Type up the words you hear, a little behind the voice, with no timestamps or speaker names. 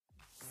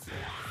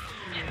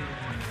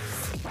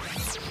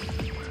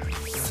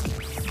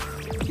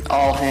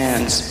All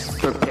hands,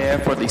 prepare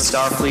for the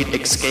Starfleet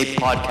Escape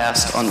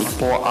podcast on the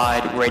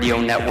Four-Eyed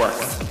Radio Network.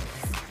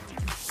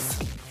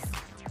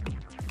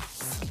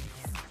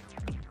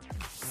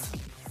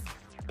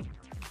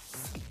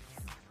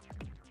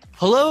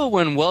 Hello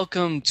and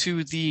welcome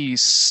to the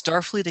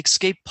Starfleet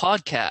Escape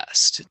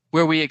podcast,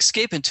 where we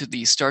escape into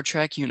the Star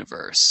Trek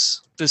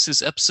universe. This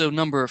is episode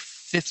number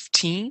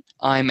 15.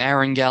 I'm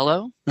Aaron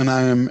Gallo. And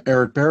I am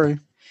Eric Berry.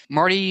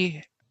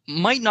 Marty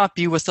might not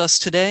be with us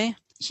today.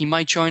 He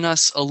might join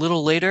us a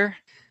little later.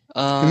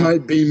 He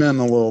might beam in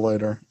a little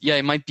later. Yeah,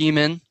 he might beam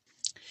in.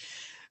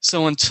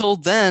 So until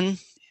then,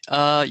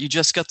 you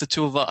just got the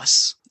two of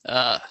us.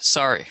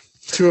 Sorry.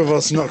 Two of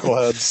us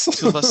knuckleheads.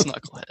 Two of us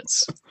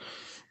knuckleheads.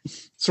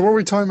 So what are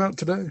we talking about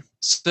today?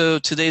 So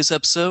today's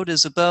episode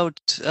is about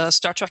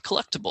Star Trek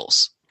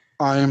collectibles.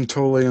 I am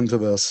totally into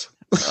this.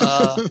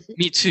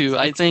 Me too.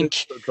 I think.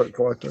 Star Trek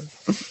collector.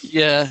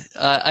 Yeah,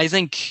 I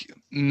think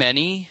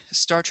many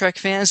Star Trek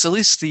fans, at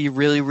least the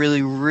really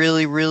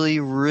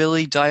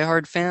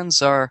diehard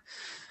fans, are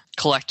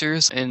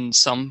collectors in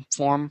some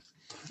form.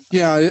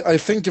 Yeah, I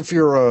think if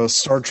you're a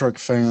Star Trek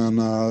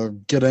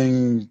fan,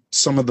 getting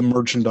some of the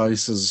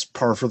merchandise is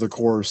par for the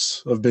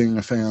course of being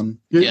a fan.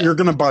 You're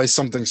going to buy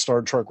something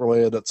Star Trek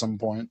related at some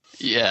point.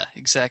 Yeah,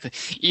 exactly.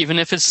 Even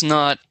if it's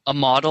not a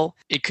model,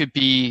 it could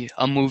be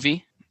a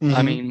movie. Mm-hmm.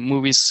 I mean,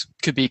 movies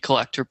could be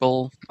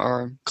collectible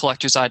or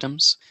collector's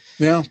items.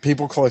 Yeah,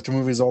 people collect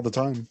movies all the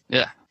time.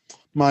 Yeah.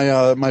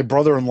 My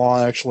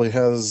brother-in-law actually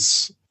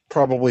has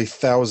probably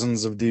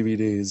thousands of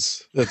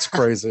DVDs. It's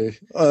crazy.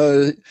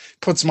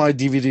 Puts my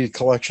DVD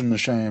collection to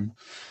shame.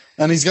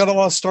 And he's got a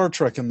lot of Star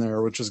Trek in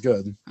there, which is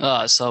good.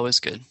 It's always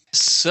good.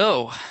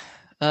 So,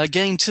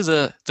 getting to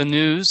the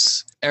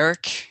news,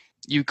 Eric,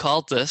 you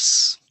called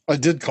this. I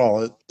did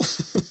call it.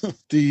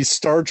 The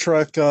Star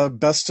Trek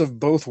Best of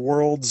Both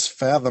Worlds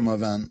Fathom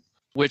event.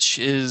 Which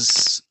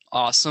is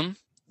awesome.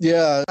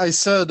 Yeah, I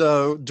said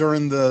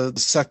during the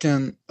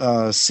second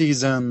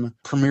season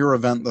premiere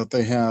event that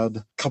they had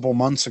a couple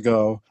months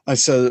ago, I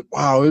said,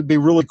 wow, it'd be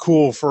really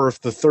cool for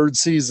if the third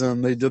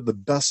season they did the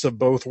best of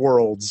both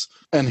worlds.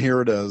 And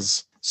here it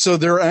is. So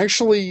they're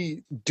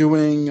actually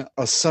doing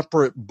a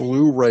separate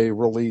Blu-ray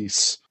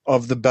release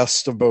of the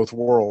best of both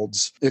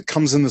worlds. It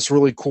comes in this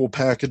really cool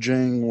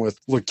packaging with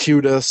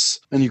Locutus,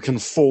 and you can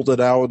fold it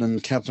out,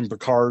 and Captain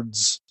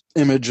Picard's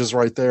image is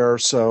right there.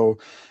 So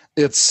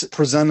it's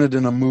presented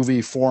in a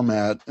movie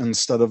format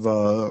instead of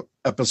a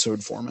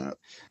episode format.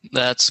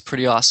 That's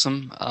pretty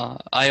awesome.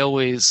 I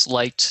always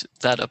liked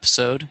that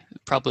episode.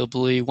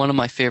 Probably one of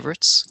my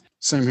favorites.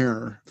 Same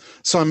here.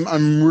 So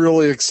I'm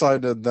really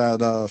excited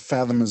that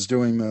Fathom is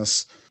doing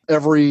this.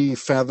 Every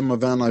Fathom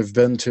event I've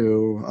been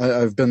to,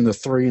 I've been to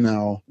 3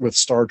 now with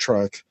Star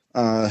Trek,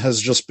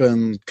 has just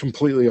been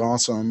completely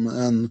awesome.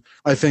 And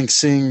I think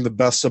seeing the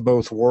best of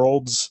both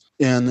worlds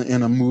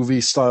in a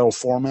movie-style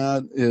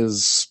format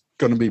is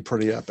going to be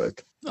pretty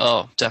epic.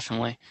 Oh,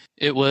 definitely.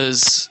 It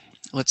was,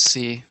 let's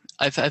see,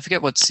 I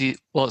forget what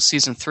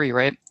season 3,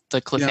 right?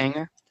 The cliffhanger?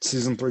 Yeah,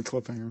 season 3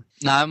 cliffhanger.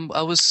 Now,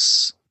 I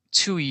was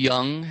too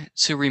young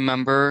to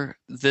remember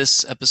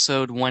this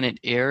episode when it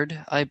aired,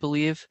 I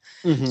believe.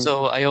 Mm-hmm.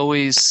 So I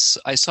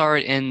saw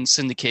it in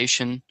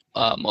syndication,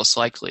 most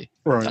likely,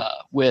 right.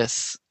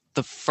 With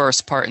the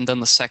first part and then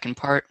the second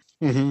part.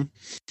 Mm-hmm.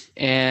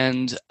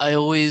 And I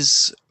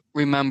always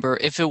remember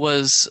if it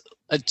was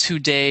a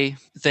 2-day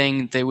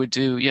thing, they would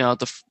do,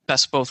 the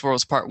Best of Both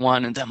Worlds Part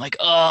 1, and then I'm like,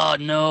 oh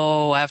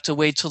no, I have to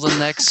wait till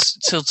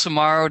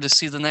tomorrow to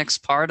see the next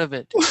part of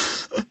it.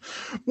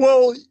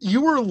 Well,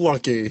 you were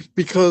lucky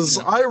because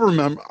I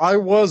remember I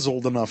was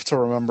old enough to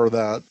remember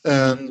that,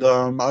 and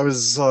I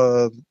was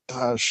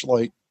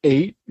like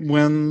 8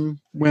 when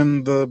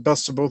the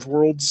Best of Both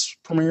Worlds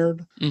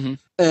premiered, mm-hmm.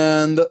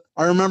 and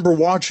I remember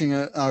watching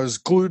it. I was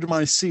glued to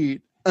my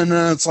seat, and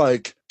then it's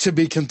like, to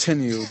be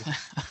continued.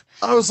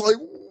 I was like,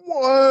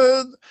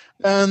 what?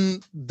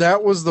 And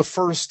that was the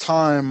first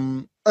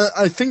time.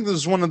 I think this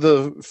was one of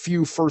the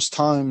few first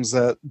times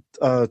that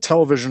a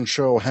television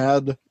show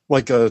had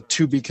like a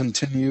to be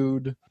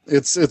continued.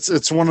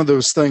 It's one of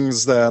those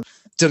things that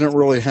didn't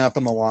really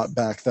happen a lot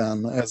back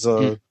then as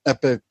a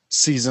epic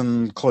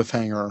season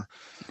cliffhanger.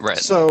 Right.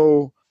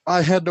 So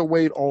I had to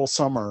wait all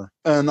summer.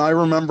 And I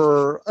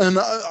remember, and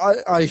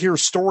I hear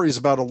stories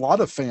about a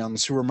lot of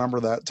fans who remember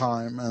that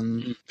time,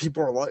 and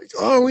people are like,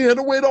 oh, we had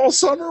to wait all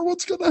summer.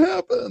 What's going to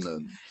happen?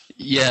 And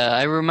yeah,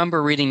 I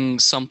remember reading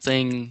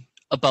something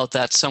about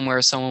that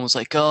somewhere. Someone was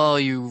like, oh,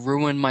 you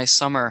ruined my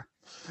summer.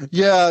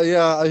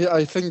 Yeah.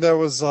 I think that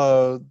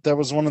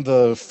was one of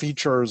the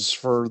features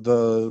for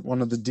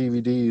one of the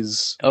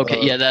DVDs.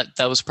 Okay, yeah,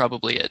 that was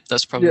probably it.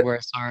 That's probably where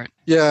I saw it.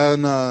 Yeah,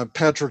 and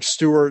Patrick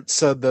Stewart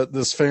said that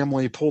this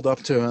family pulled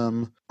up to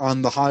him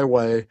on the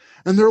highway,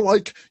 and they're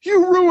like,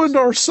 "You ruined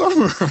our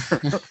summer."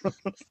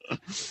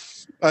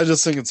 I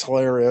just think it's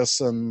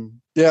hilarious,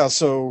 and yeah,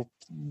 so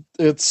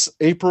it's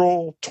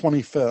April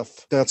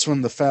 25th. That's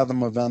when the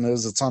Fathom event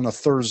is. It's on a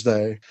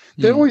Thursday.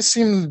 They always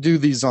seem to do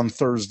these on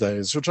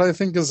Thursdays, which I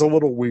think is a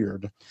little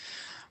weird.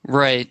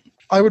 Right.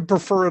 I would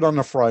prefer it on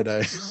a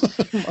Friday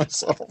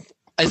myself.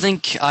 I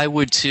think I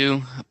would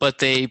too, but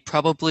they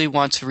probably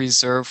want to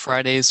reserve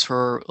Fridays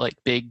for like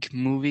big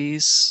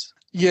movies.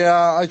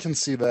 Yeah, I can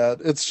see that.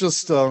 It's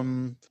just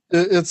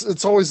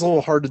it's always a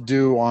little hard to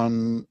do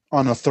on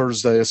a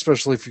Thursday,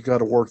 especially if you got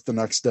to work the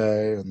next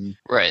day. And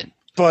Right.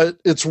 but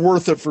it's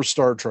worth it for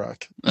Star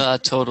Trek.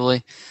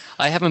 Totally.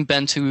 I haven't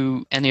been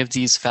to any of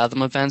these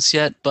Fathom events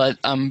yet, but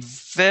I'm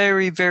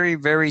very, very,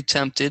 very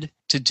tempted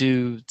to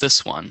do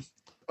this one.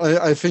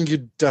 I think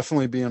you'd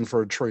definitely be in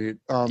for a treat.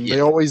 Yeah.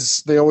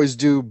 They always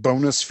do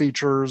bonus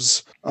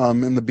features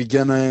in the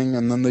beginning,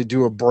 and then they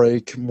do a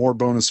break, more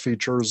bonus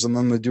features, and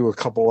then they do a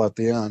couple at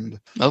the end.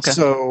 Okay.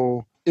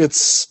 So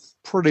it's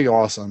pretty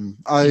awesome.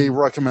 I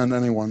recommend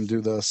anyone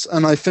do this,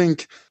 and I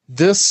think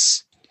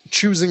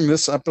choosing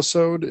this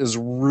episode is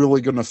really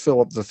going to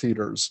fill up the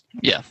theaters.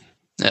 Yeah,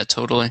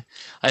 totally.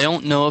 I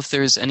don't know if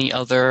there's any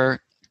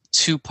other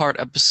 2-part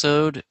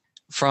episode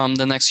from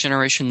The Next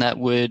Generation that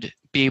would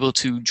be able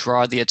to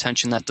draw the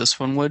attention that this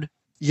one would.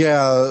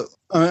 Yeah,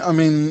 I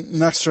mean,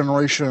 Next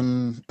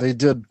Generation, they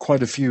did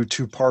quite a few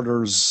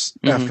 2-parters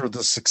after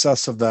the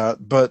success of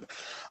that, but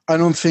I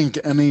don't think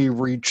any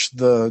reached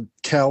the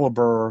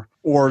caliber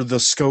or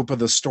the scope of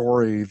the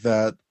story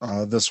that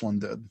this one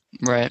did.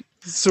 Right.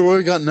 So what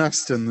we got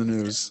next in the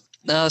news?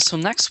 So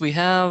next we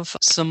have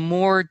some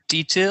more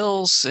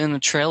details in the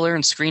trailer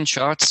and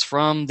screenshots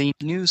from the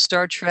new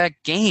Star Trek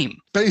game.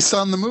 Based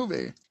on the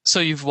movie.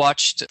 So you've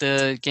watched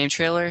the game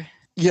trailer?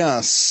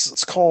 Yes,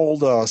 it's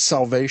called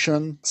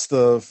Salvation. It's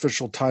the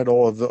official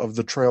title of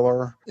the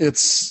trailer.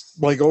 It's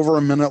like over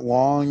a minute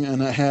long,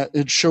 and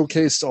it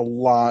showcased a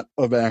lot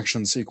of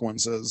action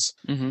sequences.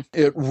 Mm-hmm.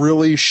 It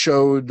really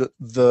showed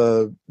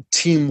the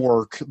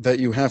teamwork that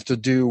you have to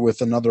do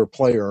with another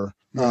player.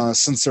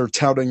 Since they're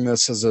touting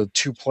this as a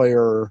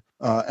 2-player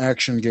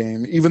action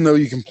game, even though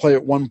you can play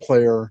it 1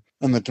 player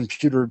and the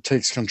computer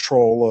takes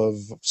control of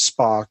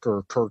Spock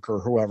or Kirk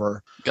or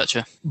whoever.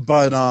 Gotcha.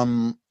 But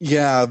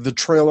yeah, the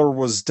trailer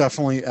was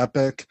definitely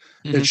epic.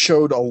 Mm-hmm. It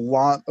showed a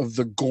lot of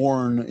the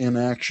Gorn in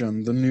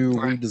action, the new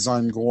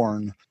redesigned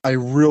Gorn. I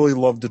really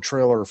loved the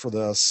trailer for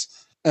this.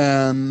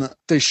 And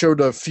they showed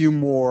a few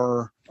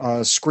more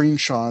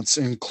screenshots,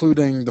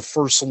 including the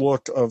first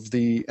look of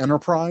the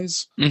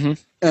Enterprise. Mm-hmm.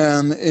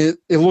 And it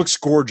looks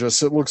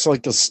gorgeous. It looks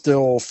like a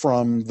still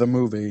from the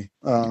movie,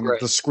 the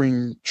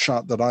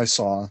screenshot that I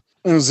saw.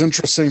 It was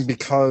interesting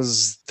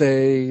because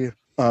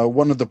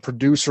one of the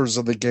producers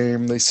of the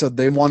game, they said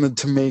they wanted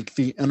to make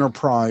the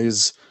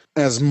Enterprise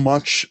as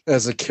much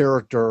as a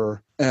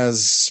character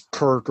as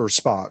Kirk or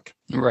Spock.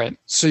 Right.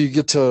 So you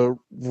get to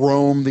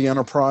roam the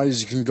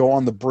Enterprise. You can go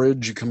on the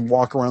bridge. You can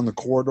walk around the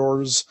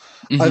corridors.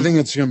 Mm-hmm. I think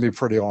it's going to be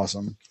pretty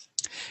awesome.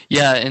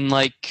 Yeah, and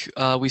like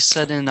we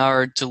said in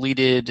our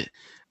deleted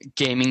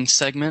gaming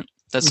segment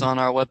that's on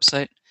our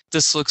website,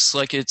 this looks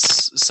like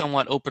it's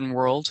somewhat open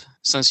world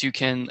since you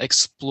can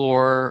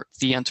explore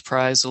the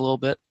Enterprise a little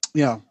bit.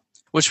 Yeah.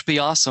 Which would be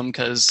awesome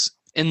because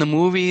in the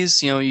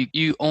movies,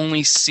 you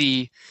only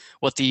see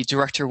what the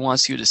director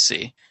wants you to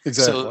see.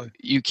 Exactly. So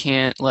you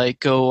can't like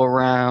go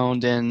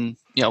around and,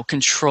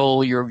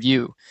 control your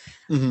view.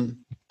 Mm-hmm.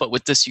 But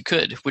with this you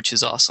could, which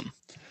is awesome.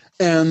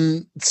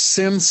 And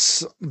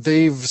since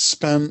they've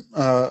spent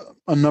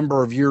a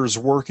number of years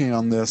working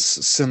on this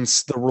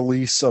since the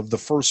release of the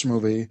first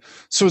movie,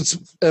 so it's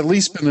at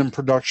least been in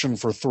production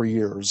for 3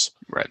 years.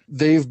 Right.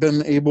 They've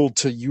been able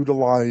to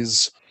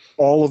utilize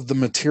all of the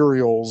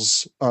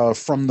materials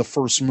from the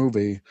first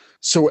movie.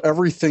 So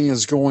everything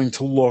is going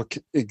to look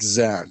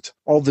exact.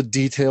 All the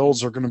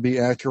details are going to be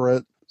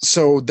accurate.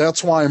 So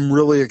that's why I'm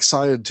really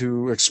excited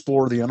to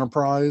explore the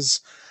Enterprise.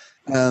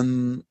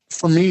 And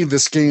for me,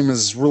 this game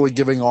is really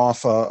giving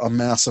off a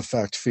Mass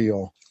Effect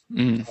feel.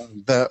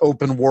 That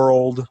open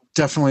world,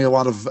 definitely a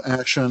lot of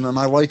action, and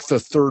I like the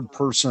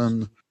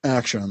third-person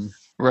action.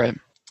 Right.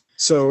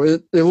 So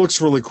it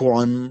looks really cool.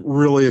 I'm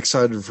really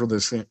excited for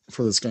this game.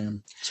 It's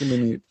gonna be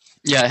neat.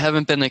 Yeah, I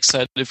haven't been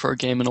excited for a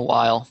game in a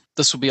while.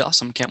 This will be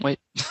awesome. Can't wait.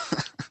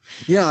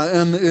 Yeah,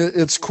 and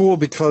it's cool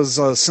because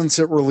since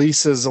it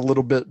releases a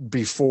little bit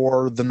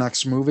before the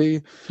next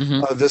movie,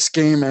 this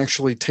game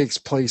actually takes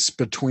place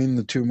between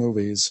the 2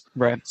 movies.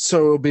 Right. So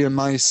it'll be a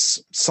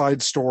nice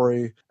side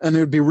story, and it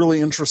would be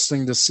really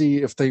interesting to see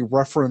if they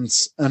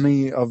reference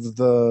any of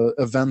the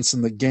events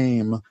in the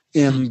game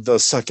in the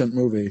second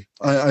movie.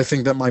 I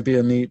think that might be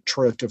a neat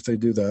trick if they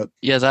do that.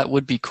 Yeah, that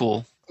would be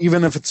cool.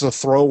 Even if it's a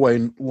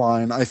throwaway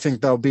line, I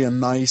think that would be a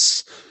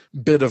nice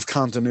bit of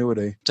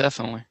continuity.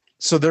 Definitely.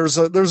 So there's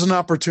an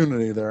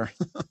opportunity there.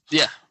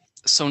 Yeah.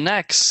 So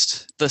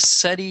next, the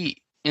SETI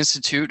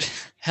Institute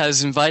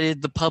has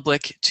invited the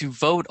public to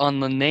vote on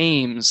the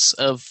names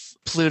of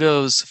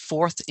Pluto's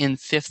 4th and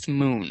 5th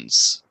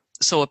moons.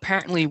 So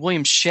apparently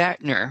William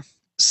Shatner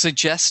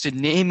suggested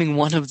naming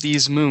one of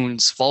these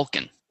moons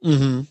Vulcan.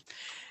 Mm-hmm.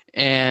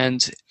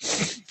 And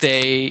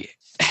they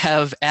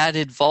have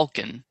added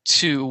Vulcan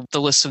to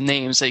the list of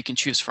names that you can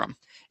choose from.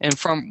 And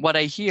from what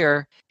I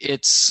hear,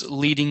 it's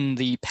leading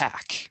the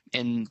pack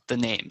in the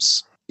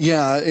names.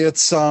 Yeah,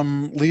 it's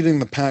leading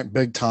the pack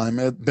big time.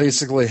 It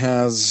basically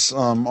has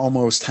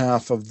almost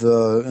half of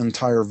the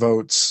entire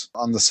votes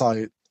on the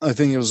site. I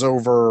think it was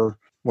over,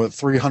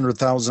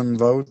 300,000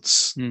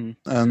 votes,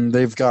 and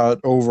they've got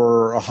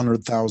over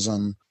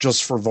 100,000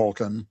 just for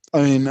Vulcan.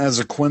 I mean, as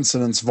a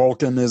coincidence,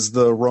 Vulcan is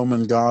the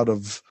Roman god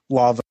of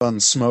lava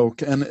and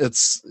smoke, and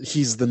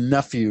he's the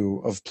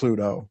nephew of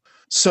Pluto.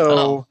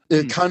 So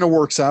it kind of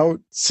works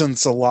out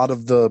since a lot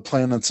of the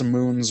planets and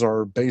moons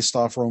are based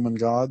off Roman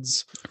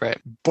gods. Right.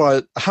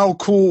 But how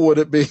cool would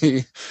it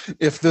be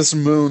if this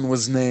moon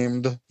was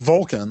named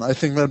Vulcan? I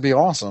think that'd be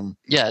awesome.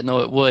 Yeah, no,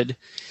 it would.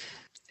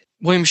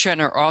 William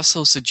Shatner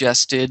also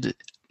suggested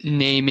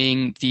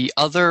naming the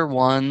other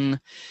one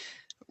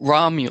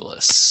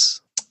Romulus.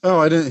 Oh,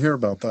 I didn't hear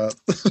about that.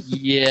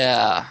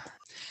 Yeah.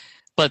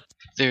 But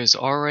there's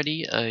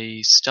already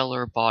a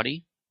stellar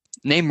body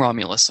named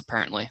Romulus,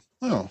 apparently.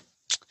 Oh.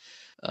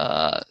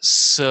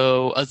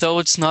 So, although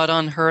it's not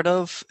unheard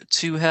of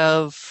to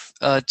have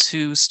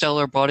two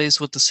stellar bodies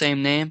with the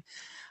same name,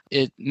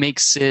 it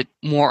makes it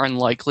more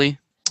unlikely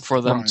for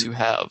them to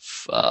have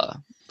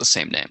the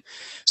same name.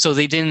 So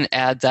they didn't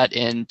add that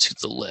into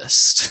the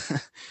list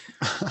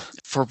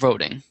for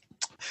voting.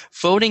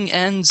 Voting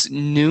ends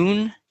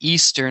noon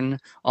Eastern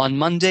on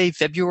Monday,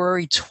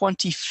 February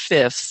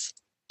 25th,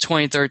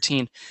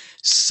 2013.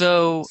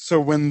 So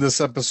when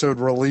this episode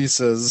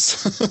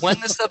releases...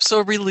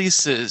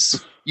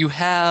 you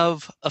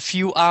have a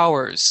few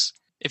hours,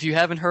 if you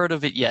haven't heard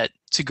of it yet,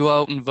 to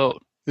go out and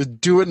vote.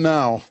 Do it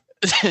now.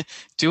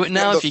 Do it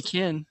now if you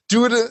can.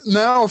 Do it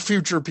now,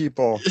 future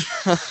people.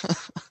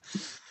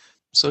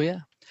 So yeah.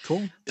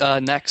 Cool.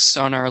 Next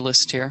on our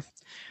list here,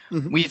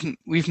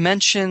 we've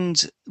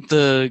mentioned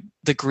the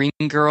Green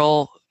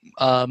Girl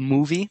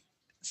movie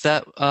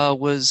that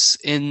was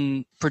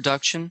in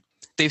production.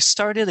 They've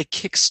started a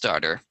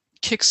Kickstarter.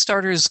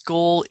 Kickstarter's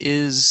goal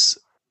is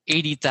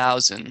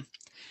 80,000,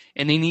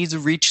 and they need to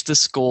reach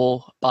this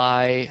goal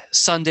by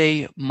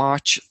Sunday,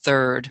 March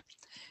 3rd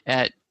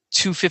at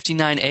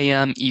 2:59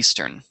 a.m.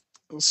 Eastern.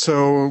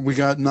 So we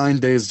got 9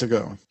 days to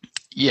go.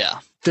 Yeah.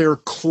 They're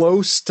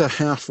close to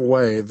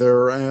halfway.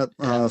 They're at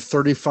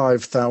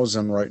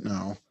 35,000 right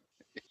now.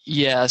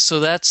 Yeah, so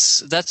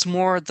that's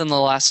more than the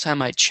last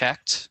time I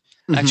checked.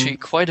 Actually,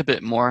 quite a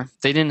bit more.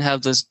 They didn't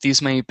have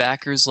these many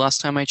backers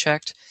last time I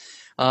checked.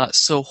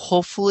 So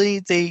hopefully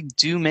they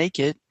do make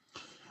it.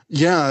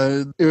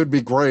 Yeah, it would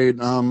be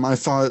great. I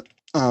thought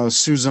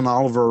Susan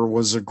Oliver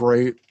was a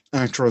great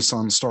actress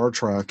on Star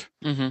Trek.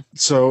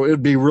 So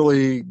it'd be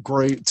really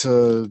great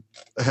to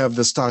have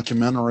this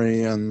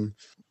documentary, and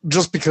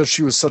just because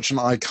she was such an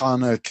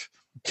iconic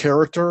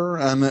character,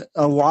 and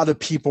a lot of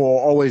people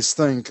always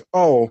think,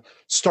 oh,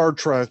 Star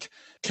Trek,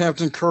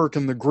 Captain Kirk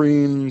and the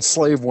Green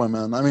Slave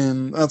Women. I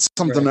mean, that's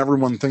something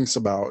everyone thinks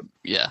about.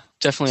 Yeah,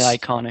 definitely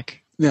iconic.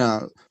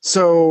 Yeah.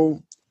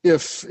 So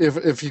if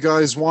you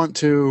guys want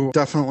to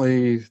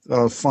definitely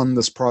fund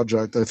this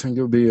project, I think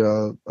it would be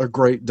a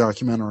great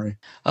documentary.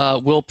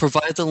 We'll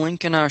provide the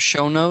link in our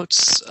show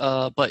notes,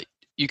 but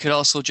you could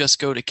also just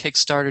go to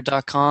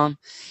Kickstarter.com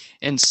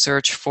and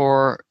search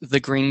for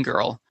The Green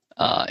Girl,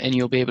 and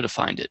you'll be able to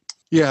find it.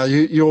 Yeah,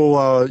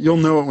 you'll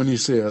know it when you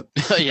see it.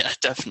 Yeah,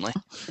 definitely.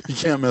 You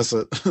can't miss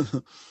it.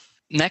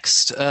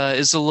 Next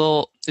is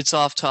it's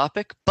off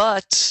topic,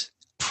 but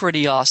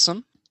pretty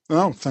awesome.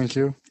 Oh, thank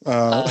you.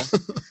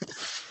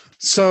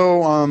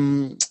 So,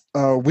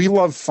 We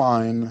Love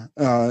Fine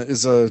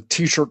is a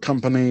t-shirt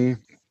company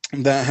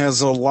that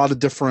has a lot of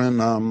different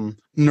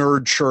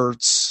nerd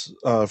shirts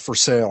for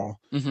sale.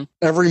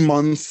 Every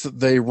month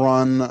they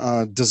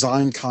run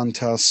design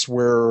contests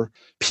where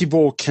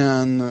people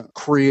can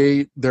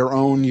create their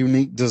own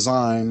unique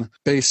design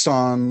based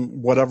on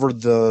whatever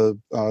the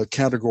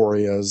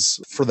category is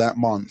for that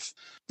month.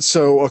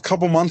 So a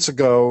couple months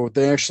ago,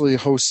 they actually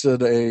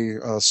hosted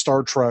a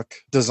Star Trek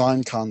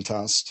design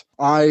contest.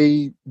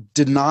 I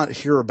did not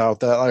hear about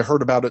that. I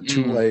heard about it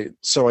too late,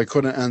 so I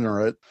couldn't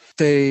enter it.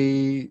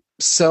 They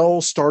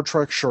sell Star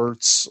Trek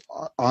shirts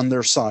on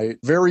their site.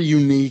 Very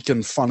unique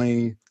and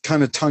funny,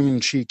 kind of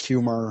tongue-in-cheek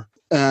humor.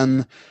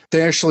 And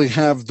they actually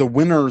have the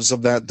winners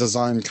of that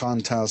design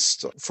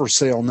contest for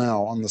sale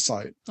now on the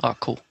site. Oh,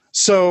 cool.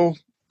 So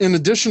in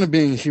addition to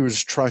being a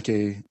huge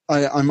Trekkie,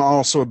 I'm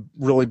also a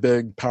really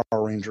big Power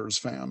Rangers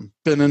fan.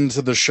 Been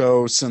into the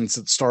show since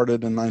it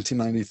started in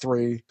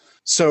 1993.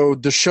 So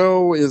the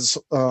show is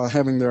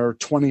having their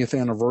 20th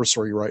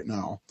anniversary right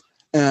now.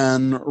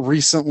 And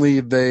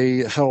recently they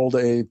held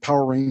a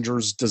Power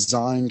Rangers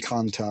design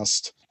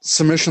contest.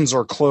 Submissions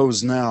are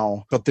closed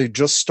now, but they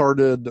just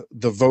started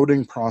the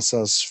voting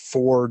process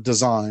for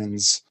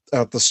designs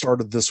at the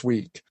start of this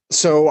week.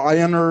 So I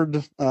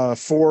entered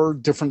 4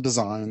 different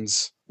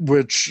designs,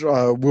 which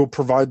we'll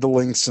provide the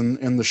links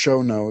in the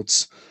show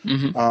notes.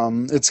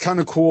 It's kind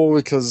of cool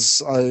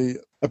because I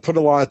put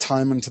a lot of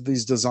time into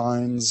these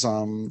designs.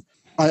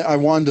 I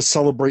wanted to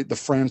celebrate the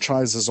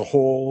franchise as a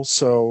whole,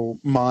 so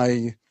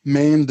my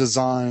main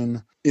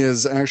design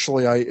is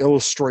actually I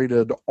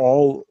illustrated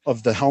all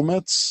of the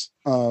helmets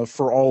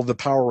for all of the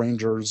Power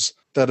Rangers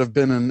that have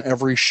been in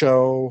every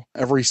show,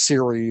 every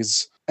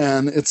series,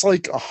 and it's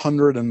like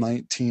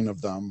 119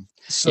 of them.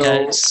 So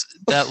Yeah,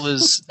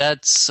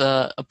 that's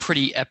a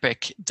pretty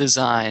epic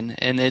design,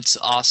 and it's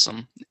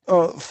awesome.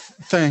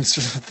 thanks,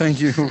 thank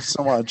you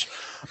so much.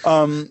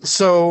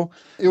 So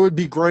it would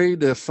be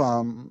great if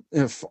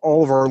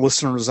all of our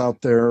listeners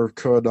out there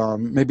could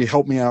maybe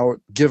help me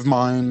out, give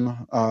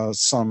mine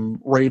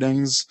some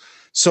ratings.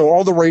 So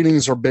all the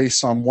ratings are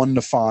based on 1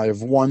 to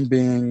 5. 1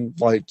 being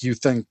like you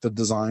think the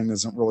design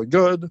isn't really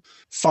good,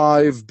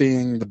 5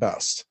 being the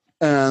best.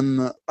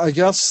 And I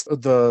guess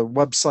the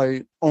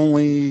website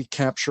only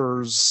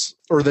captures,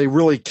 or they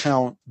really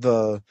count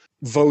the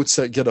votes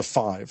that get a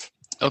 5.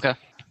 Okay.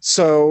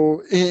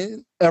 So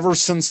ever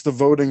since the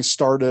voting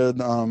started,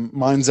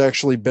 mine's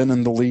actually been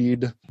in the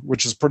lead,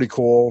 which is pretty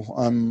cool.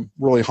 I'm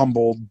really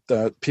humbled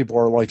that people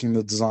are liking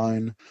the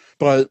design.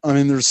 But, I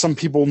mean, there's some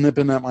people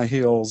nipping at my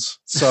heels.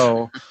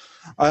 So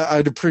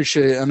I'd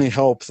appreciate any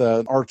help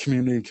that our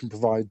community can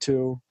provide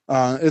too.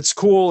 It's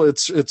cool.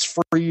 It's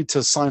free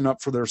to sign up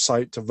for their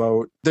site to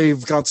vote.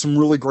 They've got some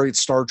really great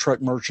Star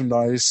Trek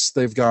merchandise.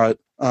 They've got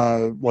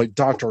like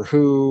Doctor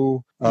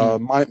Who,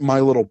 My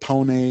Little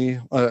Pony.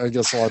 I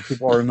guess a lot of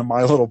people are into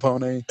My Little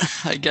Pony.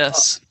 I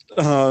guess.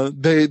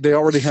 They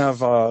already have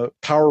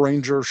Power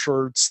Ranger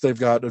shirts. They've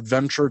got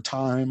Adventure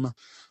Time.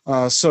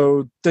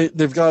 So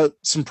they've got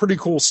some pretty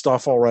cool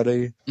stuff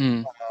already.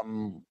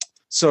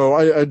 So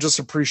I just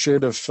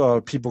appreciate if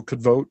people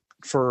could vote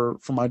for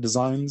my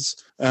designs,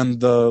 and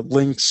the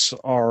links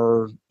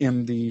are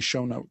in the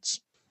show notes.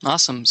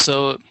 Awesome.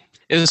 So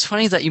it was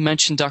funny that you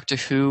mentioned Doctor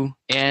Who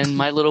and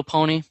My Little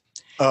Pony,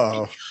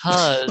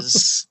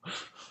 because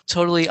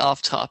totally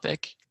off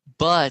topic,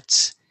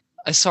 but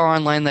I saw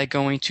online that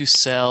going to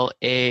sell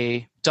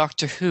a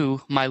Doctor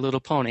Who My Little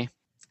Pony.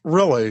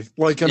 Really?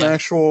 Like an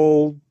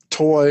actual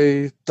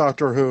toy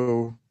Doctor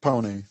Who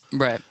pony?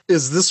 Right.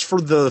 Is this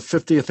for the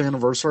 50th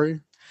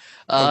anniversary?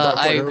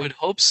 I would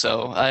hope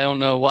so. I don't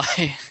know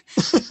why.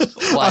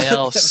 Why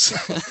else?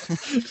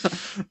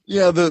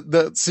 Yeah,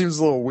 that seems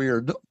a little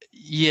weird.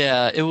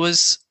 Yeah, it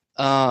was.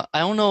 I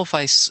don't know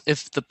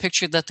if the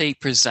picture that they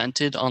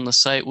presented on the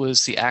site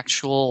was the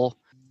actual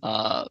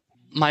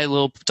My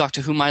Little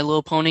Doctor Who My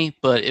Little Pony,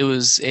 but it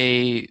was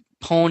a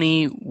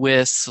pony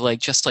with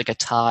just like a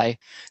tie,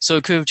 so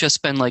it could have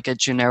just been like a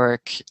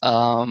generic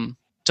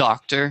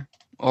doctor,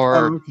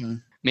 or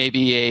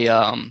maybe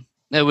a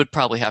it would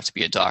probably have to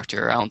be a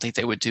doctor. I don't think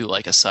they would do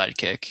like a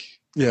sidekick.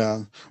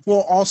 Yeah. Well,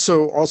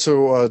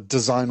 also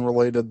design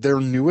related, their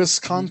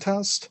newest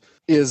contest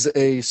is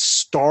a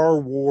Star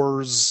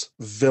Wars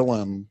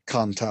villain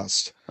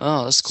contest.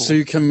 Oh, that's cool. So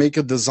you can make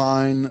a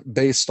design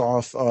based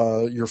off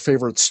your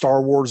favorite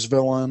Star Wars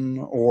villain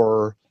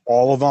or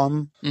all of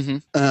them. Mm-hmm.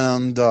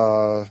 And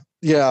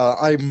yeah,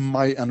 I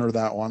might enter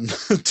that one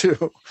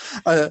too.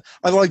 I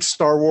like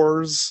Star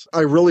Wars.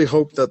 I really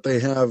hope that they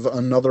have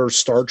another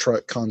Star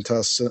Trek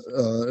contest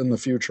in the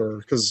future,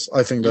 because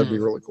I think that'd be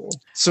really cool.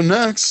 So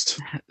next,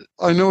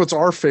 I know it's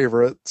our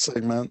favorite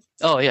segment.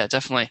 Oh yeah,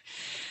 definitely.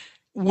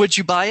 Would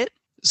you buy it?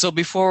 So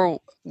before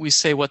we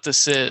say what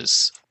this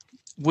is,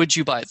 would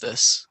you buy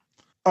this?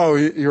 Oh,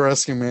 you're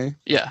asking me?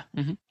 Yeah.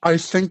 Mm-hmm. I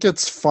think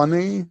it's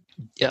funny,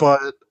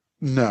 but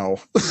no.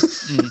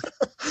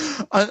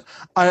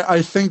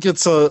 I think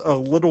it's a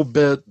little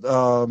bit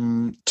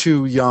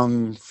too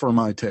young for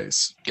my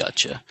taste.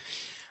 Gotcha.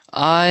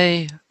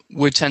 I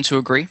would tend to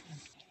agree.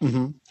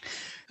 Mm-hmm.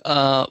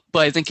 But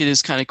I think it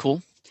is kind of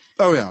cool.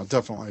 Oh yeah,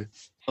 definitely.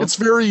 Oh. It's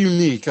very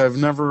unique. I've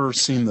never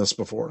seen this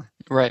before.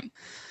 Right.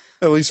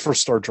 At least for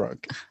Star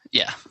Trek.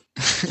 Yeah.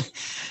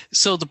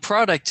 So the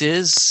product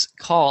is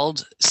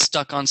called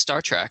Stuck on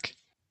Star Trek.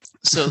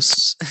 So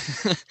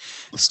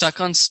Stuck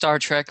on Star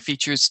Trek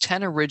features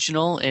 10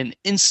 original and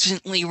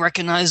instantly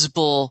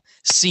recognizable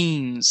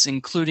scenes,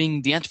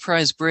 including the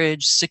Enterprise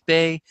bridge,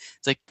 sickbay,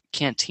 the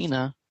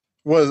cantina.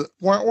 Yeah,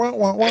 I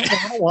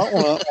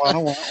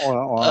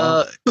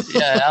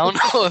don't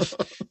know if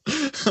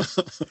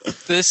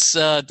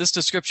this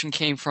description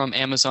came from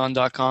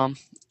Amazon.com.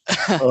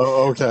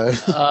 Oh, okay.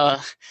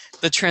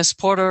 The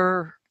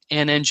transporter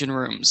and engine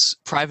rooms,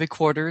 private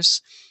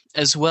quarters,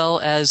 as well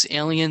as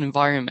alien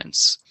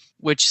environments,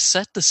 which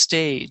set the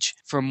stage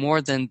for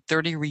more than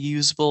 30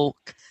 reusable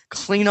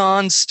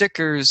Klingon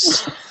stickers.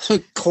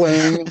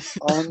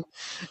 Klingon?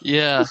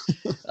 Yeah.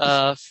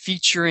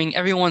 Featuring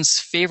everyone's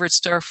favorite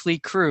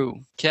Starfleet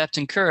crew: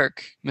 Captain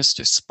Kirk,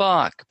 Mr.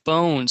 Spock,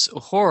 Bones,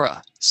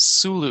 Uhura,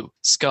 Sulu,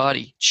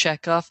 Scotty,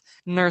 Chekhov,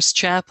 Nurse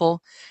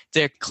Chapel,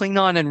 their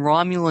Klingon and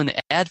Romulan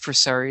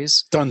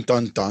adversaries. Dun,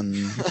 dun, dun.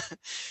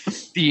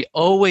 The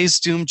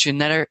always doomed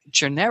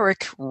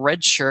generic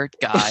red shirt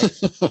guy.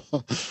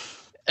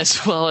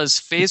 As well as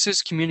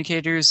phasers,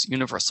 communicators,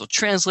 universal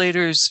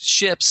translators,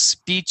 ships,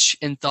 speech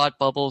and thought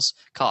bubbles,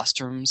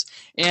 costumes,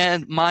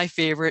 and my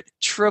favorite,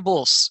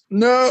 tribbles.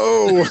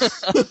 No!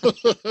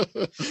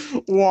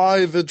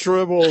 Why the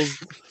tribbles?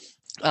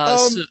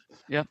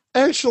 Yep.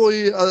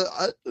 Actually,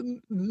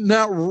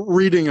 now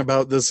reading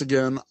about this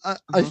again,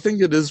 I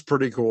think it is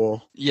pretty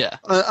cool. Yeah.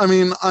 I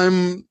mean,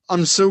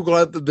 I'm so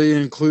glad that they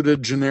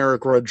included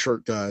generic red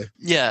shirt guy.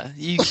 Yeah,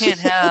 you can't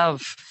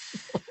have.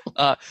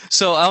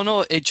 So I don't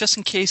know. Just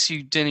in case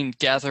you didn't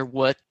gather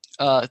what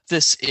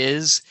this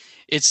is,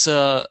 it's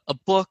a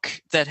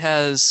book that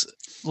has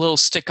little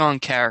stick-on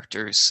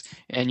characters,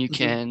 and you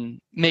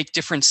can make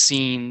different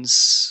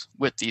scenes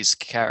with these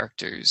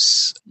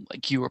characters,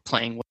 like you were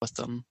playing with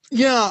them.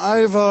 Yeah,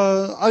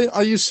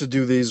 I used to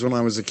do these when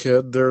I was a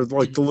kid. They're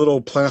like the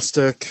little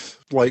plastic,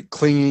 like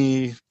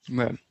clingy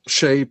Right.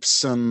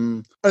 shapes,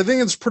 and I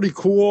think it's pretty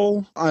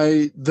cool.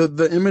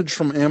 The image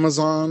from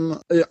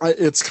Amazon,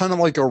 it's kind of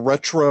like a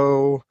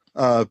retro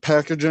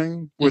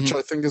packaging, which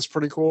I think is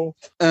pretty cool.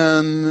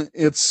 And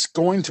it's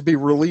going to be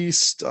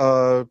released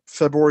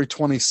February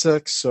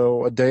 26th,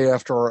 so a day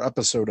after our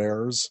episode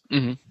airs.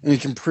 And you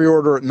can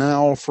pre-order it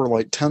now for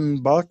like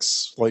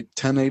 $10, like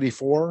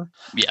 $10.84.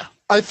 Yeah.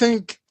 I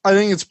think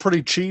it's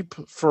pretty cheap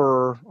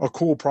for a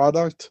cool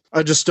product.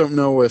 I just don't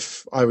know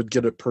if I would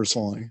get it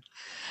personally.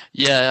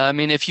 Yeah, I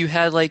mean, if you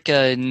had like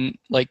a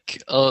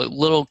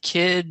little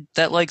kid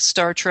that likes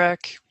Star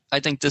Trek, I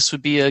think this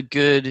would be a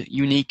good,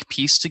 unique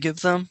piece to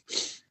give them.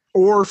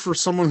 Or for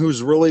someone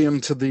who's really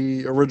into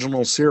the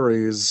original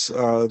series,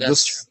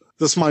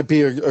 this might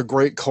be a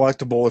great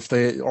collectible if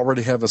they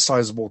already have a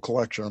sizable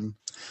collection.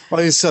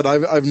 Like I said,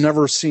 I've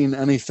never seen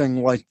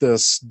anything like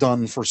this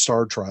done for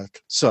Star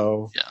Trek,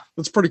 so yeah,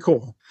 it's pretty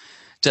cool.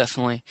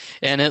 Definitely,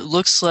 and it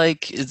looks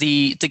like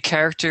the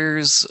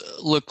characters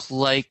look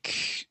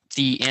like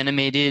the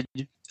animated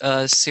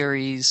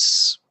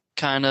series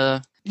kind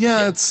of.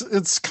 Yeah,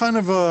 it's kind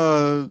of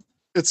a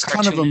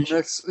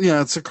mix.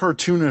 Yeah, it's a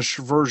cartoonish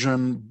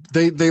version.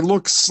 They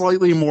look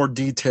slightly more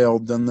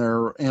detailed than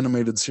their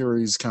animated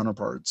series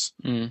counterparts.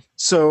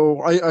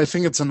 So I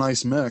think it's a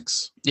nice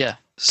mix. Yeah.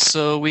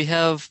 So we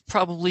have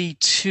probably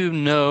 2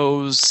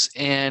 no's,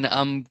 and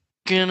I'm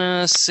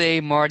gonna say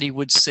Marty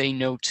would say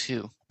no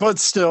too. But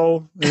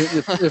still,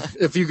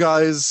 if you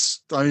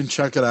guys,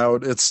 check it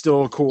out. It's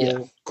still a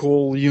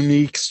cool,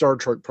 unique Star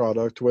Trek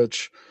product,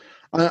 which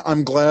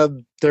I'm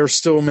glad they're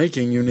still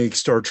making unique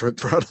Star Trek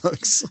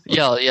products.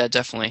 Yeah,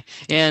 definitely.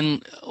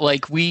 And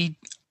like we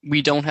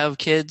don't have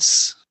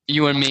kids.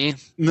 You and me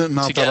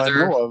not together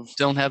that I know of.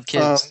 Don't have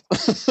kids.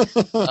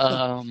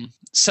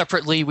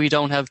 Separately, we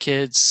don't have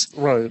kids.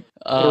 Right.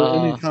 Or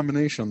any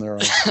combination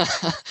thereof.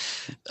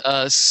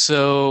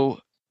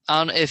 So,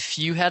 if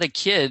you had a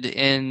kid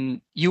and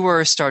you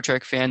were a Star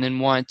Trek fan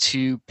and wanted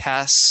to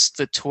pass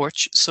the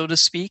torch, so to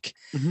speak,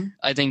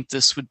 I think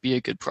this would be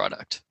a good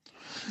product.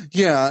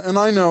 Yeah, and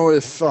I know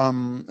if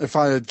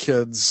I had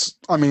kids,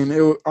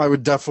 I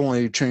would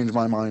definitely change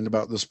my mind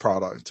about this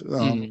product.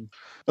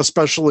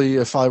 Especially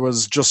if I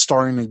was just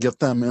starting to get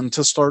them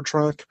into Star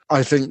Trek,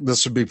 I think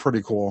this would be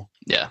pretty cool.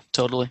 Yeah,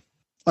 totally.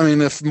 I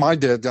mean, if my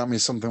dad got me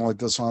something like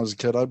this when I was a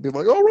kid, I'd be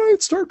like, all right,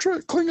 Star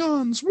Trek,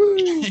 Klingons,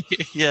 woo!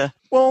 Yeah.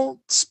 Well,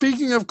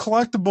 speaking of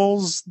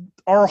collectibles,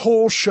 our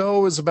whole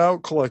show is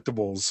about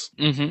collectibles.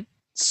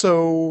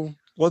 So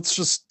let's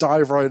just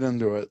dive right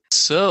into it.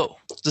 So,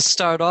 to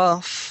start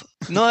off,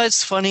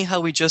 it's funny how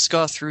we just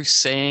got through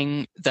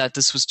saying that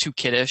this was too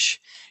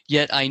kiddish,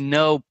 yet I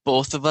know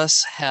both of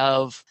us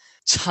have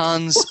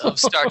tons of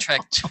Star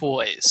Trek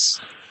toys.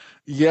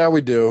 Yeah,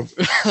 we do.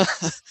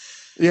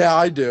 Yeah,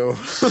 I do.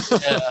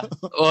 Yeah.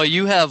 Well,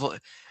 you have,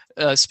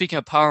 speaking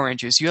of Power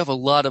Rangers, you have a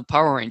lot of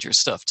Power Ranger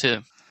stuff,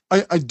 too.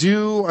 I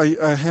do.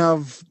 I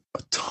have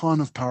a ton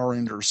of Power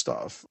Ranger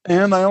stuff.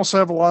 And I also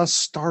have a lot of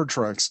Star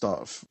Trek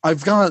stuff.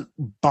 I've got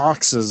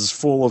boxes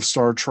full of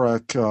Star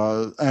Trek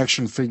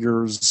action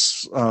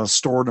figures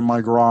stored in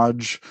my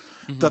garage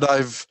that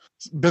I've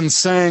been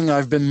saying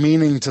I've been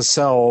meaning to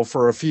sell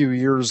for a few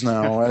years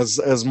now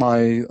as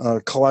my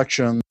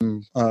collection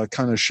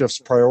kind of shifts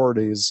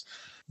priorities.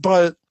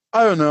 But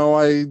I don't know.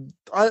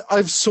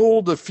 I've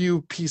sold a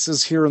few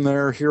pieces here and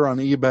there here on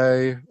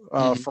eBay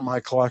for my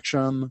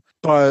collection,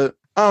 but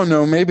I don't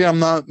know. Maybe I'm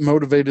not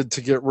motivated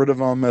to get rid of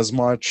them as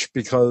much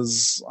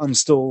because I'm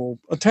still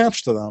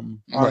attached to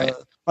them. Right.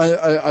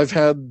 I've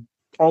had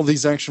all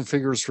these action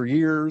figures for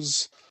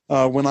years.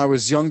 When I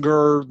was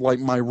younger, like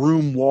my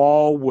room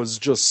wall was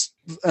just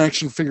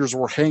action figures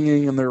were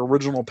hanging in their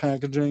original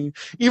packaging.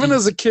 Even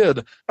as a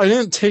kid, I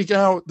didn't take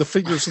out the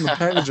figures from the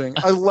packaging.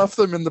 I left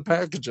them in the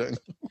packaging.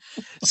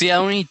 See, I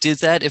only did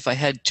that if I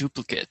had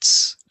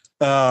duplicates.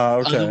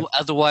 Okay.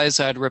 Otherwise,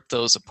 I'd rip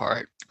those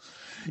apart.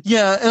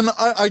 Yeah, and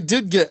I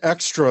did get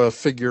extra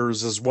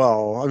figures as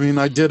well. I mean,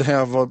 I did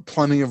have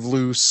plenty of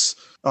loose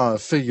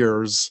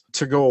figures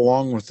to go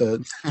along with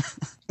it.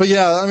 But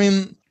yeah, I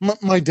mean,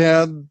 my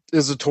dad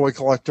is a toy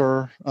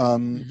collector.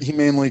 He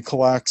mainly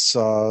collects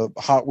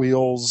Hot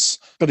Wheels,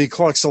 but he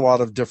collects a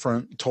lot of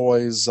different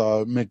toys,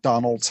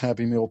 McDonald's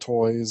Happy Meal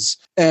toys.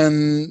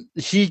 And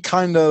he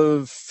kind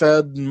of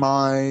fed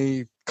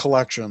my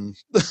collection.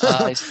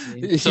 I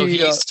see. So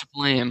he's to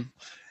blame.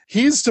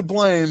 He's to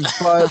blame,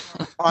 but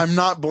I'm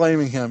not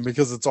blaming him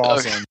because it's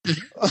awesome. Okay.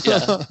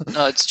 Yeah,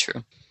 no, it's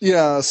true.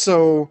 Yeah,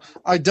 so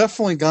I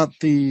definitely got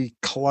the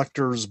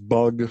collector's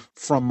bug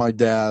from my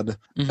dad,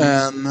 Mhm.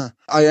 and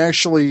I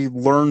actually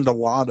learned a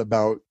lot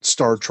about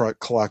Star Trek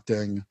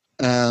collecting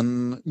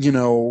and,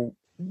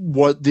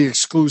 what the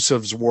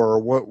exclusives were,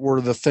 what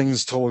were the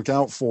things to look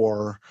out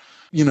for,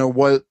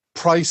 what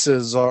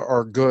prices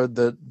are good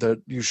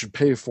that you should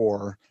pay for.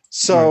 Right.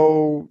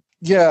 So,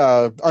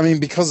 yeah, I mean,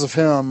 because of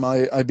him,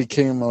 I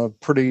became a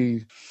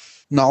pretty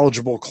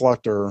knowledgeable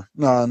collector,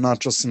 not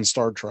just in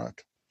Star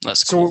Trek.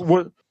 That's So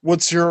cool.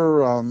 what's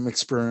your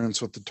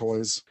experience with the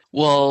toys?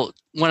 Well,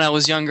 when I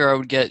was younger, I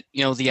would get,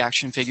 the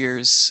action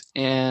figures,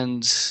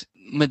 and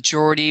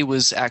majority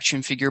was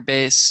action figure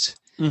based.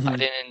 I Hmm.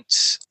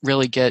 didn't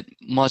really get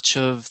much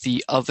of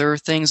the other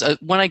things.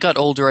 When I got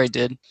older, I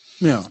did,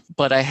 Yeah,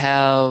 but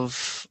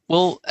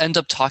we'll end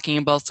up talking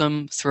about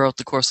them throughout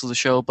the course of the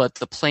show, but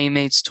the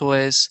Playmates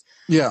toys,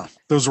 yeah,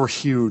 those were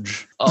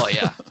huge. oh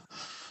yeah.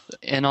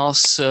 And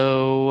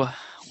also,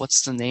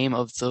 what's the name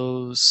of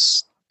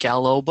those?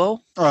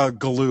 Galobo?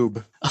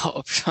 Galoob.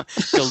 Oh,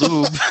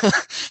 Galoob.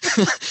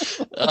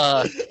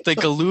 The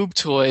Galoob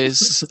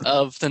toys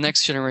of the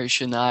Next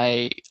Generation,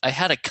 I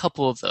had a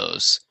couple of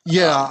those.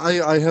 Yeah,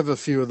 I have a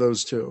few of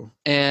those too.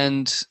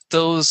 And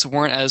those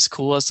weren't as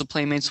cool as the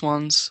Playmates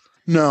ones.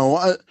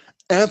 No,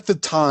 at the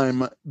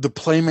time, the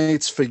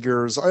Playmates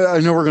figures, I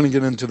know we're going to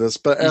get into this,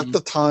 but at Mhm.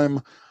 the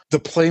time, the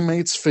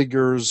Playmates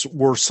figures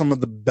were some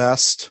of the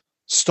best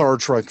Star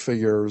Trek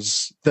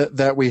figures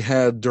that we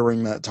had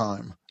during that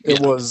time. It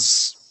Yeah.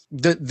 was,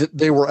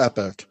 they were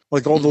epic.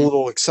 Like all the Mhm.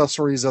 little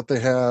accessories that they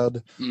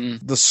had, Mm.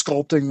 the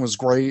sculpting was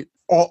great.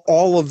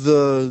 All of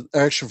the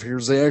action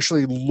figures, they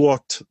actually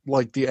looked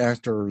like the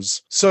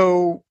actors.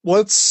 So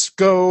let's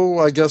go,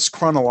 I guess,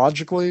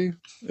 chronologically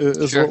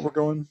is Sure. what we're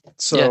going. Yeah.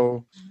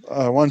 So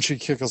why don't you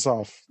kick us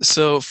off?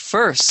 So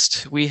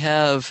first, we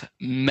have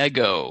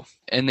Mego,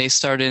 and they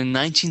started in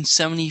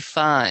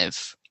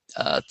 1975.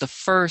 The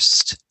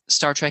first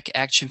Star Trek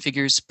action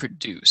figures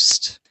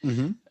produced.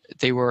 Mm-hmm.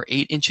 They were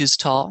 8 inches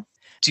tall.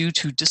 Due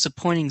to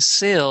disappointing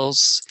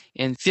sales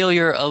and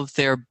failure of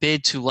their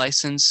bid to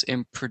license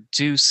and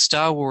produce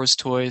Star Wars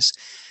toys,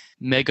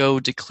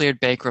 Mego declared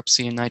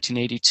bankruptcy in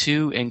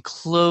 1982 and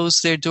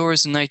closed their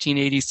doors in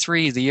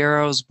 1983, the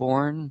year I was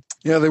born.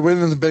 Yeah, they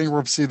went into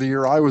bankruptcy the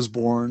year I was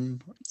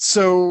born.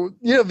 So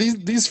yeah,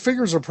 these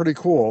figures are pretty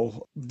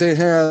cool. They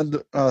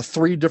had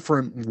 3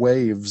 different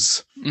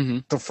waves. Hmm.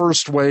 The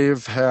first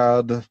wave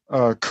had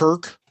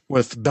Kirk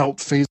with belt,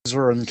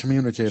 phaser, and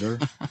communicator.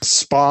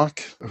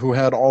 Spock, who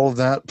had all of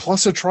that,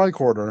 plus a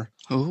tricorder.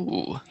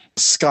 Ooh.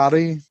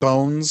 Scotty,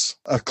 Bones,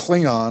 a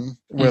Klingon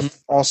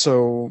with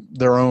also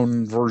their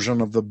own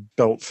version of the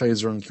belt,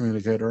 phaser, and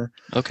communicator.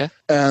 Okay.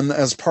 And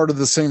as part of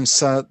the same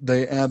set,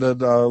 they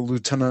added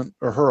Lieutenant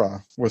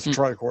Uhura with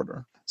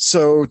tricorder.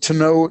 So to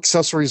know,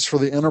 accessories for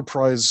the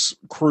Enterprise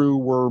crew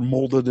were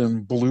molded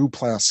in blue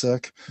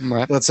plastic.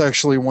 Right. That's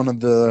actually one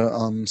of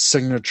the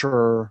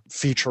signature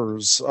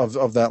features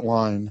of that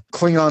line.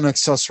 Klingon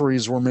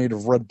accessories were made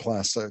of red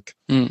plastic.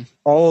 Mm.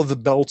 All of the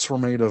belts were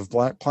made of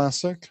black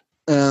plastic.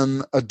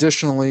 And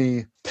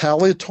additionally,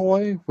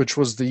 Palitoy, which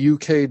was the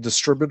UK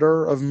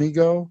distributor of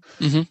Mego,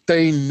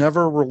 they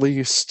never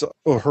released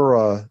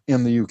Uhura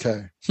in the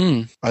UK.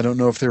 I don't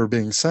know if they were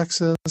being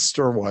sexist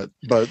or what,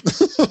 but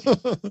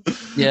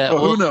Yeah,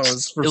 who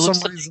knows? For some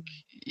it reason,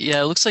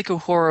 looks like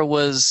Uhura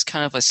was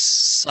kind of a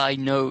side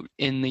note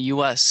in the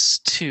US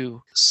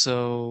too.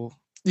 So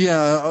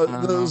yeah,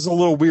 that was a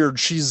little weird.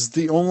 She's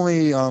the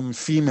only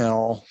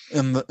female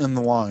in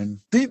the line.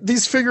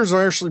 These figures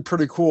are actually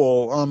pretty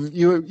cool.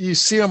 You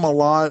see them a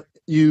lot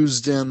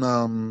used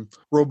in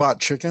Robot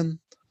Chicken.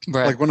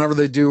 right. Like whenever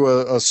they do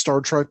a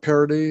Star Trek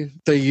parody,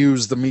 they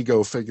use the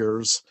Mego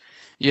figures.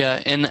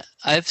 Yeah, and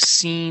I've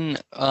seen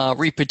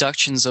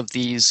reproductions of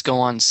these go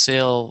on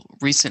sale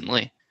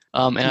recently,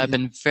 and I've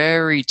been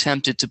very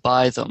tempted to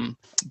buy them,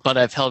 but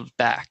I've held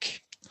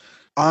back.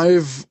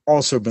 I've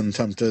also been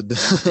tempted,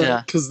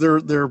 Yeah. because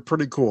they're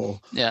pretty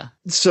cool. Yeah.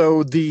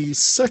 So the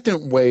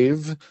second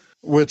wave,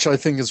 which I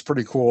think is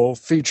pretty cool,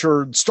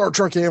 featured Star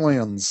Trek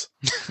aliens.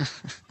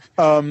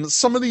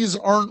 Some of these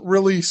aren't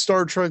really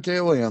Star Trek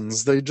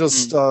aliens. They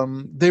just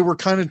they were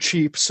kind of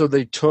cheap, so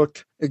they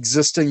took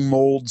existing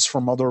molds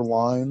from other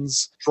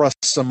lines,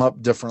 dressed them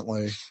up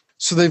differently.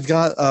 So they've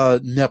got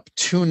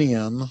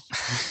Neptunian,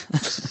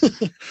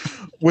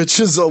 which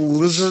is a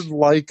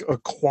lizard-like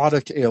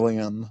aquatic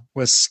alien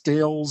with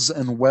scales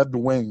and webbed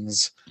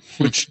wings,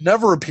 which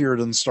never appeared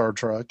in Star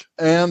Trek,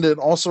 and it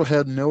also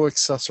had no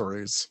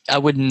accessories. I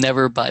would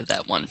never buy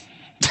that one.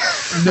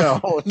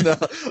 No,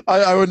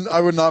 I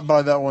would not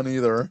buy that one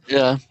either.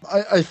 Yeah.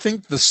 I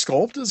think the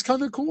sculpt is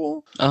kind of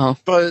cool,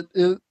 but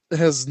it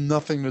has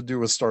nothing to do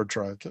with Star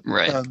Trek.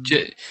 Right. And,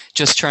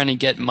 just trying to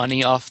get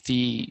money off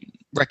the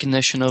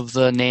recognition of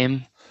the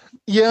name.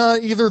 yeah,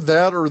 either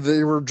that or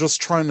they were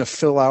just trying to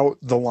fill out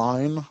the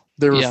line.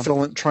 They were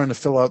trying to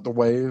fill out the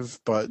wave,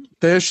 but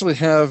they actually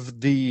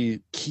have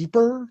the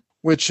Keeper,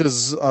 which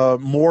is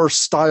more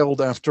styled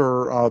after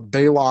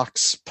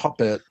Balok's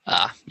puppet.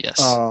 Ah, yes.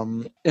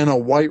 In a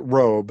white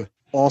robe,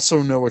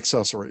 also no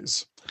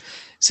accessories.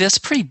 See, that's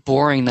pretty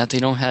boring that they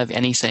don't have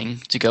anything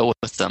to go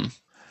with them.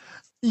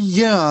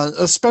 Yeah,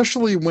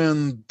 especially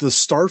when the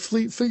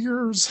Starfleet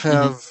figures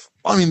have,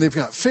 I mean, they've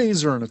got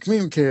phaser and a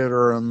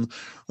communicator and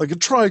like a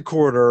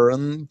tricorder,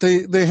 and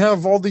they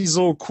have all these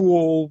little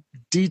cool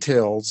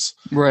details.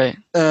 Right.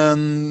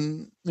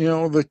 And, you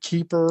know, the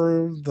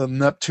Keeper, the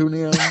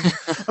Neptunian.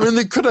 I mean,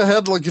 they could have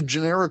had like a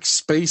generic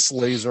space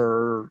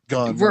laser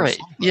gun. Right.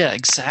 Yeah,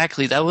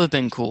 exactly. That would have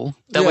been cool.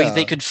 That way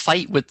they could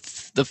fight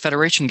with the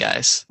Federation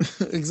guys.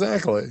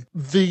 Exactly.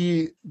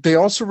 They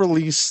also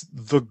released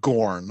the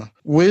Gorn,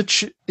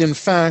 which, in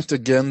fact,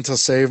 again, to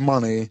save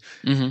money,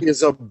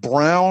 is a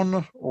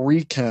brown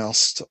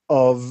recast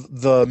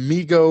of the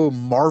Mego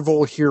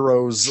Marvel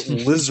Heroes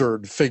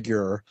lizard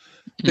figure.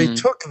 They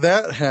took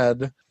that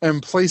head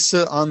and placed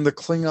it on the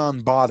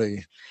Klingon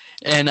body.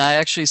 And I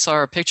actually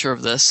saw a picture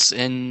of this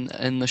in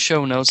the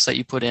show notes that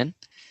you put in.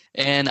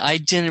 And I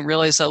didn't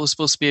realize that was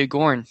supposed to be a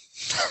Gorn.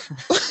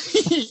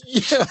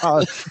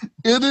 Yeah,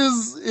 it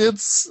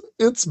is.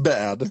 It's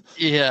bad.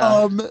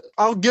 Yeah.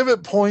 I'll give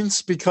it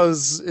points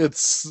because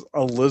it's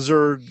a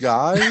lizard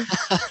guy.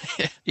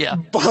 Yeah.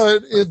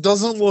 But it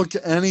doesn't look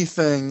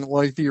anything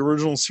like the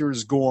original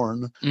series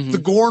Gorn. The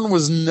Gorn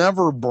was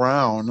never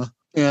brown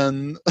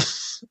in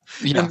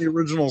the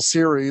original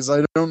series.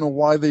 I don't know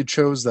why they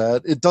chose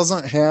that. It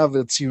doesn't have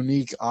its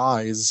unique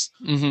eyes.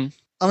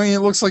 I mean,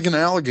 it looks like an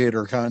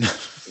alligator, kind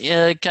of.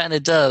 Yeah, it kind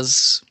of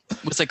does,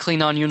 with a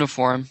Klingon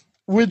uniform.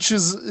 Which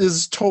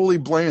is totally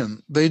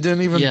bland. They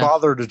didn't even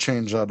bother to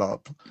change that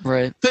up.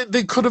 Right.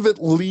 They could have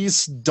at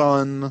least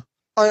done...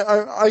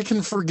 I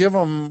can forgive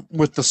them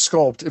with the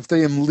sculpt if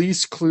they at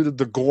least included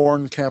the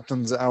Gorn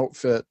captain's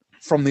outfit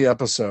from the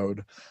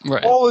episode.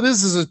 Right. All it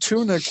is a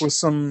tunic with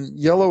some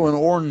yellow and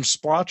orange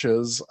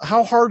splotches.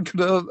 How hard could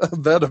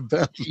that have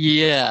been?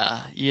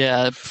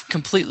 Yeah.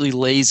 Completely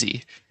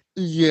lazy.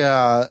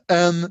 Yeah,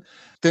 and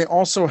they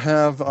also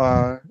have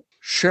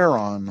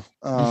Charon,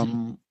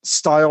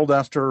 styled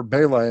after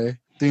Bele.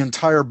 The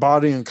entire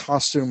body and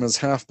costume is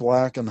half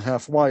black and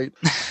half white.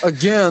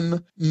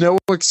 Again, no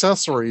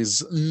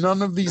accessories.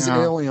 None of these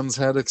aliens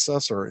had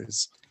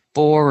accessories.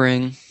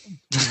 Boring.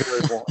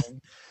 Very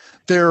boring.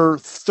 Their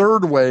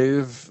third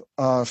wave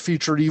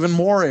featured even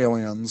more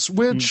aliens,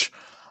 which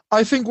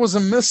I think was a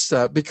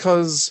misstep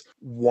because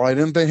why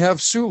didn't they have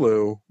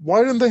Sulu?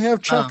 Why didn't they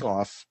have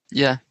Chekhov?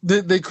 Yeah.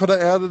 They could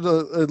have added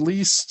at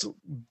least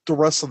the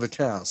rest of the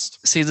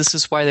cast. See, this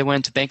is why they went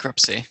into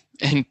bankruptcy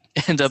and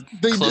end up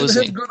they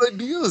closing. They did have good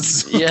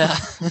ideas. Yeah.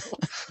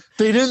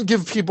 They didn't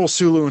give people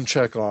Sulu and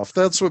Chekhov.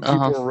 That's what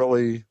people are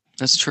really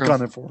That's true.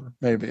 gunning for.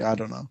 Maybe, I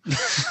don't know.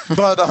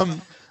 But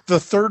the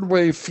third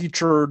wave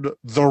featured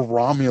the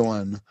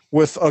Romulan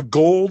with a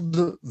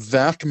gold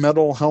vac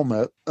metal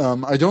helmet.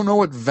 I don't know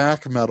what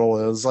vac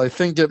metal is. I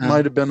think it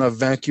might have been a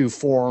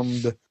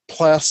vacuum-formed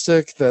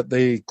plastic that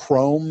they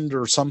chromed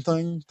or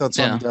something. That's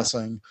what I'm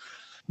guessing.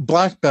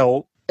 Black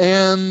belt,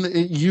 and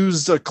it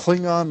used a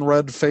Klingon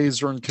red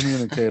phaser and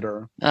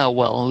communicator. Oh,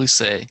 well, at least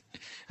they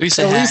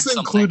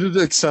included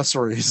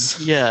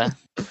accessories. Yeah.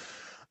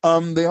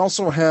 They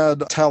also had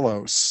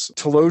Talos,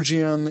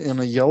 Telosian in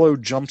a yellow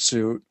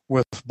jumpsuit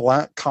with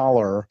black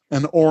collar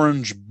and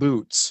orange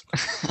boots,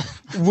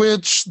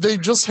 which they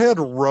just had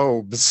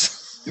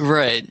robes.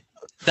 Right.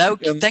 That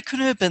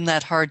couldn't have been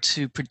that hard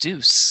to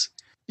produce.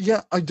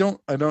 Yeah, I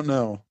don't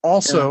know.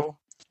 Also,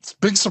 it's a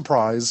big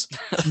surprise,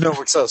 no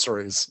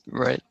accessories.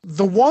 Right.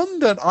 The one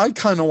that I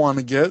kind of want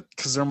to get,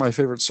 because they're my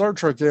favorite Star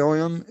Trek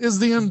alien, is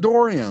the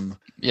Andorian.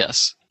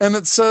 Yes. And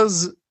it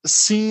says,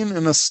 seen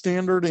in a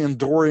standard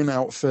Andorian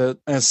outfit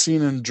as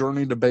seen in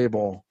Journey to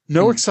Babel.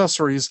 No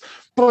accessories,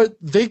 but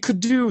they could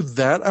do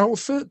that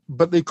outfit,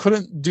 but they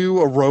couldn't do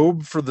a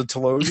robe for the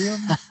Telosian.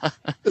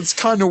 It's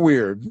kind of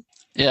weird.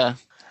 Yeah.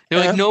 They're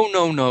like,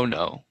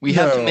 no. We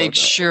have to make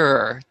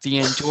sure the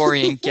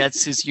Andorian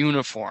gets his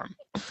uniform.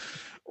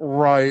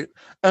 Right.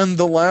 And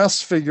the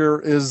last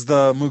figure is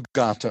the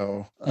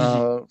Mugato.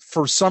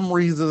 For some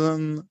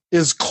reason,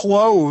 is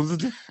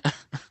clothed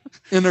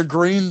in a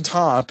green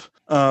top,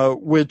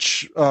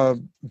 which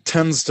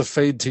tends to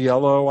fade to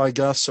yellow, I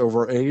guess,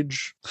 over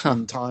age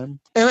and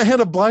time. And it had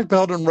a black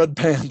belt and red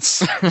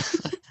pants.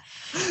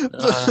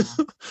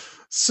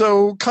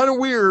 So kind of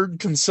weird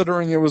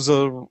considering it was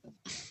a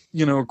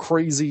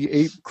crazy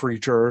ape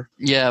creature.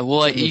 Yeah,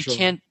 well, you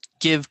can't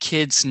give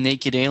kids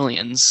naked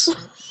aliens,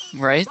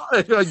 right?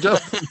 I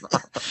guess.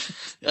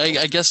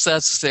 I guess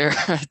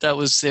that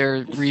was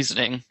their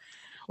reasoning,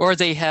 or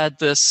they had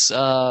those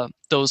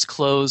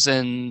clothes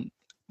and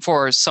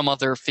for some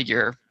other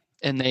figure,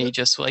 and they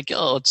just were like,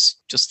 let's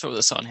just throw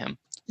this on him.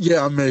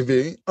 Yeah,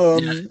 maybe.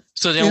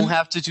 So they don't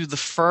have to do the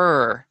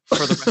fur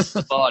for the rest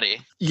of the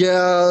body.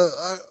 Yeah,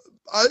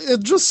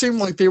 it just seemed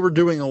like they were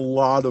doing a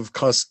lot of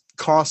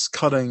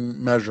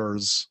cost-cutting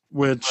measures,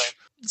 which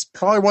is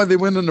probably why they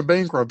went into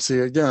bankruptcy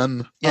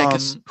again. Yeah,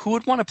 because who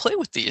would want to play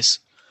with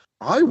these?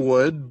 I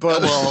would,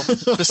 but Well,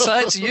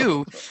 besides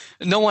you,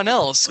 no one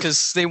else,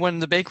 because they went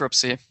into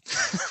bankruptcy.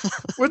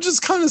 which is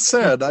kind of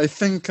sad. I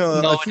think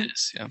It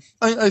is. Yeah.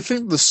 I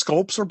think the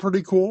sculpts are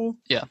pretty cool.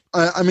 Yeah.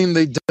 I mean,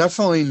 they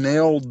definitely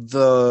nailed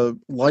the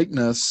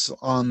likeness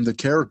on the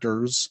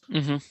characters,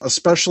 Mm-hmm.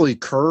 especially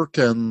Kirk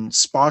and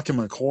Spock and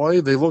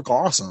McCoy. They look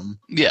awesome.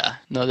 Yeah.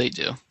 No, they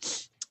do.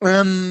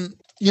 And,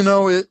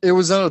 it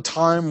was at a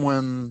time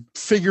when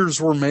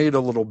figures were made a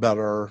little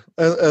better,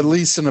 at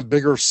least in a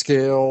bigger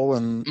scale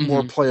and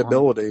more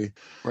playability.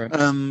 Right.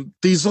 And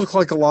these look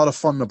like a lot of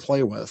fun to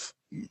play with.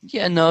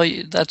 Yeah. No,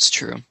 that's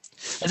true.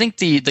 I think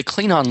the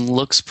Klingon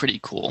looks pretty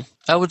cool.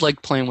 I would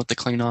like playing with the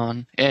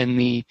Klingon and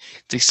the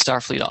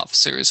Starfleet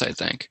officers, I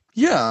think.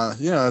 Yeah,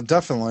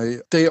 definitely.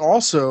 They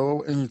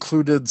also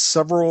included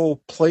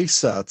several play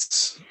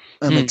sets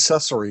and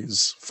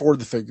accessories for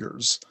the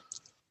figures.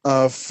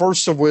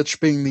 First of which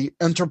being the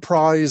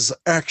Enterprise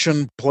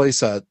Action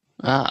playset.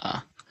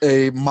 Ah.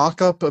 A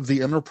mock-up of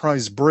the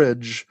Enterprise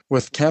bridge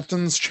with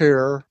captain's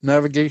chair,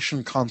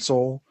 navigation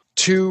console,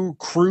 2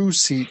 crew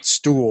seat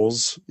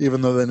stools,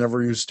 even though they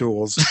never use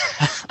stools,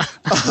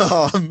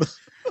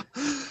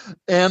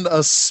 and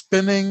a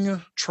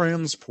spinning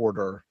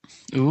transporter.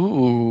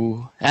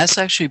 Ooh, that's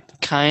actually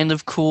kind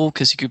of cool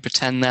because you could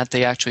pretend that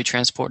they actually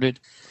transported.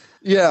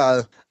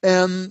 Yeah,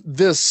 and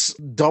this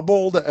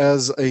doubled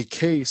as a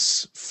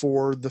case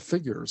for the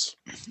figures.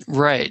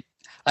 Right.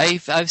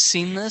 I've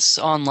seen this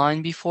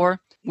online before.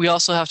 We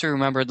also have to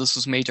remember this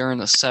was made during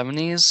the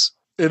 70s.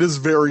 It is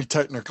very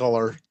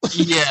Technicolor.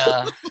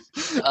 Yeah.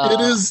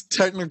 It is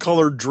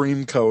Technicolor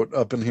Dreamcoat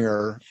up in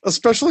here.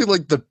 Especially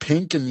like the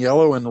pink and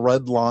yellow and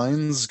red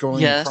lines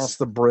going across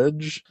the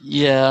bridge.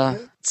 Yeah.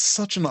 It's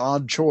such an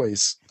odd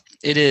choice.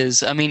 It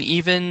is. I mean,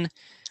 even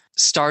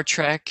Star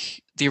Trek,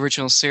 the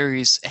original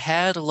series,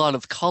 had a lot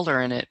of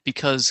color in it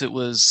because it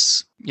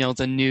was,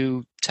 the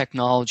new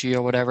technology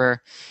or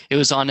whatever. It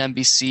was on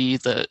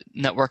NBC, the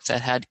network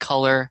that had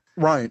color.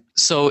 Right.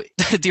 So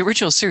the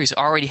original series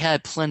already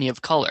had plenty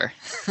of color.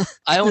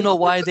 I don't know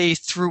why they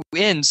threw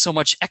in so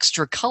much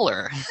extra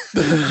color.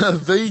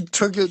 They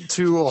took it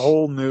to a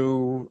whole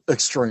new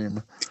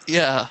extreme.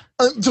 Yeah.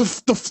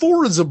 The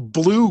floor is a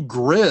blue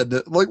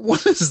grid. Like,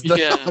 what is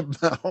that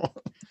about?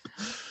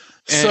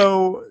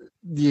 So,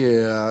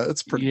 yeah,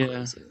 it's pretty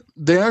crazy.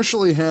 They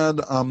actually had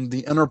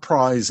the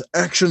Enterprise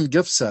Action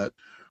gift set,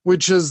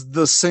 which is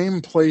the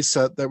same play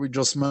set that we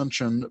just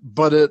mentioned,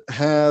 but it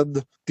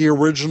had the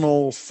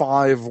original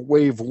 5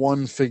 Wave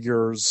 1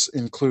 figures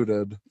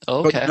included.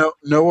 Okay. But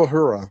no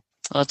Uhura.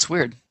 Oh, that's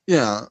weird.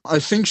 Yeah, I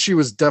think she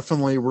was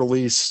definitely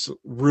released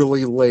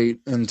really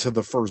late into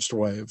the first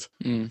wave.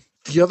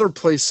 The other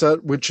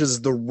playset, which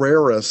is the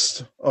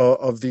rarest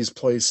of these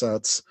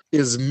playsets,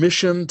 is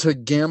Mission to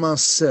Gamma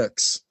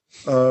 6,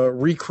 a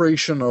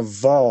recreation of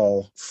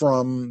Vol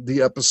from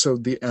the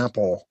episode The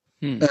Apple.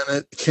 And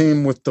it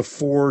came with the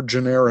 4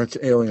 generic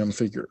alien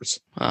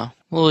figures. Wow.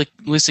 Well, at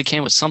least it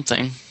came with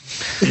something.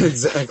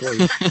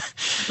 Exactly.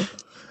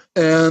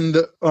 And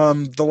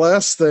the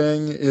last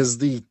thing is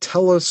the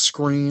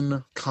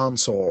Telescreen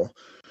console,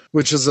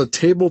 which is a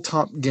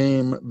tabletop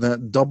game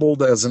that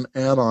doubled as an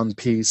add-on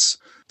piece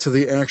to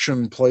the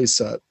Action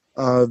playset.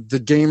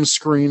 The game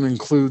screen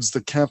includes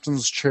the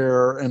captain's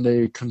chair and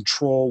a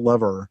control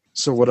lever,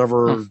 so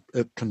whatever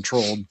it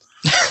controlled.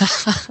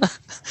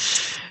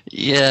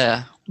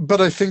 Yeah.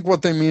 But I think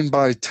what they mean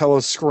by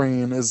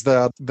telescreen is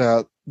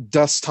that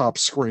desktop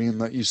screen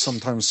that you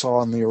sometimes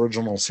saw in the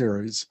original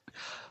series.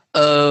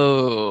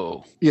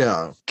 Oh.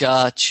 Yeah.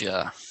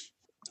 Gotcha.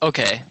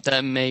 Okay,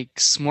 that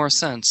makes more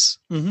sense.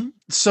 Mm-hmm.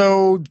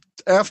 So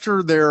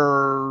after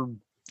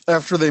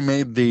they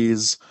made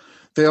these,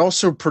 they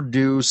also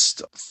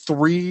produced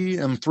 3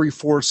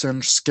 3/4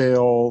 inch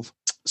scale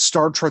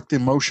Star Trek the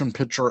Motion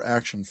Picture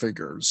action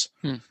figures.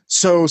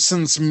 So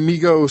since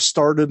Mego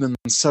started in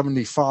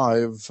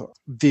 75,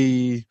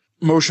 the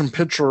motion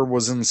picture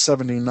was in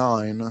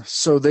 79.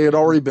 So they had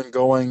already been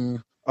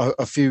going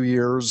a few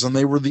years, and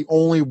they were the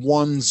only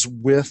ones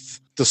with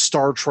the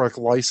Star Trek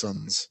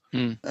license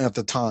at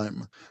the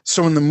time.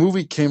 So when the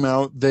movie came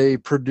out, they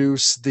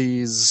produced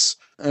these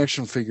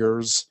action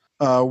figures,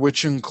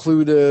 which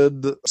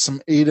included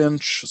some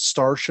 8-inch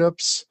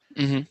starships,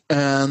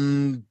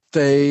 and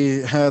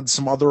they had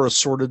some other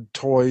assorted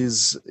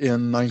toys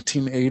in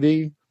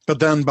 1980. But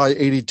then by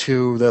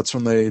 82, that's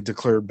when they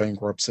declared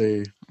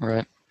bankruptcy.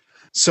 Right.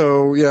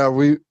 So, yeah,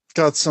 we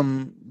got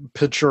some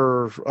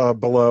picture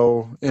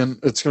below, and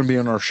it's going to be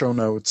in our show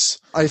notes.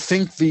 I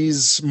think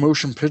these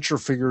motion picture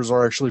figures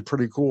are actually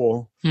pretty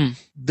cool.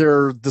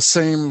 They're the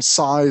same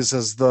size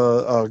as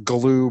the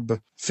Galoob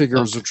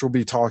figures, which we'll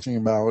be talking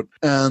about.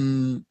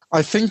 And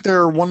I think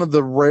they're one of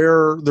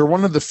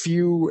the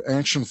few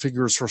action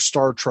figures for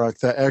Star Trek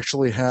that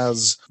actually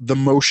has the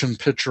motion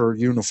picture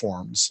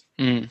uniforms.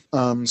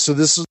 So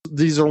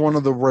these are one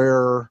of the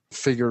rare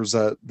figures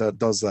that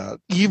does that.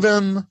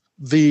 Even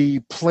the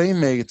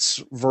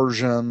Playmates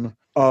version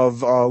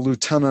of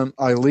Lieutenant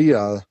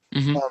Ilia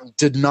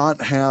did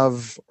not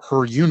have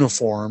her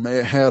uniform.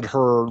 It had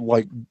her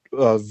like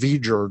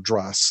V'ger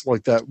dress,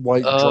 like that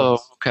white Oh,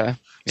 dress. okay.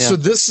 Yeah. So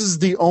this is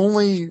the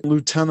only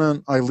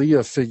Lieutenant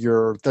Ilia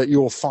figure that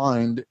you'll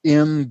find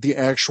in the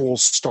actual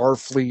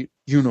Starfleet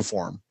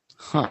uniform.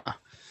 Huh.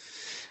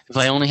 If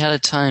I only had a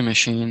time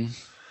machine.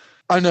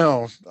 I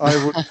know.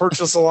 I would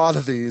purchase a lot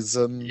of these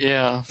and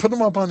Yeah. put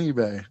them up on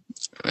eBay.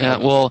 Yeah.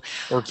 Well,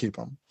 or keep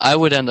them. I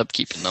would end up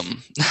keeping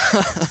them.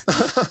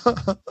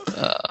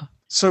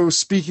 So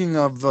speaking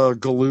of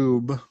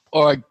Galoob.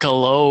 Or a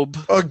globe.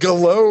 A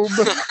globe.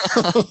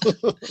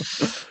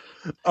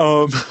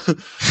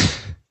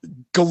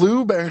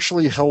 Galoob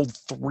actually held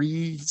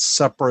 3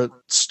 separate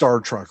Star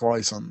Trek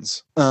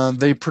licenses.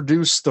 They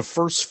produced the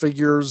first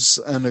figures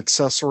and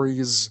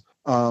accessories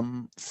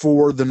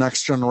for the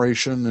Next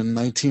Generation in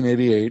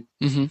 1988.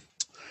 Mm-hmm.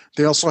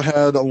 They also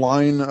had a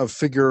line of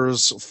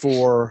figures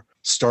for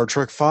Star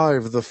Trek V,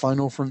 The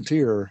Final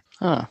Frontier,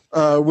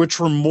 which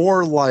were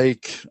more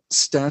like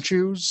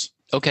statues.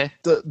 Okay.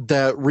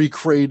 That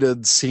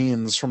recreated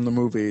scenes from the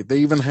movie. They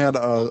even had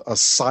a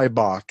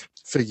Cybok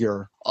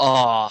figure.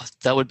 Oh,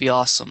 that would be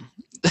awesome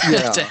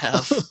to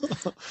have.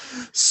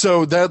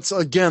 So that's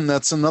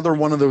another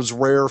one of those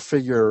rare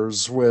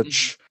figures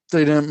which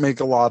they didn't make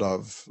a lot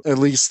of. At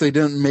least they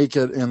didn't make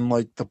it in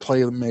like the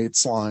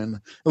Playmates line.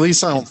 At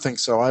least I don't think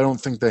so. I don't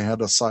think they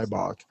had a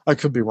Cybok. I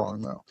could be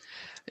wrong though.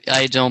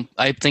 I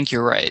think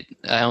you're right.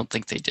 I don't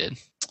think they did.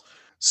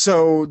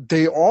 So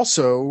they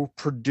also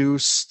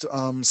produced,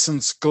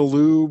 since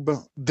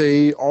Galoob,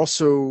 they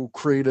also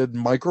created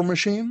Micro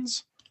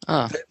Machines.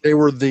 It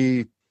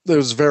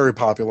was very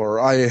popular.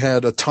 I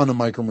had a ton of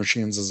Micro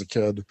Machines as a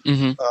kid.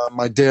 Mm-hmm.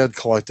 My dad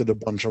collected a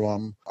bunch of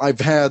them. I've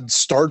had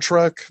Star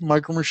Trek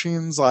Micro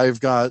Machines. I've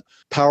got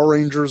Power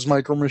Rangers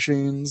Micro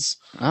Machines.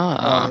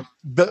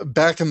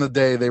 Back in the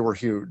day, they were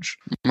huge.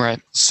 Right.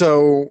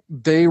 So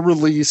they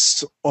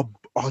released a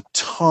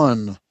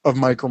ton of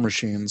Micro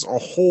Machines, a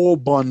whole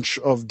bunch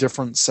of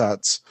different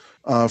sets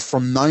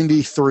from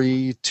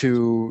 93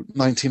 to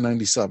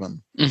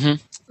 1997.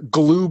 Mm-hmm.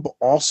 Galoob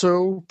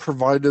also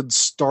provided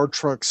Star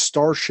Trek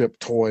Starship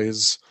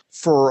toys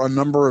for a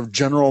number of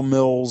General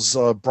Mills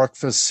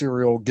breakfast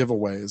cereal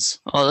giveaways.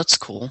 Oh, that's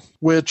cool.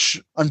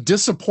 Which I'm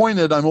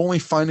disappointed I'm only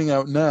finding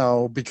out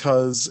now,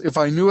 because if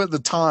I knew at the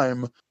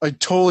time, I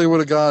totally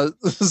would have got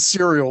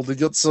cereal to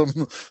get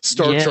some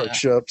Star Trek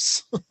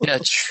ships. Yeah,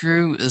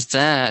 true as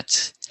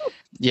that.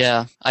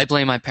 Yeah, I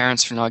blame my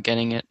parents for not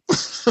getting it.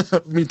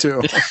 Me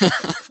too.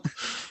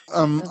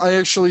 I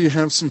actually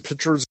have some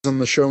pictures in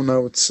the show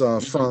notes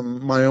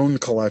from my own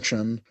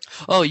collection.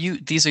 Oh,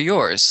 these are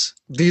yours?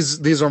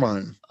 These are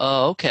mine.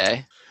 Oh,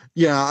 okay.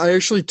 Yeah, I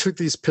actually took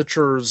these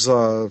pictures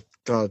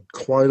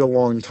quite a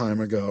long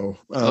time ago.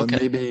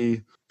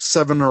 Maybe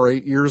 7 or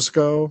 8 years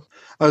ago.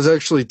 I was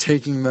actually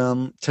taking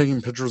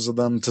pictures of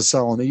them to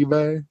sell on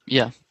eBay.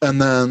 Yeah.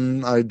 And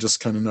then I just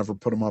kind of never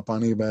put them up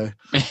on eBay.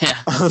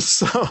 Yeah.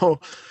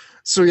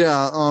 So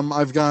yeah,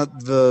 I've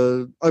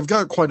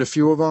got quite a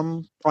few of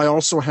them. I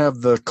also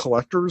have the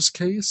collector's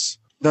case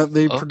that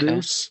they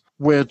produce,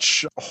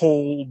 which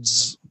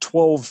holds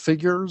 12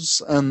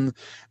 figures, and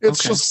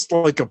it's just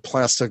like a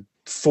plastic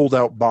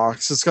fold-out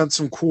box. It's got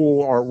some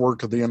cool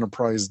artwork of the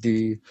Enterprise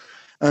D,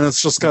 and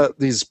it's just got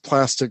these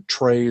plastic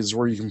trays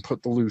where you can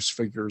put the loose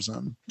figures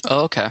in.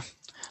 Oh, okay.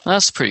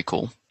 That's pretty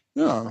cool.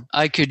 Yeah.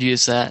 I could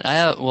use that.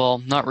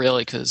 Not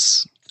really,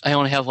 because I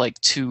only have like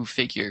 2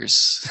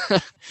 figures.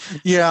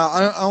 Yeah,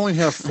 I only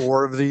have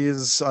 4 of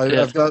these.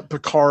 I've got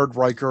Picard,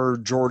 Riker,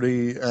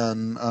 Geordi,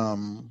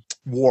 and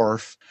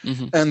Worf.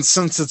 Mm-hmm. And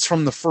since it's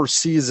from the first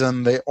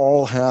season, they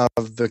all have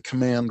the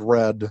Command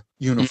Red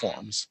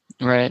uniforms.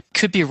 Right.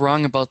 Could be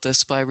wrong about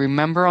this, but I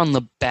remember on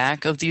the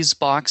back of these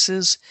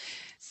boxes,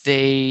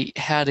 they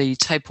had a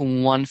Type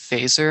 1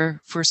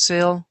 phaser for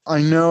sale.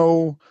 I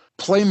know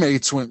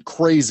Playmates went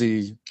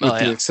crazy with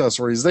the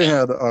accessories. They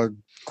had a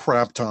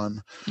crap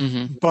ton.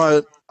 Mm-hmm.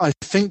 But I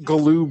think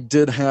Galoob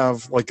did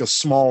have like a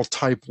small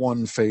Type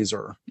 1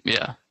 phaser.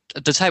 Yeah.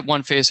 The Type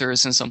 1 phaser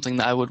isn't something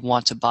that I would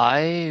want to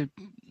buy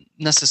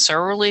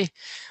necessarily,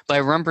 but I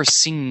remember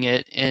seeing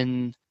it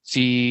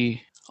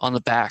on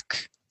the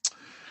back.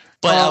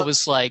 But I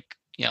was like,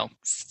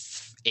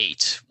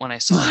 8 when I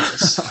saw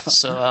this,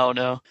 so I don't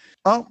know.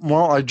 Oh,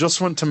 well, I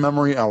just went to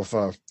Memory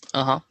Alpha.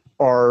 Uh-huh.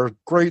 Our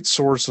great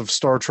source of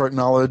Star Trek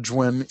knowledge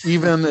when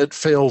even it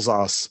fails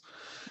us.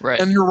 Right.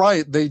 And you're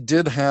right, they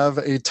did have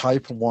a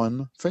Type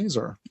 1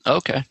 phaser.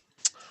 Okay.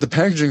 The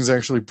packaging is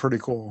actually pretty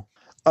cool.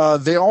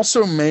 They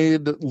also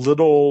made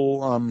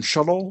little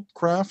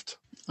shuttlecraft.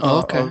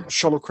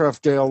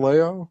 Shuttlecraft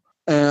Galileo.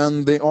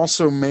 And they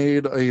also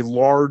made a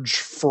large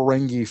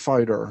Ferengi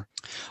fighter.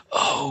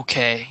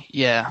 Okay,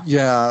 yeah.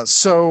 Yeah,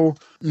 so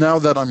now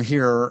that I'm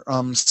here,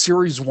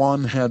 Series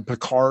 1 had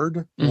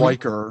Picard,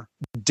 Riker,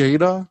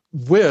 Data,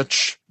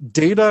 which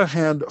Data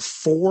had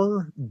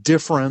 4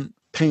 different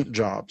paint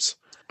jobs.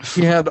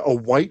 He had a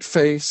white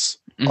face,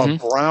 a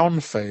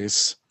brown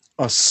face,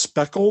 a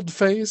speckled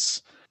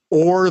face,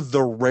 or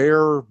the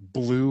rare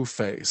blue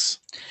face.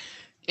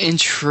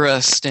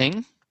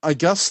 Interesting. I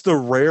guess the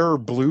rare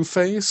blue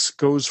face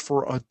goes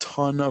for a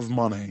ton of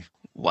money.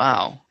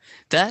 Wow.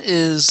 That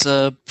is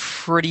a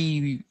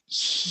pretty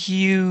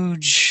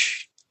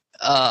huge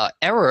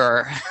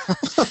error.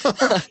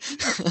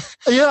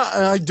 Yeah,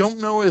 I don't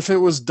know if it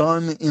was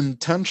done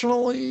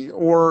intentionally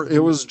or it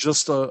was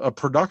just a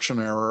production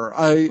error.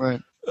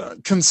 Right.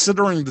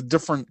 Considering the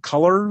different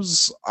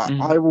colors,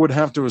 I would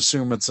have to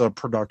assume it's a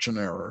production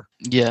error.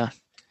 Yeah.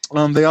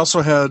 They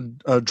also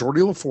had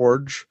Geordie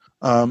LaForge,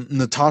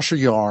 Natasha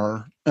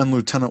Yar, and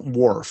Lieutenant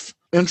Worf.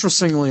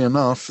 Interestingly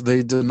enough,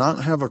 they did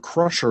not have a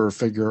Crusher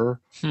figure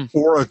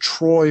or a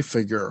Troy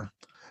figure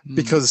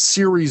because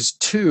Series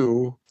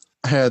 2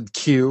 had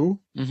Q,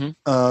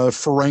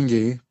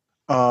 Ferengi,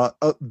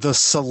 the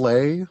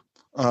Soleil,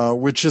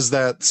 which is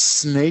that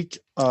snake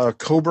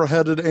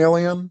cobra-headed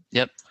alien.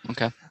 Yep.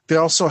 Okay. They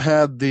also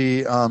had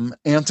the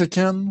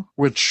Antikin,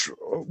 which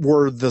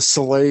were the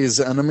Soleil's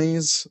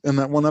enemies in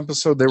that one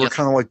episode. They were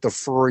kind of like the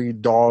furry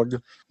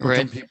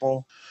dog-looking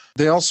people.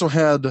 They also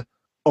had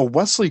a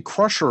Wesley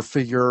Crusher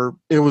figure.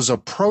 It was a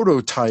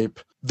prototype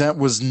that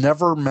was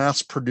never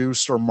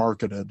mass-produced or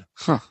marketed.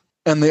 Huh.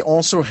 And they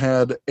also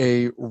had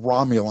a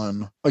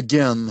Romulan.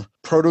 Again,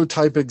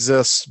 prototype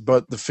exists,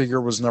 but the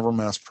figure was never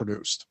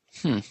mass-produced.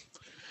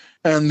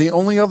 And the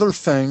only other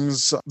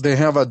things, they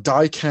have a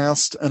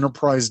die-cast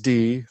Enterprise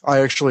D. I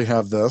actually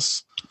have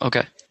this.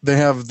 Okay. They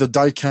have the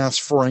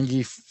die-cast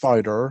Ferengi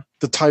fighter,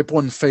 the Type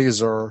 1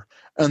 phaser,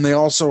 and they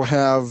also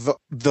have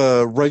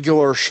the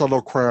regular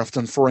shuttlecraft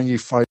and Ferengi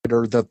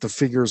fighter that the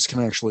figures can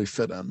actually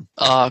fit in.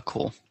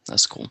 Cool.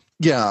 That's cool.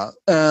 Yeah,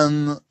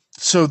 and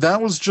so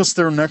that was just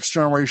their next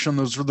generation.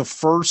 Those were the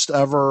first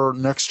ever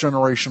next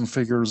generation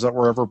figures that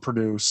were ever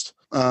produced.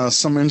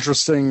 Some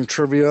interesting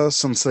trivia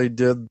since they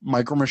did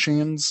Micro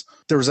Machines.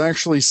 There's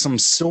actually some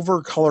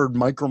silver-colored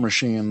Micro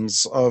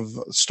Machines of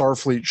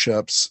Starfleet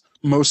ships,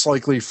 most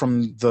likely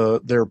from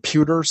their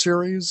Pewter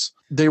series.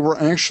 They were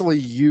actually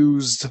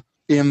used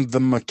in the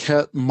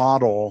maquette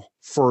model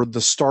for the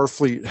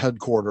Starfleet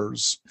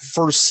headquarters,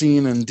 first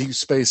seen in Deep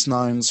Space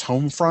Nine's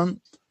Homefront,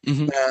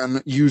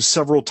 and used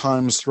several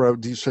times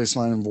throughout Deep Space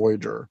Nine and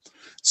Voyager.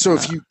 So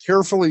if you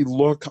carefully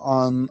look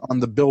on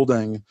the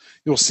building,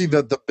 you'll see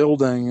that the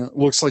building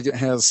looks like it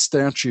has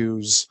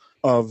statues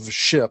of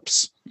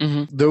ships.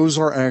 Those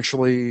are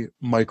actually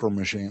Micro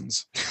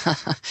Machines.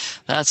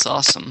 That's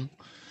awesome.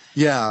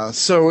 Yeah,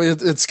 so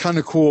it's kind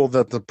of cool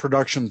that the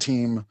production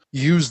team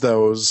used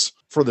those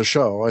for the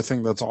show. I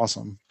think that's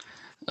awesome.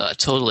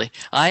 Totally.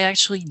 I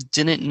actually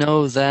didn't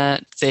know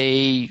that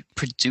they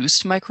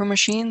produced Micro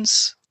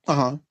Machines.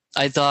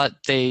 I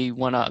thought they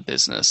went out of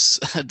business,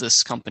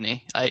 this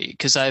company,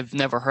 because I've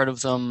never heard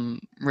of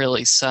them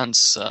really since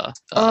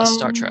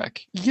Star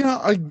Trek. Yeah,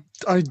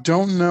 I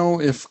don't know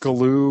if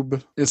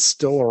Galoob is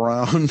still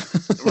around.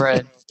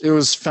 Right. It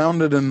was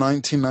founded in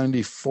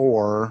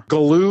 1994.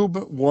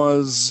 Galoob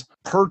was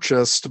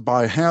purchased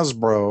by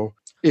Hasbro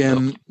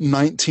in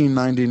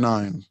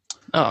 1999.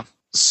 Oh.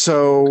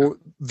 So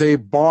they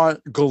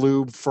bought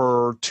Galoob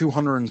for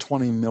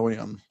 $220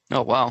 million.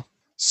 Oh, wow.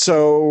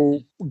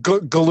 So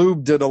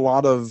Galoob did a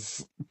lot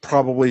of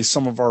probably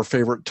some of our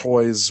favorite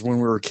toys when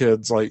we were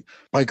kids, like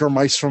Biker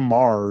Mice from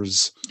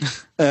Mars.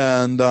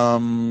 And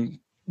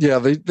yeah,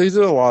 they did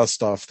a lot of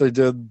stuff. They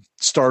did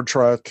Star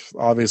Trek,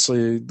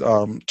 obviously,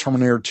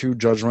 Terminator 2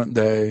 Judgment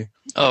Day.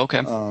 Oh, okay.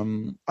 I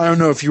don't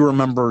know if you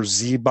remember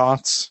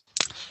Z-Bots.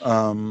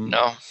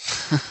 No.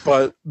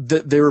 But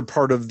they were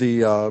part of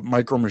the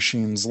Micro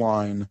Machines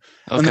line.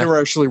 Okay. And they were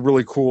actually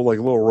really cool, like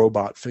little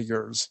robot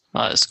figures.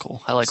 Oh, that's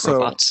cool. I like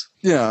robots.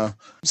 Yeah.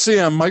 So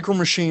yeah, Micro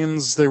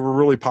Machines, they were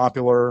really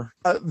popular.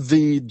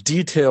 The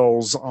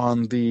details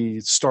on the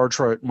Star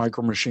Trek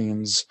Micro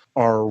Machines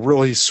are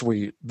really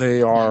sweet.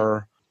 They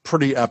are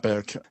pretty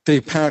epic.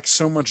 They pack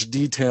so much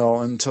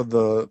detail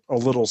into a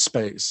little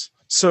space.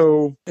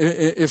 So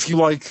if you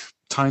like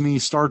tiny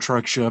Star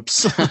Trek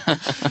ships,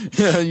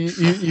 yeah,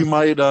 you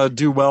might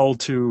do well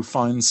to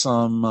find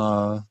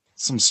some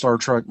Star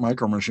Trek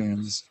Micro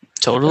Machines.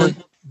 Totally.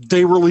 And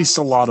they released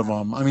a lot of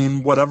them. I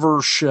mean,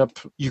 whatever ship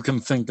you can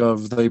think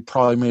of, they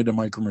probably made a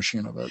Micro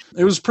Machine of it.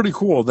 It was pretty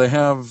cool. They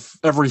have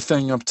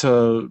everything up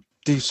to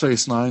Deep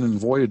Space Nine and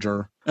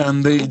Voyager.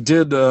 And they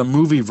did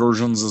movie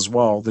versions as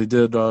well. They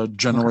did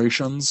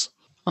Generations.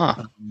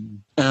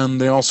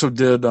 And they also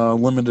did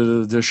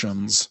limited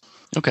editions.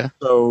 Okay.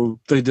 So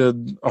they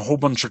did a whole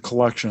bunch of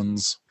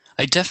collections.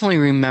 I definitely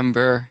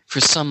remember, for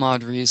some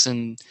odd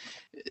reason,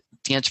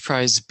 the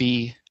Enterprise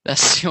B.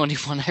 That's the only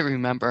one I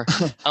remember.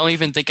 I don't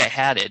even think I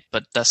had it,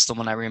 but that's the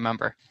one I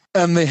remember.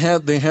 And they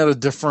had a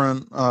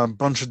different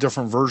bunch of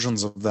different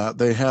versions of that.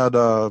 They had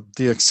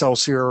the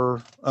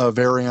Excelsior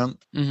variant,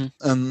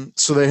 and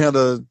so they had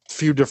a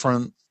few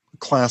different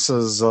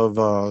classes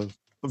of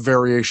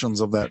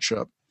variations of that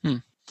ship.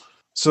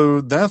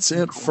 So that's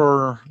it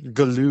for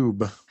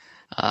Galoob.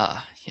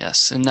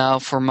 Yes. And now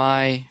for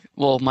my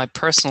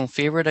personal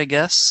favorite, I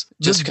guess,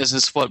 just because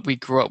it's what we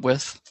grew up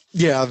with.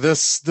 Yeah,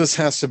 this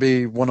has to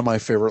be one of my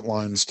favorite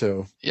lines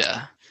too.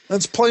 Yeah.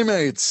 That's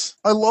Playmates.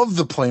 I love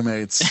the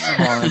Playmates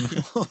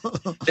line.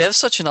 They have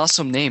such an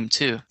awesome name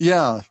too.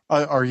 Yeah.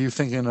 Are you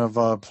thinking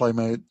of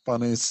Playmate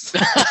bunnies?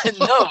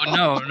 No,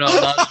 not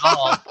at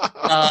all.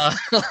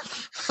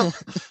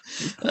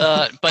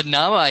 But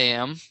now I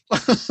am.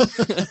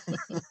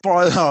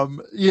 But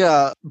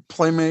yeah,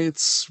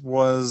 Playmates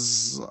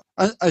was.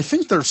 I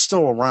think they're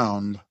still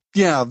around.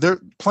 Yeah,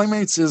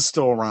 Playmates is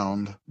still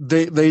around.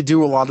 They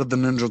do a lot of the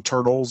Ninja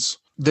Turtles.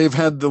 They've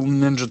had the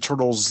Ninja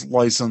Turtles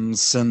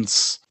license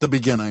since the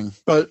beginning,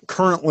 but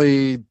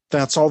currently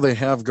that's all they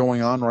have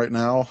going on right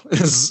now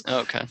is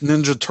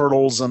Ninja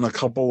Turtles and a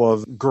couple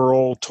of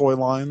girl toy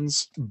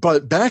lines.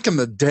 But back in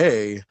the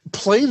day,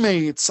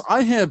 Playmates,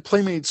 I had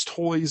Playmates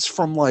toys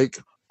from like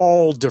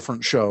all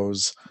different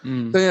shows.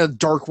 They had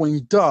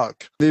Darkwing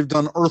Duck. They've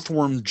done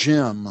Earthworm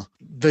Jim.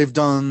 They've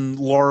done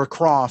Lara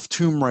Croft,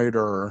 Tomb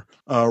Raider,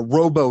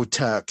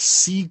 Robotech,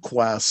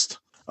 Sequest.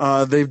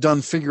 They've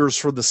done figures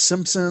for The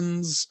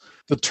Simpsons,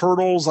 the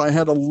Turtles. I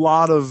had a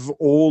lot of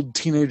old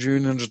Teenage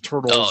Mutant Ninja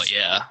Turtles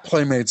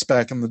Playmates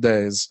back in the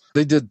days.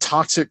 They did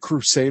Toxic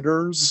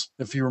Crusaders,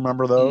 if you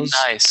remember those.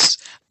 Nice.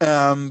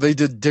 They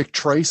did Dick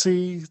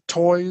Tracy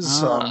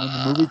toys when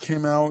the movie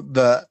came out.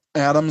 The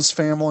Addams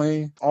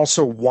Family.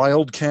 Also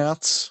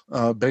Wildcats,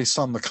 based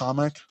on the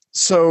comic.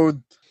 So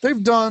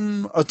they've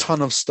done a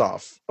ton of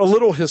stuff. A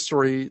little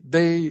history.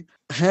 They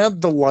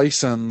had the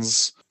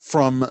license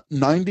from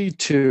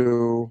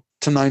 92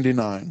 to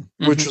 99,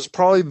 which was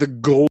probably the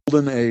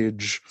golden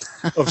age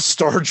of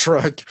Star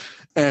Trek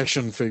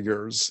action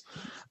figures.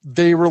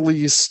 They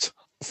released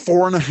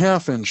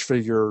 4.5-inch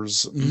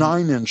figures,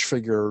 9-inch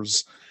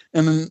figures,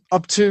 and then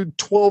up to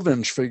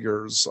 12-inch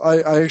figures.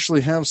 I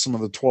actually have some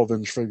of the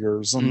 12-inch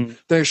figures, and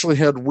they actually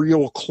had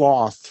real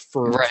cloth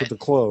for the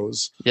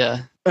clothes.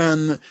 Yeah.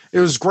 And it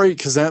was great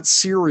because that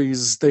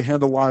series, they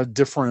had a lot of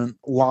different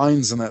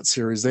lines in that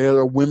series. They had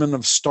a Women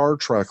of Star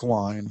Trek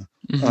line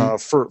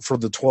for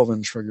the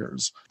 12-inch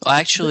figures. Well,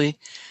 actually,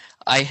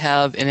 I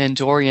have an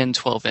Andorian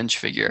 12-inch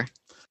figure.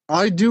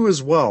 I do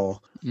as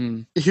well.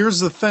 Here's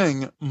the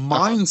thing.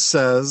 Mine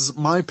says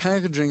my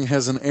packaging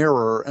has an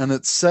error, and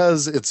it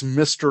says it's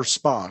Mr.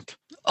 Spock.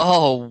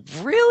 Oh,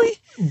 really?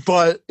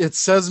 But it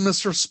says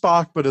Mr.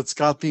 Spock, but it's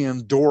got the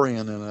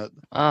Andorian in it.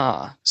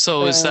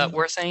 So is that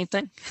worth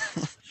anything?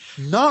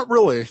 Not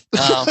really.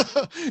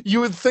 You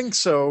would think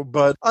so,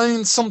 but I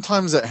mean,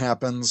 sometimes it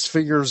happens.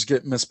 Figures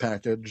get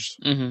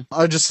mispackaged.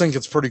 I just think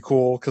it's pretty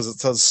cool because it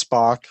says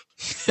Spock,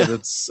 but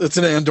it's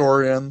an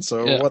Andorian,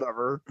 so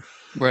whatever.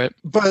 Right.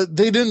 But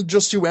they didn't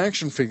just do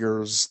action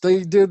figures.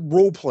 They did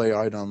role-play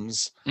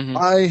items.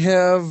 I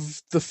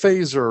have the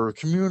Phaser,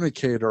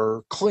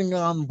 Communicator,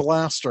 Klingon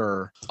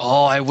Blaster.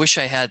 Oh, I wish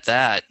I had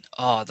that.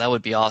 Oh, that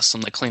would be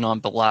awesome, the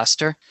Klingon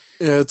Blaster.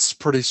 It's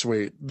pretty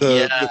sweet.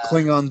 The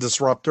Klingon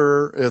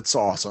Disruptor, it's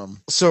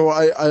awesome. So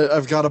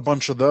I've got a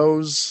bunch of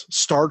those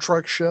Star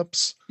Trek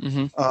ships.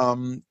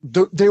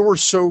 They were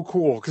so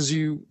cool because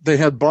they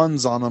had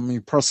buttons on them.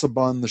 You press the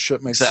button, the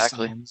ship makes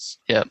sounds.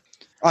 Yep.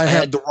 I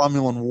had the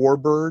Romulan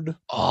Warbird.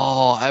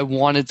 Oh, I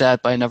wanted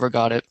that, but I never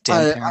got it.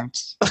 Damn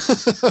parents.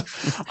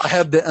 I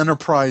had the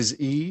Enterprise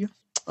E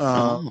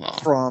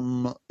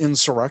from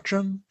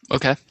Insurrection.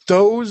 Okay.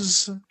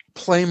 Those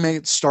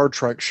Playmate Star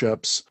Trek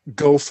ships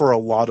go for a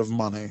lot of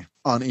money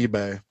on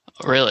eBay.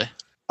 Really?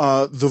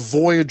 The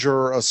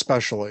Voyager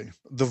especially.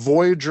 The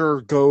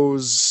Voyager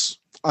goes...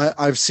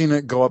 I've seen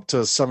it go up to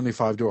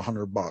 $75 to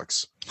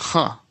 $100.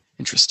 Huh.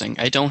 Interesting.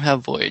 I don't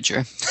have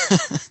Voyager.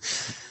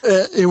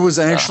 It was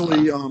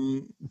actually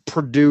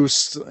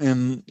produced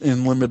in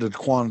limited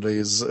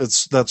quantities.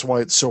 That's why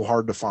it's so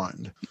hard to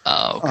find.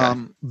 Oh,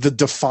 okay. The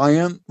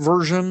Defiant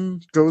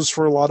version goes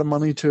for a lot of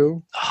money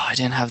too. Oh, I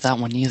didn't have that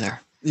one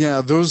either.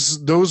 Yeah, those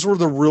were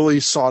the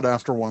really sought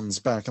after ones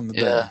back in the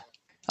day.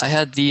 I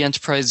had the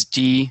Enterprise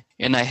D,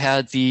 and I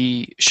had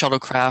the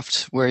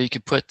Shuttlecraft where you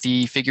could put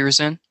the figures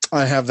in.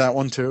 I have that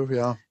one too.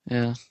 Yeah.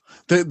 Yeah.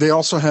 They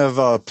also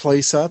have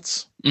play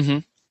sets.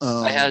 I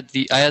had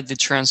the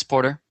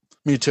Transporter.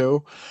 Me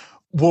too.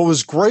 What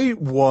was great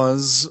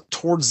was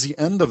towards the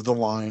end of the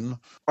line,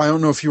 I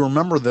don't know if you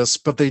remember this,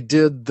 but they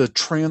did the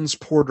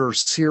Transporter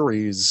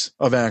series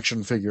of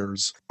action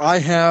figures. I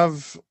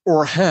have,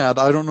 or had,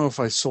 I don't know if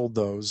I sold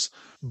those,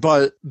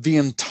 but the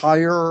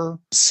entire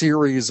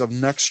series of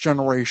Next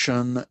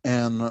Generation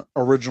and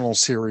original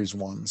series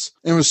ones.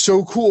 It was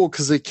so cool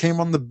because they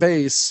came on the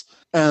base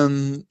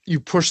and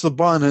you push the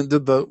button and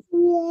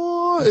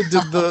it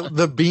did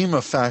the beam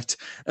effect,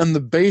 and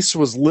the base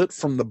was lit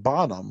from the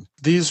bottom.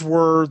 These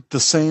were the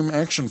same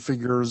action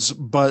figures,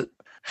 but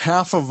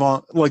half of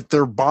like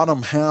their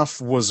bottom half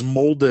was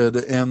molded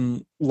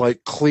in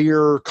like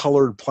clear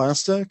colored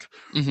plastic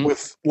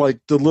with like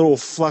the little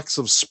flecks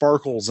of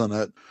sparkles in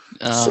it.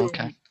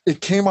 Okay.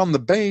 It came on the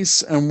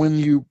base, and when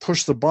you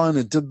push the button,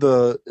 it did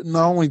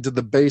not only did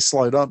the base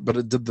light up, but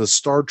it did the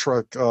Star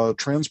Trek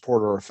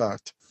transporter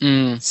effect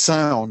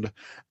sound.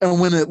 And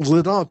when it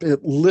lit up,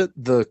 it lit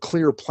the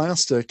clear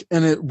plastic,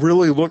 and it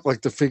really looked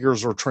like the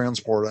figures were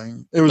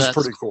transporting. It was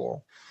pretty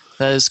cool.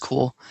 That is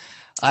cool.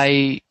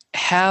 I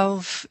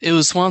have, it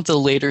was one of the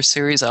later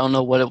series. I don't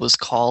know what it was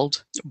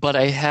called, but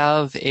I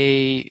have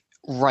a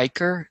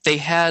Riker. They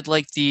had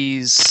like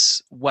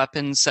these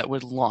weapons that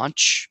would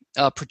launch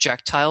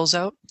projectiles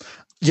out.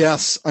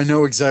 Yes, I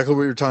know exactly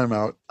what you're talking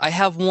about. I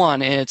have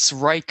one, and it's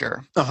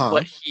Riker,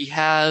 but he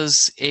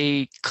has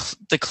the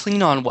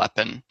Klingon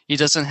weapon. He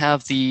doesn't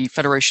have the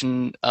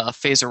Federation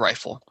phaser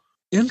rifle.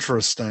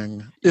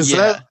 Interesting. Is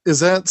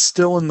that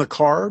still in the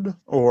card,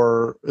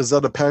 or is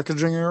that a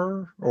packaging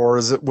error, or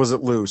was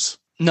it loose?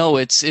 No,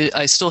 I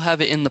still have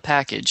it in the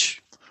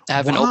package. I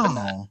haven't opened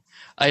that.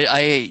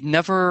 I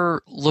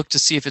never looked to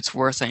see if it's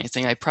worth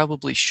anything. I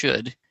probably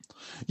should.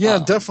 Yeah,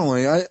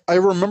 definitely. I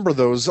remember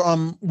those.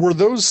 Were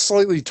those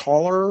slightly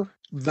taller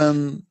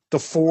than the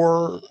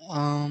 4?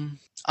 I'm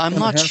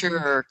not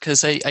sure,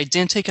 because I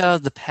didn't take it out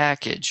of the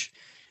package,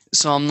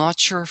 so I'm not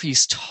sure if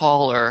he's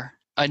taller.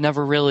 I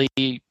never really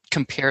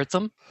compared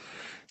them.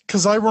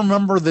 Because I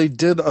remember they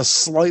did a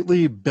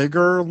slightly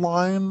bigger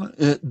line.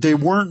 They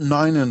weren't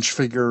 9-inch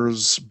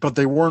figures, but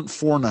they weren't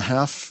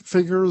 4.5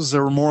 figures. They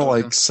were more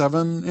like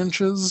 7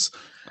 inches.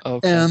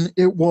 Okay. And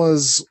it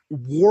was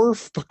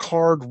Worf,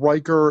 Picard,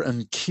 Riker,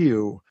 and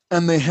Q.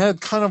 And they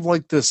had kind of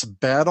like this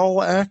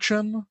battle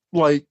action,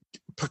 like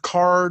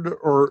Picard,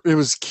 or it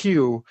was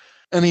Q,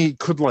 and he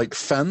could like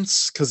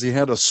fence because he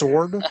had a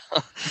sword.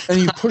 And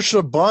you push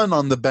a button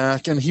on the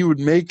back and he would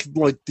make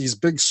like these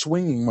big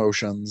swinging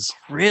motions.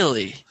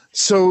 Really?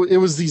 So it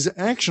was these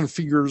action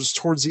figures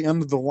towards the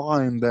end of the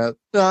line that,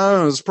 I don't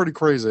know, it was pretty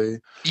crazy.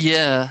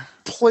 Yeah.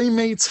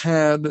 Playmates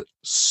had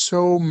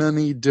so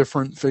many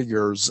different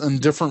figures and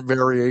different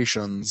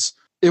variations.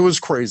 It was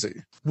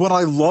crazy. What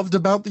I loved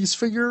about these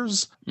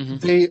figures,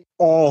 they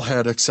all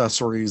had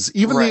accessories,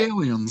 even the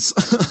aliens.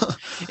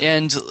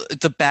 And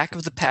the back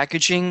of the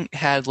packaging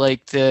had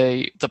like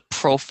the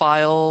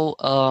profile.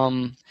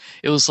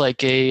 It was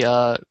like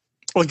a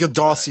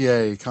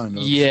dossier kind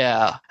of.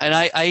 Yeah, and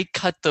I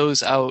cut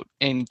those out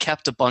and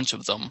kept a bunch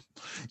of them.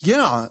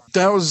 Yeah,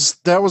 that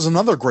was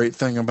another great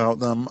thing about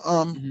them.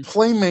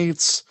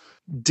 Playmates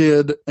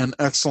did an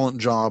excellent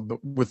job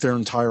with their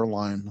entire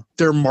line.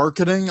 Their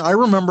marketing, I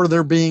remember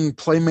there being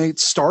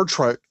Playmates Star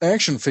Trek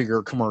action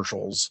figure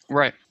commercials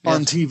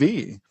on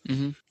TV.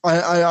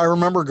 I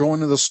remember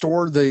going to the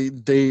store.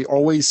 They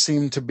always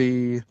seemed to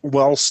be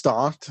well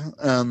stocked,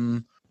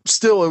 and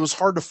still it was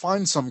hard to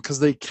find some because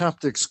they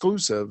kept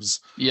exclusives.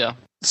 Yeah.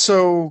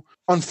 So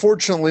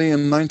unfortunately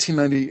in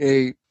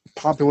 1998,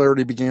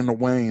 popularity began to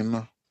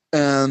wane.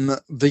 And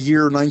the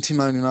year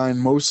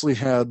 1999 mostly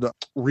had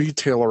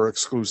retailer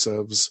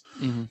exclusives.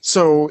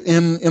 So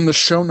in the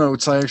show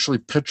notes, I actually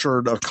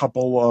pictured a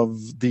couple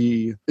of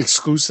the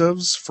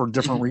exclusives for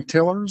different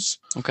retailers.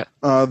 Okay.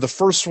 The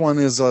first one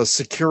is a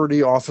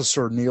Security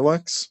Officer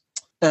Neelix.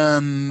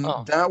 And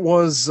that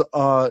was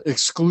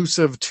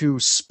exclusive to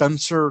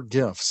Spencer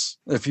Gifts,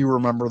 if you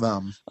remember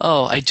them.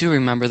 Oh, I do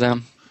remember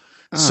them.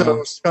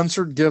 So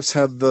Spencer Gifts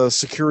had the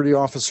Security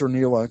Officer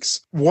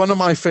Neelix. One of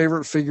my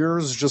favorite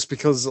figures, just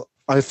because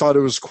I thought it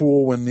was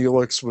cool when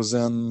Neelix was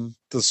in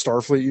the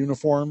Starfleet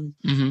uniform,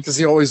 because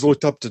he always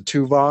looked up to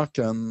Tuvok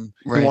and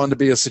he wanted to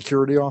be a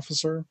security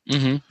officer.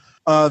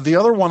 The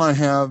other one I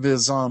have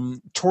is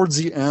towards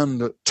the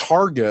end,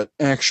 Target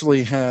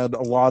actually had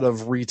a lot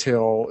of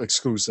retail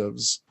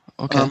exclusives.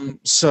 Okay.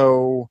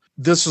 So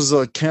this was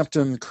a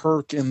Captain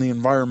Kirk in the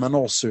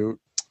environmental suit.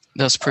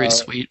 That's pretty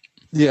sweet.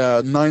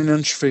 Yeah,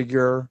 9-inch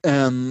figure,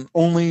 and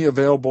only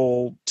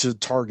available to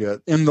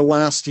Target. In the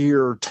last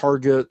year,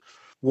 Target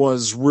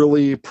was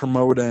really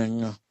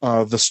promoting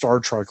the Star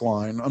Trek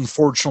line.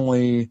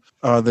 Unfortunately,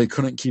 they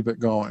couldn't keep it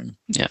going.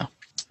 Yeah.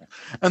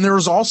 And there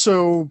was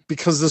also,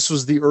 because this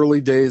was the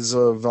early days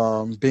of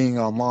being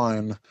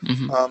online,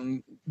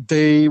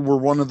 they were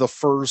one of the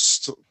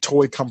first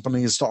toy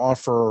companies to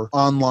offer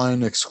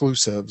online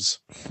exclusives.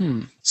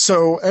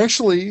 So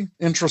actually,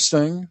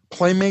 interesting,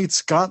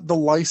 Playmates got the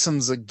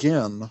license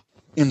again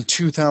in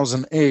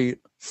 2008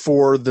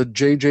 for the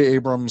J.J.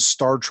 Abrams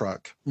Star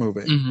Trek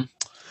movie.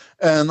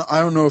 And I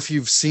don't know if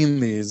you've seen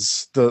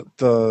these,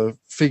 the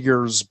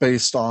figures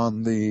based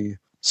on the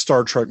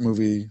Star Trek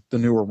movie, the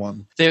newer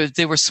one.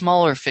 They were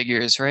smaller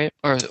figures, right?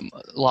 Or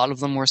a lot of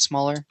them were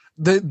smaller?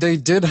 They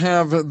did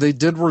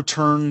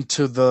return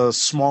to the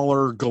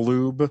smaller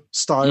Galoob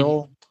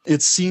style.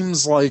 It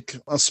seems like,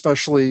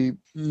 especially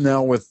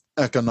now with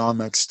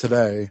economics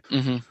today,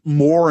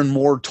 more and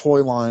more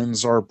toy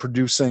lines are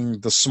producing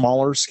the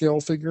smaller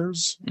scale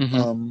figures.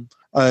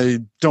 I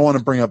don't want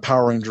to bring up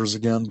Power Rangers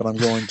again, but I'm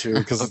going to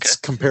because it's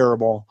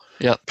comparable.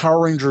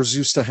 Power Rangers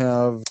used to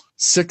have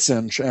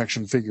 6-inch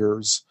action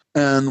figures.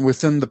 And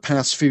within the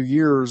past few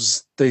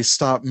years, they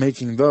stopped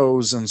making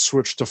those and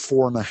switched to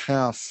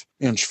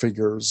 4.5-inch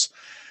figures.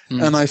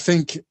 And I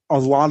think a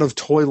lot of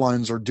toy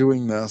lines are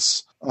doing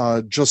this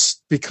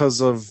just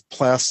because of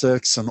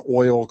plastics and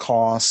oil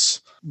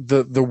costs,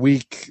 the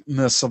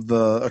weakness of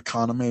the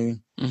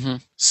economy.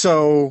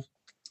 So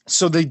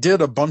they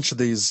did a bunch of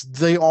these.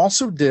 They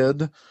also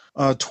did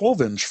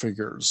 12-inch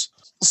figures.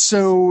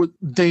 So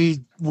they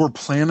were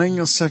planning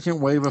a second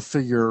wave of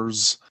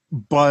figures,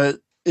 but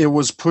it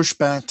was pushed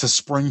back to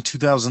spring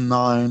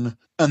 2009,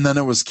 and then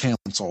it was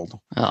canceled.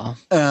 Oh.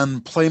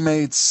 And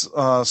Playmates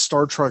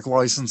Star Trek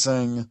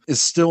licensing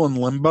is still in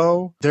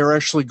limbo. They're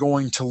actually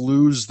going to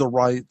lose the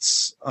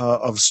rights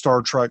of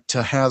Star Trek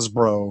to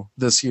Hasbro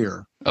this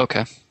year.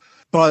 Okay.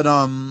 But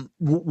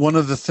one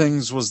of the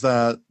things was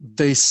that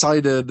they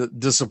cited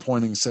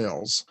disappointing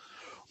sales,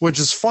 which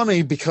is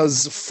funny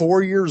because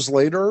 4 years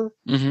later,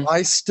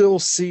 I still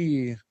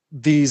see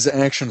these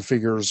action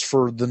figures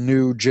for the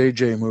new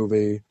JJ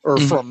movie, or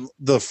from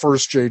the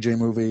first JJ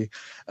movie,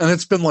 and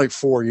it's been like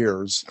 4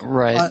 years.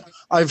 Right.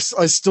 I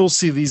still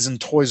see these in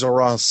Toys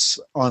R Us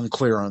on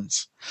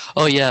clearance.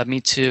 Oh yeah,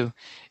 me too.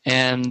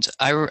 And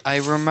I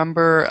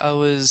remember I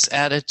was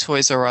at a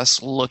Toys R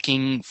Us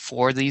looking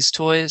for these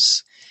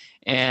toys,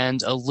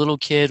 and a little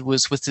kid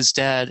was with his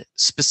dad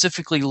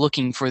specifically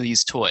looking for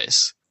these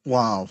toys.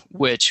 Wow.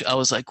 Which I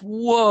was like,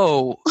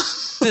 whoa,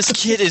 this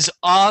kid is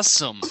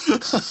awesome.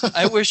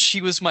 I wish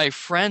he was my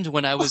friend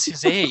when I was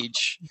his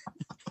age.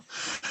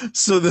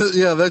 So,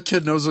 that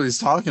kid knows what he's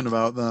talking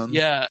about then.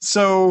 Yeah.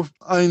 So,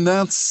 I mean,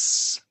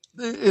 it's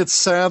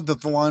sad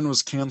that the line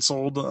was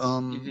canceled.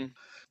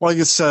 Like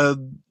I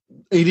said,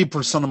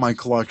 80% of my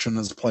collection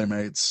is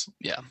Playmates.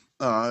 Yeah.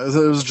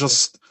 It was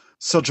just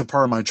such a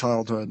part of my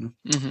childhood.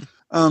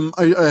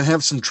 I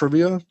have some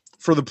trivia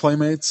for the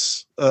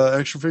Playmates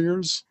action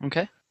figures.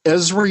 Okay.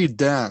 Ezri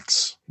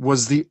Dax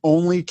was the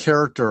only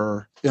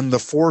character in the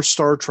 4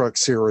 Star Trek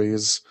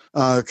series,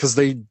 because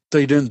they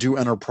didn't do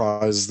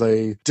Enterprise.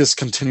 They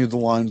discontinued the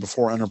line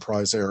before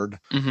Enterprise aired.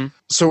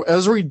 So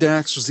Ezri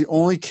Dax was the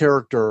only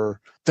character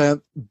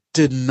that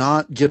did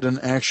not get an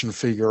action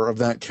figure of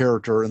that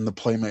character in the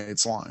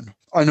Playmates line.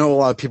 I know a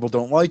lot of people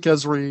don't like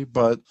Ezri,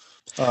 but...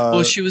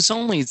 well, she was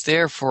only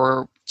there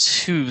for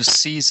 2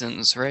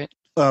 seasons, right?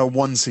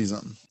 1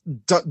 season.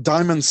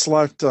 Diamond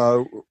Select,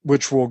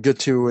 which we'll get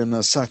to in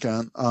a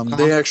second,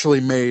 they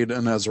actually made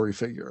an Ezri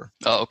figure.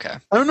 Oh, okay.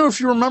 I don't know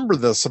if you remember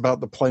this about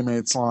the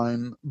Playmates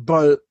line,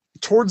 but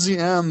towards the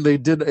end, they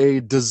did a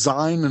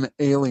Design an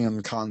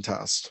Alien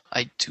contest.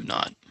 I do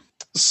not.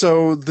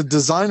 So the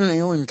Design an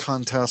Alien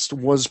contest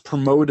was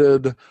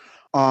promoted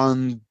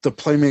on the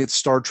Playmates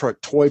Star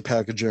Trek toy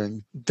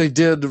packaging. They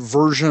did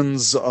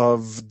versions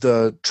of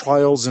the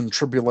Trials and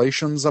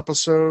Tribulations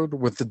episode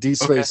with the D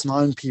Space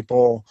Nine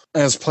people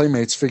as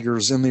Playmates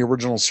figures in the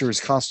original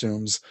series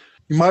costumes.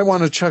 You might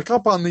want to check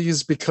up on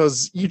these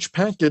because each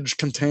package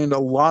contained a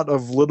lot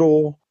of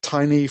little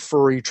tiny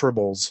furry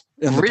tribbles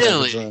in the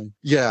packaging.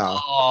 Yeah.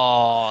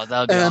 Oh, that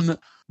would be awesome.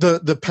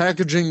 The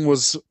packaging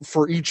was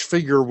for each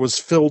figure was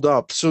filled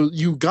up. So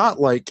you got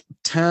like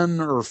 10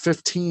 or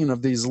 15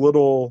 of these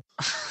little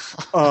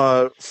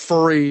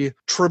furry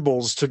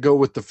tribbles to go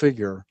with the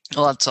figure.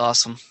 Oh, that's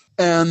awesome.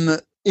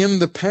 And in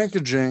the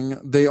packaging,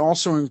 they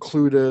also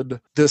included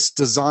this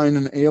Design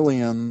an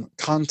Alien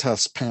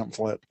contest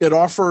pamphlet. It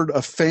offered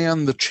a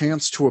fan the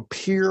chance to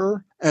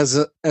appear as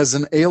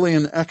an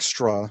alien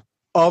extra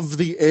of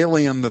the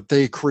alien that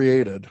they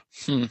created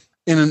in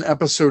an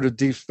episode of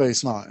Deep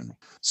Space Nine.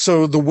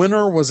 So the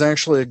winner was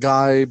actually a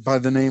guy by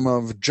the name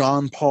of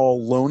John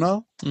Paul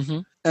Lona,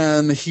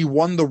 and he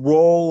won the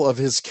role of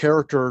his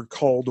character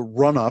called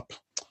Run-Up,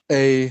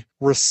 a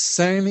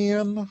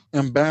Rissanian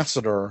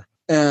ambassador,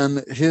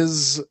 and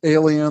his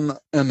alien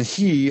and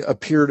he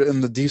appeared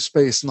in the Deep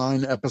Space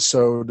Nine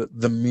episode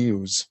The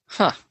Muse.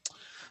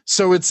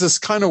 So it's this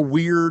kind of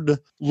weird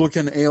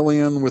looking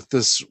alien with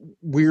this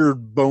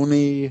weird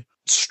bony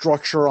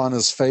structure on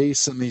his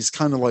face, and he's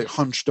kind of like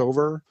hunched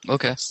over.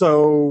 Okay.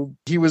 So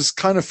he was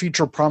kind of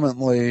featured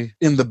prominently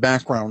in the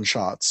background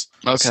shots.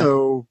 Okay.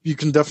 So you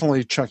can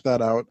definitely check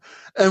that out.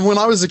 And when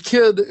I was a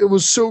kid, it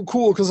was so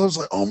cool because I was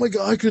like, oh my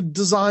God, I could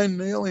design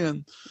an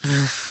alien.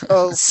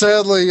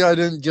 Sadly, I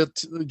didn't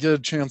get a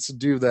chance to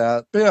do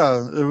that. But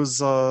yeah, it was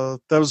that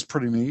was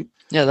pretty neat.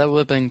 Yeah, that would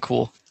have been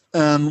cool.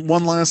 And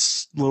one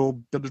last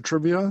little bit of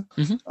trivia.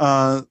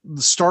 The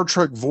Star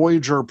Trek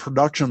Voyager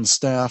production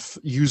staff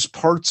used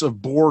parts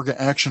of Borg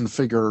action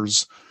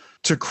figures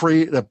to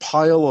create a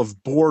pile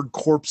of Borg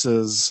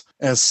corpses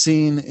as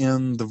seen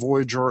in the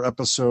Voyager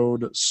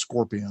episode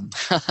Scorpion.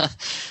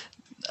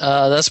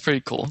 That's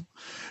pretty cool.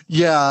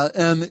 Yeah,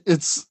 and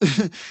it's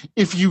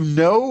if you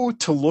know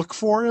to look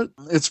for it,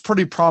 it's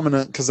pretty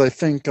prominent because I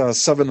think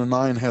 7 and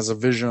 9 has a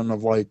vision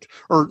of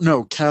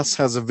Cass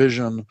has a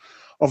vision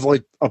of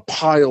like a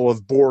pile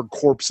of Borg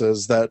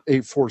corpses that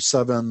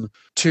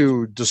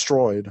 847-2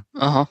 destroyed.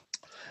 And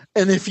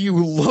if you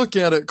look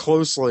at it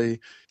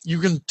closely, you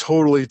can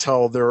totally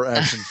tell they're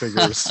action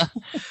figures.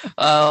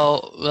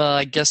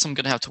 I guess I'm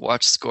going to have to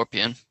watch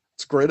Scorpion.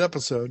 It's a great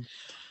episode.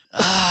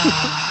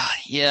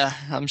 Yeah,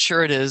 I'm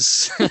sure it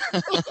is. All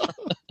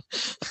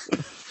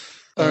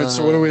right,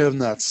 so what do we have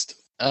next?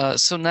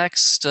 So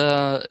next,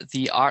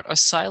 the Art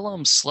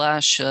Asylum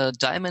 /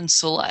 Diamond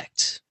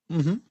Select.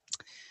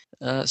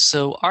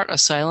 So Art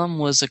Asylum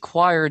was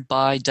acquired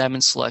by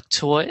Diamond Select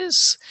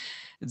Toys.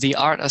 The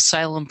Art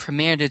Asylum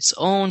premiered its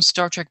own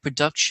Star Trek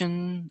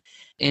production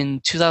in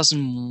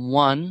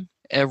 2001.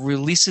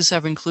 Releases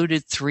have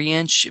included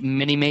 3-inch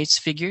Mini-Mates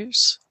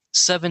figures,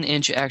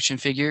 7-inch action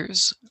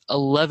figures,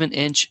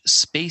 11-inch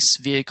space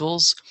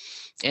vehicles,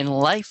 and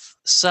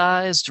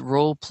life-sized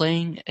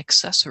role-playing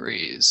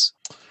accessories.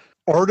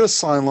 Art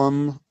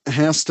Asylum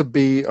has to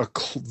be a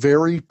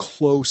very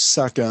close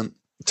second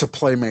to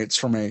Playmates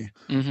for me.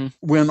 Mm-hmm.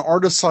 When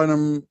Art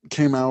Asylum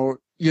came out,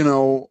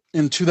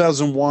 in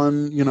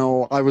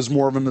 2001, I was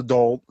more of an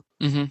adult.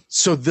 Mm-hmm.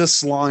 So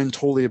this line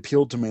totally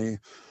appealed to me.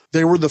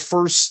 They were the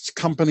first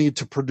company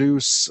to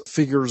produce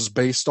figures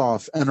based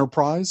off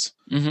Enterprise.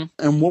 Mm-hmm.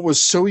 And what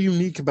was so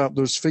unique about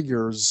those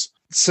figures,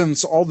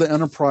 since all the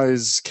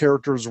Enterprise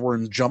characters were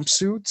in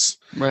jumpsuits,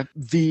 Right.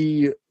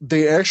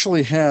 they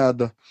actually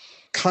had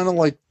kind of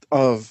like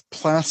a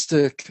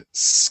plastic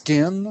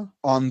skin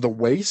on the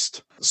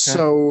waist.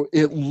 So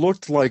it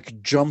looked like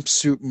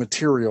jumpsuit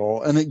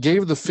material, and it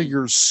gave the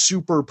figures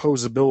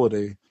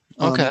superposability.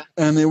 Okay.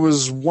 And it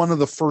was one of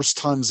the first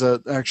times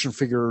that action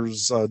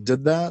figures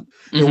did that.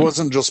 Mm-hmm. It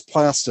wasn't just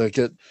plastic.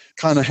 It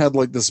kind of had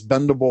like this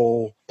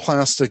bendable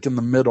plastic in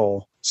the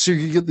middle. So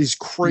you could get these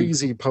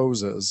crazy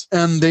poses.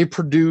 And they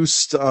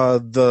produced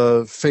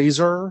the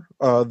Phaser,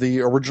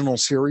 the original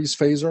series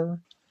Phaser.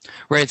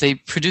 Right, they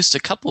produced a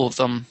couple of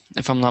them,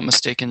 if I'm not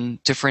mistaken,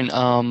 different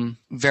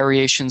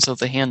variations of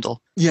the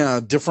handle. Yeah,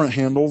 different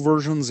handle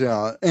versions,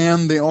 yeah.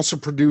 And they also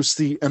produced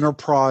the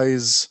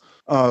Enterprise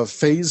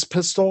phase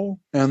pistol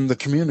and the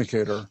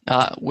communicator.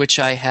 Which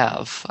I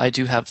have. I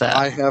do have that.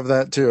 I have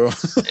that too.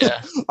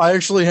 Yeah. I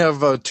actually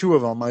have two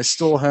of them. I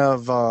still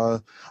have, I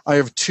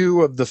have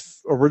two of the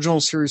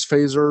original series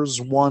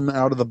phasers, one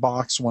out of the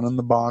box, one in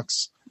the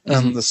box.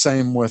 And the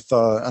same with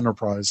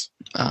Enterprise.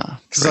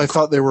 Because I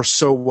thought they were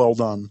so well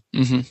done.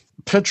 Mm-hmm.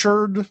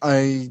 Pictured,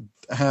 I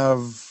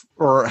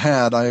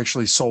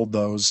actually sold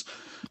those.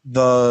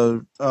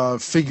 The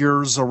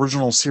figures,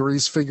 original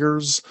series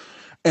figures.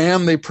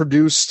 And they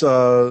produced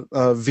Vina,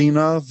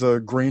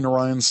 the Green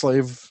Orion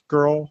slave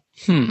girl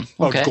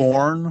of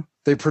Gorn.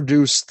 They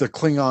produced the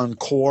Klingon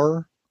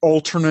Core,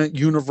 alternate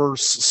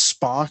universe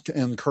Spock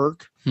and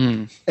Kirk,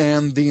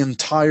 and the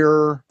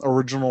entire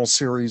original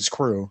series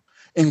crew,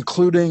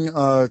 including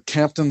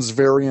Captain's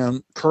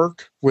variant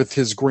Kirk with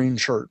his green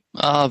shirt.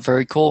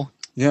 Very cool.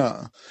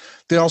 Yeah.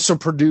 They also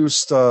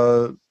produced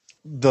the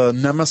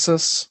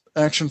Nemesis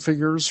action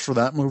figures for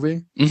that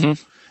movie,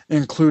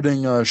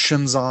 including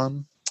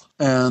Shinzon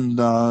and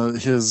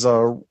his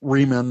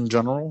Reman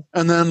General.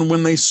 And then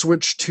when they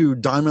switched to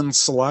Diamond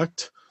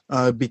Select,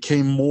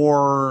 became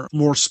more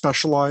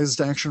specialized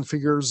action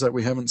figures that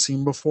we haven't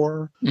seen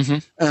before.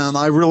 And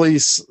it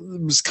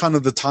was kind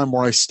of the time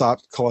where I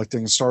stopped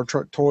collecting Star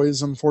Trek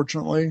toys,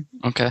 unfortunately.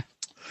 Okay.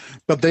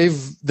 But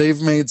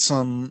they've made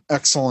some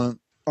excellent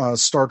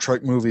Star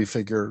Trek movie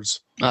figures.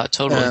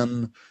 Totally.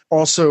 And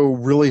also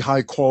really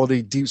high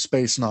quality Deep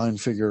Space Nine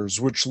figures,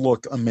 which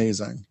look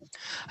amazing.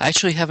 I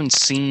actually haven't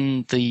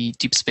seen the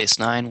Deep Space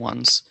Nine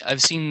ones.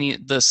 I've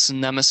seen this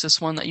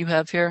Nemesis one that you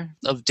have here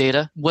of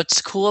Data.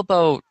 What's cool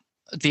about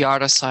the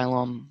Art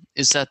Asylum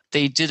is that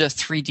they did a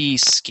 3D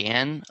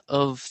scan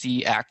of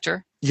the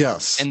actor.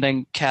 Yes. And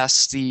then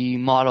cast the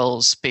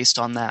models based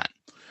on that.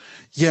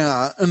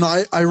 Yeah, and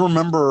I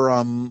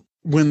remember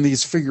when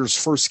these figures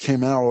first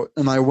came out,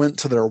 and I went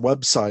to their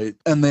website,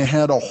 and they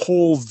had a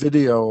whole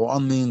video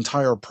on the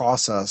entire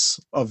process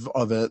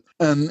of it,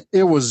 and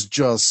it was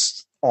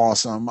just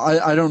awesome.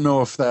 I don't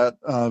know if that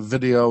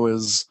video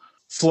is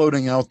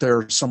floating out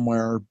there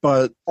somewhere,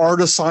 but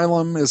Art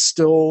Asylum is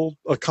still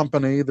a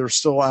company. They're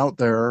still out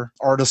there,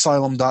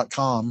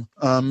 artasylum.com.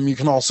 You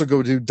can also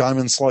go to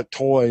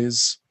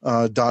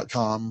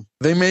diamondselecttoys.com.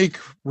 They make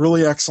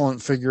really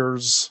excellent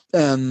figures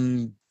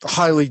and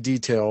highly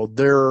detailed.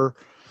 They're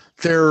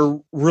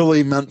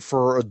really meant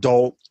for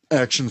adult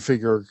action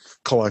figure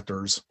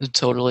collectors.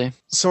 Totally.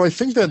 So I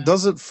think that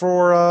does it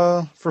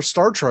for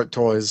Star Trek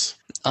toys.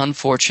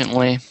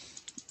 Unfortunately,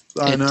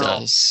 I know.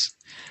 Does.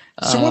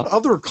 So what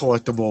other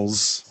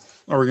collectibles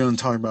are we going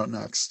to talk about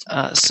next?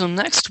 So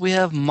next we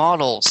have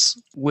models,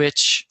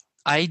 which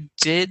I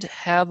did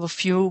have a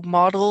few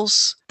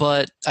models,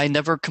 but I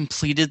never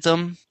completed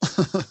them.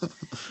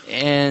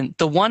 And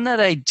the one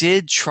that I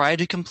did try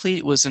to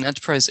complete was an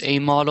Enterprise A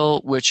model,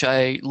 which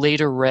I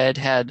later read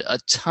had a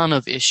ton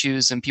of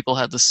issues, and people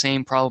had the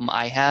same problem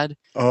I had.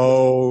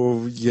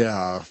 Oh,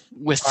 yeah.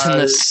 With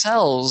the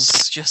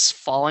cells just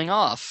falling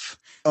off.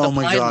 Oh, the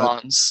my God.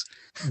 pylons.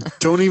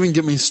 Don't even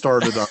get me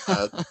started on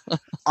that.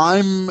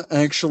 I'm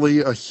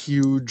actually a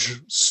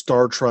huge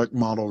Star Trek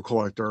model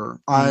collector.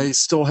 I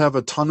still have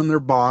a ton in their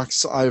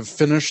box. I've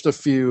finished a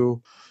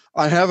few.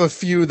 I have a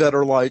few that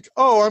are like,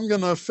 oh, I'm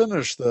going to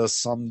finish this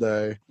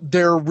someday.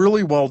 They're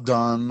really well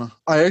done.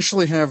 I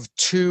actually have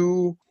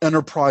 2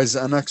 Enterprise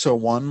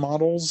NX-01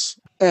 models,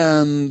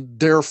 and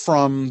they're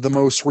from the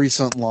most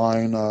recent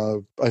line.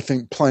 I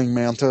think Playing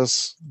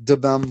Mantis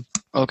did them.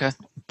 Okay.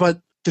 But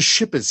the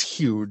ship is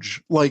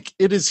huge. Like,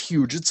 it is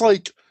huge. It's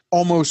like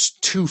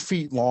almost 2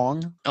 feet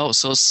long. Oh,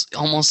 so it's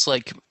almost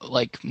like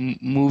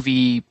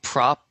movie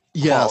prop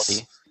quality.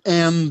 Yes.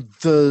 And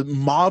the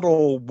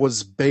model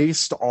was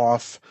based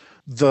off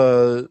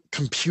the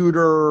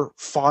computer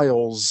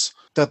files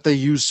that they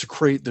use to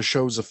create the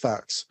show's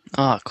effects.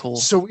 Ah, cool.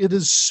 So it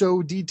is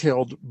so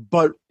detailed,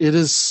 but it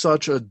is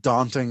such a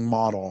daunting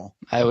model.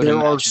 I would There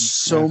imagine. are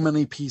so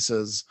many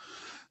pieces.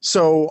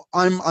 So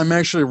I'm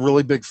actually a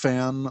really big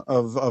fan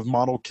of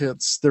model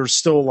kits. There's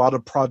still a lot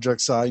of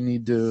projects I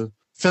need to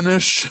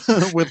finish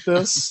with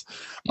this.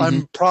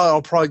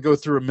 I'll probably go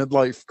through a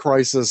midlife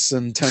crisis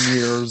in 10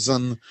 years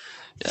and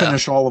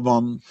finish all of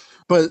them.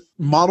 But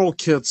model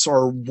kits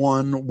are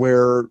one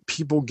where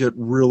people get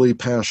really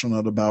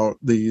passionate about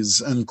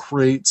these and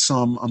create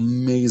some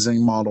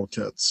amazing model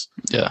kits.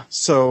 Yeah.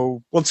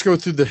 So let's go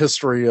through the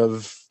history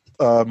of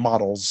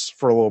models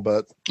for a little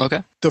bit.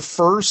 Okay. The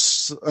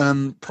first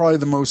and probably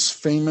the most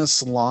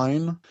famous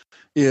line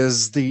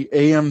is the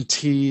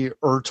AMT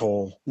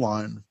Ertl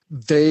line.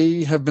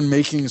 They have been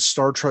making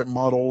Star Trek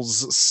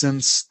models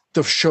since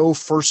the show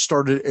first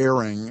started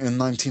airing in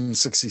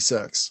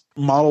 1966.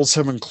 Models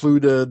have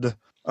included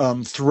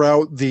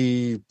throughout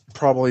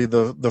probably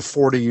the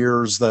 40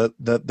 years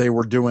that they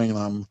were doing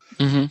them,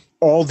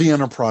 all the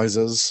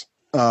Enterprises,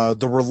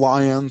 the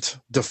Reliant,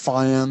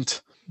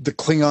 Defiant, the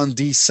Klingon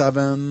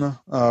D7,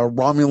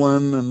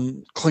 Romulan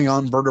and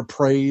Klingon Bird of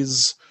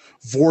Praise,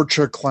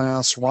 Vorcha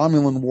class,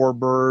 Romulan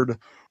Warbird,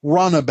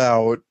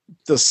 Runabout,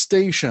 the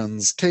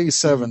stations,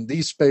 K7,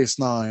 Deep Space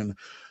Nine.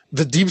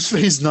 The Deep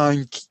Space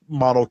Nine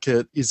model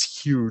kit is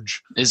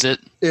huge. Is it?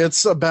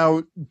 It's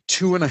about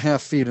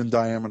 2.5 feet in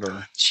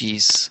diameter.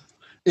 Jeez.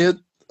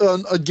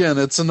 Again,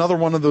 it's another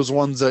one of those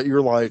ones that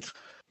you're like,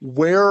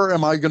 where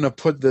am I going to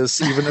put this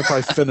even if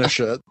I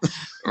finish it?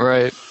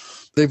 Right.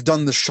 They've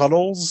done the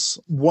shuttles.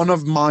 One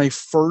of my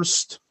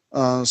first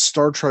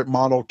Star Trek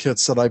model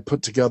kits that I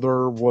put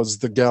together was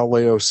the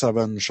Galileo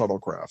 7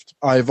 shuttlecraft.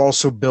 I've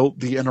also built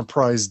the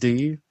Enterprise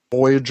D,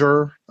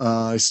 Voyager.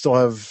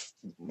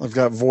 I've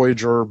got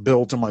Voyager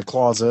built in my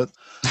closet.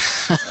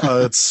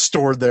 It's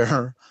stored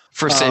there.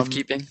 For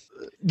safekeeping?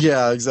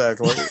 Yeah,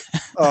 exactly.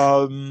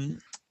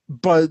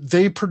 But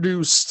they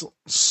produced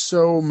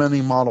so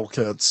many model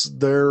kits.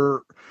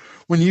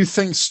 When you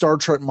think Star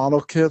Trek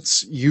model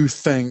kits, you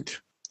think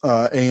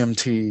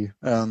AMT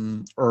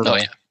and Ertl. Oh,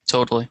 yeah,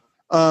 totally.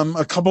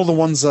 A couple of the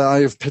ones that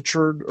I have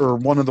pictured, or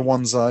one of the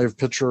ones I have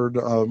pictured,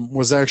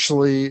 was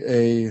actually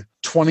a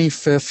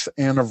 25th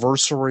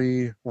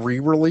anniversary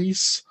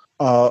re-release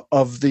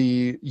of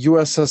the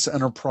USS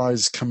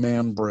Enterprise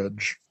command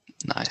bridge.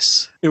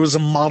 Nice. It was a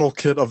model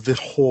kit of the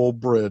whole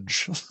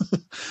bridge.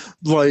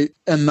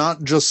 And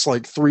not just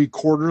like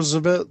 3/4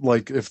 of it,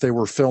 like if they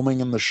were filming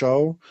in the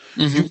show.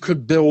 You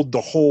could build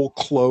the whole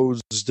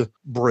closed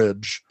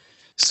bridge.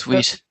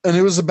 Sweet. And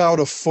it was about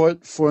a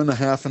foot and a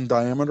half in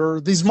diameter.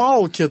 These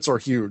model kits are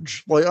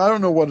huge. Like, I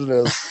don't know what it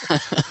is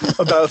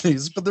about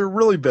these, but they're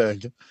really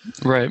big.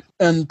 Right.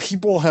 And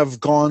people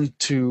have gone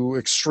to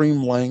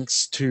extreme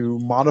lengths to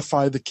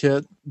modify the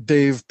kit.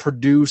 They've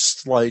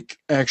produced like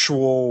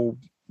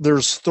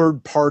there's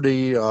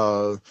third-party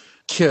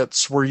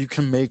kits where you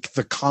can make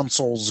the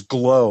consoles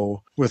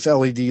glow with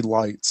LED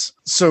lights.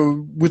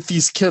 So with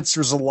these kits,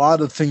 there's a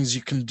lot of things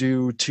you can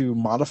do to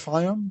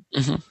modify them.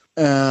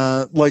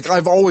 Like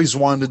I've always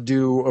wanted to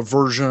do a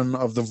version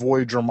of the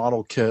Voyager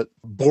model kit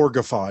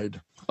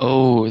Borgified.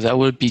 Oh, that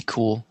would be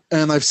cool.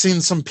 And I've seen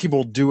some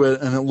people do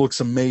it and it looks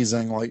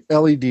amazing. Like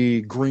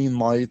LED green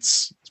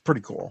lights. It's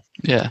pretty cool.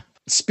 Yeah.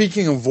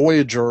 Speaking of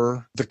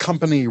Voyager, the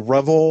company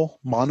Revel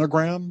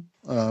Monogram,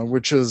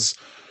 which is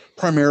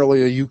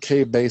primarily a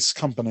UK-based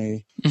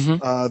company,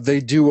 they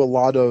do a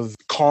lot of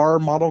car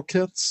model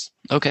kits.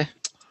 Okay.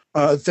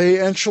 They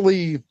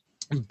actually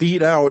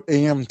beat out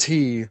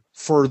AMT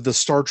for the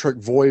Star Trek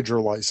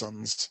Voyager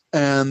license.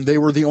 And they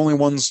were the only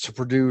ones to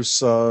produce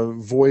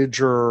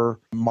Voyager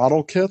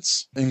model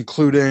kits,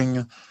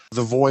 including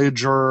the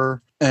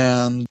Voyager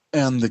and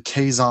the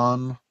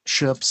Kazon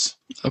ships.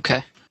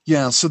 Okay.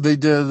 Yeah, so they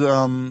did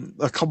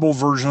a couple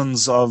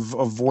versions of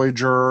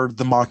Voyager,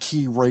 the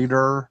Maquis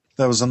Raider.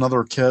 That was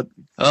another kit.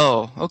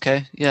 Oh,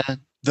 okay. Yeah.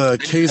 The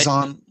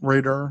Kazon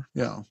Raider,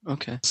 yeah.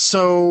 Okay.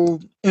 So,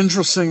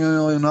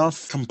 interestingly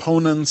enough,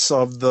 components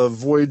of the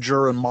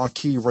Voyager and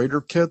Maquis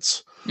Raider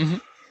kits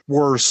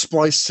were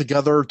spliced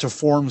together to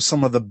form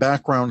some of the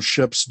background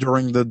ships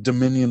during the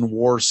Dominion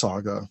War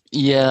saga.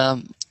 Yeah.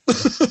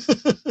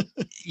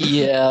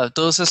 Yeah,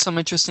 those are some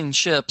interesting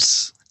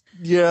ships.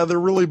 Yeah, they're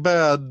really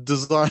bad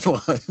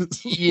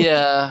design-wise.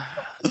 Yeah,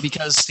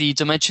 because the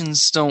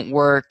dimensions don't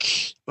work.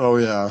 Oh,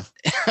 yeah.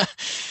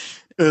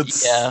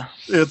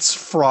 It's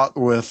fraught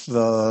with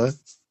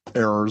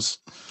errors.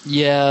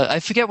 Yeah, I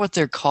forget what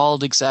they're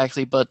called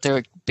exactly, but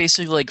they're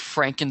basically like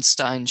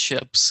Frankenstein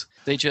ships.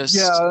 They just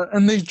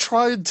and they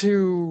tried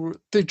to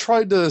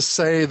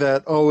say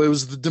that it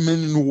was the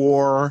Dominion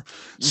War,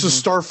 so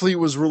Starfleet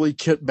was really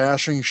kit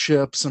bashing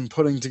ships and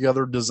putting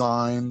together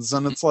designs,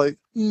 and it's like,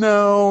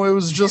 no, it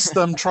was just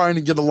them trying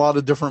to get a lot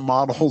of different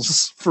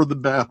models for the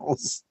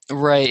battles.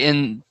 Right,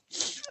 and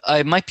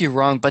I might be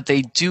wrong, but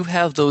they do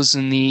have those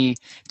in the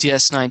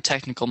DS9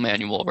 technical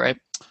manual, right?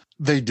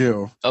 They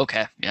do.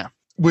 Okay, yeah.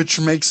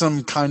 which makes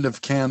them kind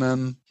of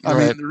canon. I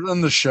Right. mean, they're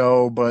in the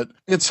show, but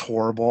it's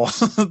horrible.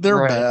 They're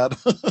Right. bad.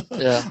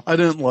 Yeah. I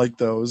didn't like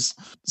those.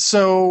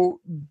 So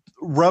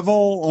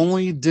Revell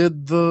only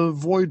did the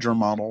Voyager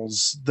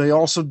models. They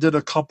also did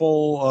a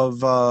couple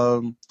of,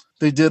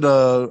 they did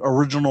a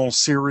original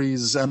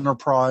series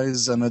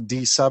Enterprise and a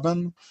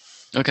D7,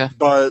 Okay.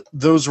 but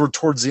those were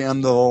towards the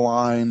end of the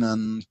line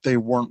and they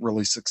weren't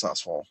really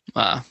successful.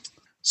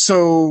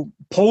 So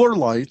Polar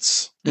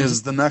Lights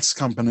is the next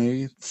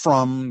company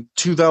from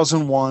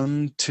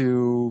 2001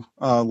 to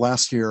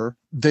last year.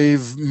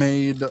 They've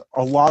made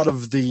a lot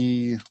of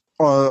the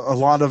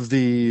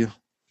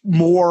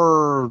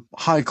more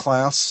high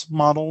class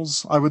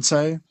models, I would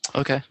say.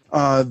 Okay.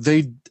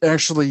 They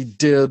actually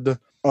did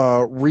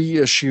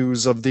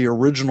reissues of the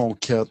original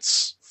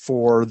kits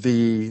for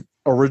the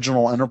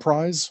original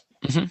Enterprise.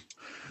 Mm-hmm.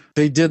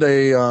 They did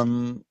a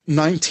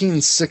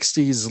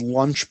 1960s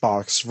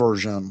lunchbox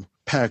version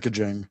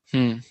packaging,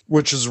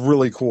 which is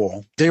really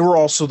cool. They were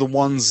also the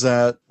ones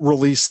that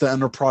released the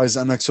Enterprise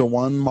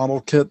NX-01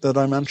 model kit that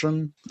I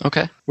mentioned.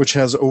 Okay. Which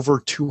has over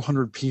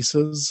 200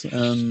 pieces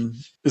and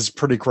is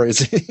pretty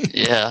crazy.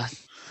 Yeah.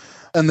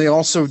 And they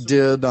also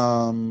did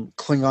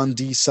Klingon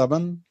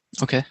D7.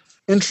 Okay.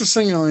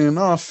 Interestingly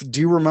enough, do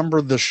you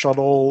remember the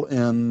shuttle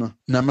in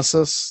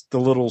Nemesis, the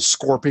little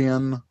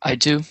scorpion? I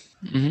do.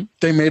 Mm-hmm.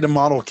 They made a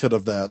model kit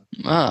of that.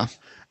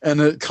 And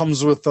it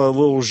comes with a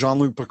little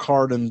Jean-Luc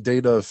Picard and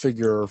Data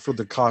figure for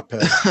the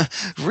cockpit.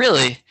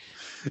 Really?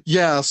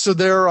 Yeah, so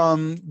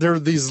they're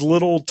these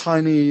little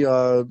tiny,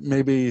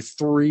 maybe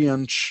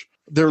 3-inch.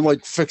 They're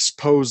like fixed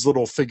pose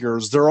little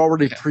figures. They're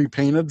already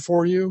pre-painted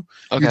for you.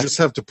 Okay. You just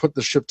have to put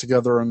the ship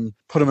together and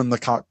put them in the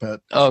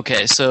cockpit.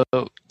 Okay, so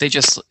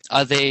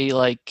are they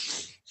like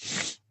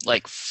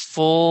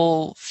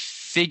full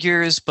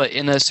figures but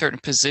in a certain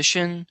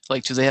position?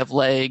 Like, do they have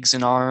legs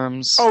and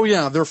arms? Oh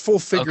yeah, they're full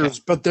figures,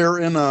 but they're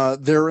in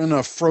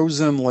a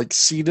frozen, like,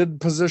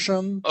 seated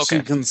position, so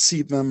you can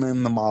seat them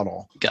in the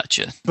model.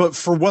 Gotcha. But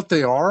for what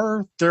they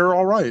are, they're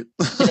all right.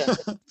 Yeah.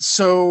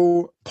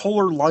 So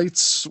Polar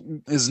Lights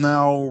is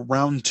now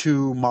round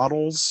 2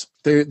 models.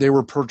 They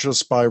were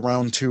purchased by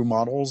round 2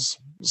 models.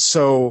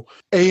 So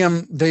they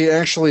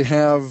folded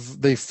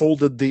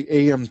the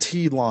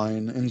AMT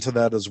line into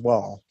that as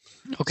well.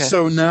 Okay.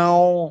 So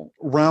now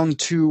round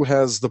 2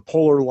 has the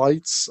Polar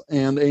Lights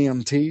and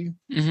AMT.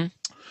 Mm-hmm.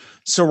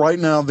 So right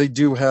now they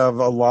do have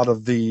a lot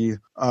of the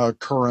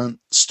current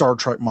Star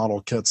Trek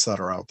model kits that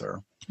are out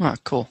there. Ah,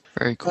 cool.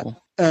 Very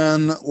cool.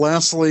 And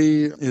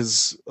lastly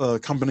is a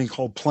company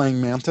called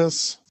Playing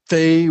Mantis.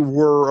 They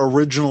were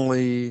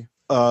originally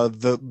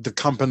the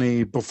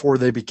company before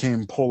they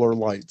became Polar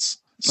Lights.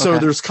 So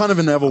there's kind of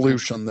an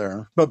evolution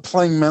there. But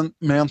Playing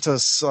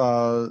Mantis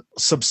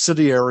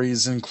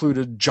subsidiaries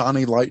included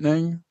Johnny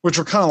Lightning, which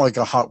are kind of like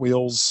a Hot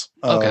Wheels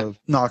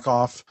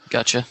knockoff.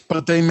 Gotcha.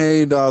 But they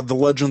made the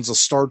Legends of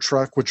Star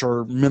Trek, which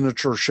are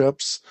miniature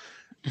ships.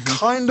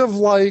 Kind of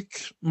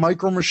like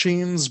Micro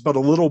Machines, but a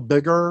little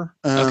bigger.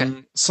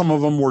 And some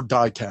of them were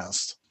die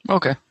cast.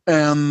 Okay.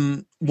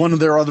 And one of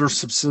their other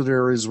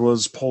subsidiaries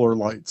was Polar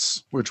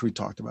Lights, which we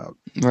talked about.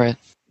 Right.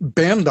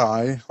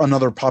 Bandai,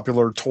 another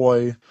popular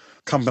toy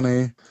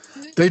company,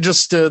 they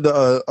just did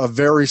a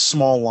very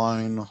small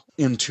line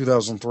in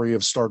 2003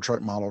 of Star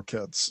Trek model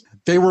kits.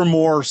 They were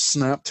more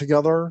snapped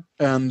together,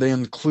 and they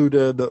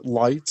included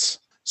lights.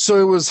 So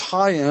it was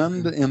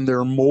high-end in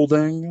their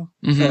molding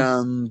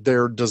and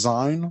their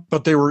design,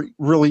 but they were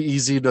really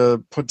easy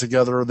to put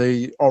together.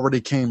 They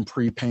already came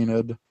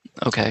pre-painted.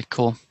 Okay,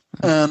 cool.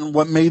 And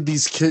what made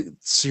these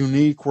kits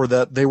unique were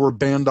that they were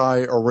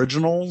Bandai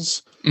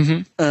originals,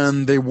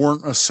 and they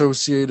weren't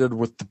associated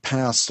with the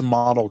past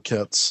model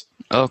kits.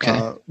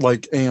 Okay.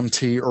 Like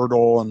AMT,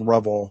 Ertl, and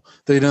Revell.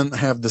 They didn't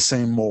have the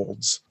same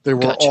molds. They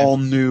were all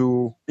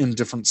new in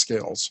different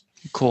scales.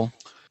 Cool.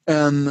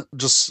 And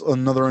just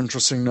another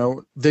interesting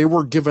note, they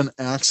were given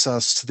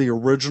access to the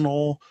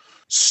original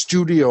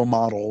studio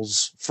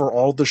models for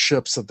all the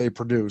ships that they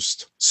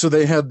produced. So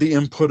they had the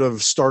input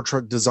of Star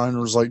Trek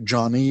designers like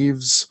John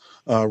Eves,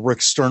 Rick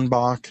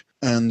Sternbach,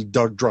 and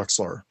Doug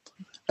Drexler.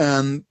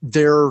 And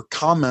their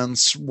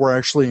comments were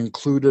actually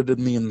included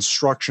in the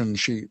instruction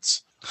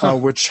sheets,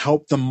 which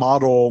helped the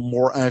model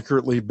more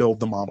accurately build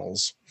the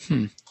models.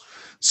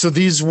 So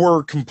these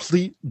were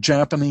complete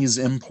Japanese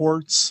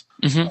imports.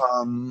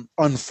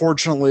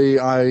 Unfortunately,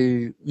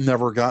 I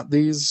never got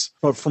these,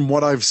 but from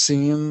what I've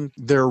seen,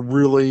 they're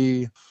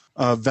really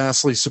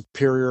vastly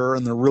superior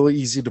and they're really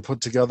easy to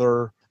put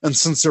together. And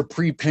since they're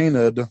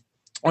pre-painted,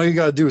 all you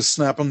got to do is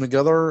snap them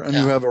together and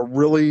you have a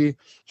really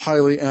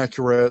highly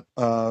accurate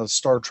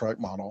Star Trek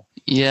model.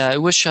 Yeah, I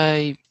wish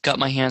I got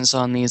my hands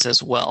on these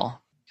as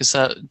well, because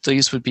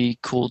these would be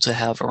cool to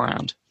have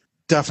around.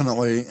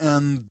 Definitely.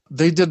 And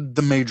they did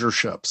the major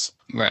ships.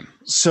 Right.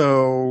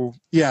 So,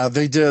 yeah,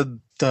 they did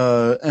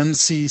the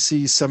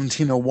NCC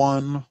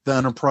 1701, the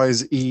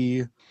Enterprise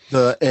E,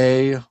 the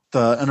A,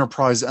 the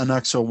Enterprise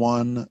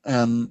NX-01,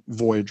 and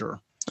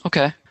Voyager.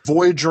 Okay.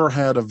 Voyager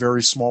had a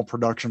very small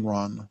production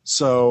run.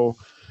 So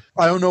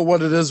I don't know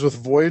what it is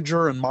with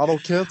Voyager and model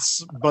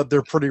kits, but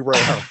they're pretty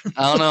rare.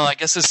 I don't know. I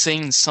guess it's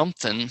saying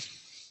something.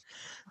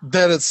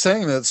 That it's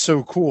saying that it's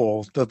so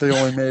cool that they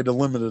only made a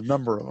limited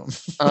number of them.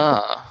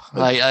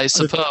 I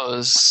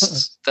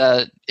suppose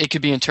that it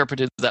could be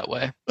interpreted that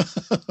way.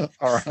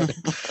 All right.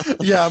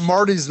 Yeah,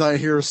 Marty's not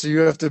here, so you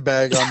have to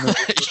bag on the,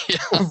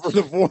 for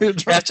the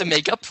Voyager. You have to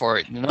make up for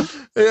it, you know?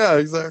 Yeah,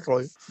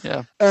 exactly.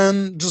 Yeah.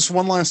 And just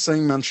one last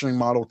thing mentioning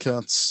model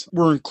kits.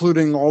 We're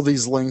including all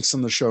these links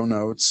in the show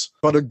notes,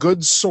 but a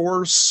good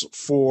source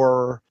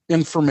for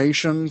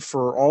information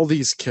for all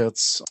these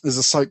kits is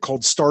a site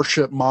called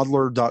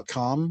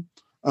starshipmodeler.com.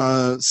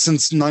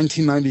 Since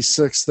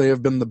 1996, they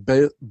have been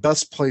the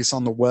best place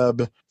on the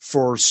web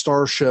for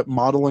Starship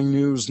modeling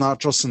news, not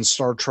just in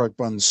Star Trek,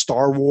 but in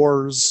Star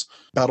Wars,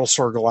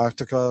 Battlestar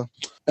Galactica.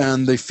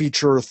 And they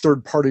feature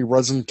third-party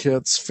resin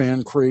kits,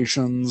 fan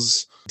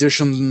creations,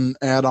 addition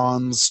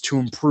add-ons to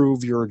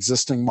improve your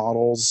existing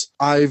models.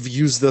 I've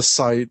used this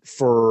site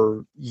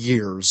for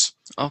years.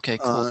 Okay,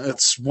 cool.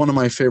 It's one of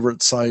my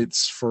favorite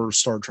sites for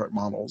Star Trek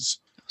models.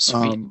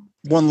 Sweet.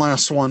 One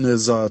last one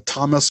is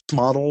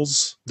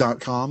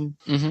thomasmodels.com,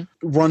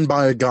 run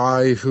by a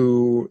guy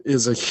who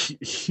is a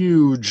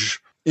huge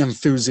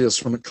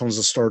enthusiast when it comes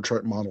to Star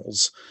Trek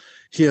models.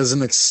 He has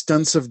an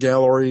extensive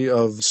gallery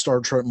of Star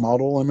Trek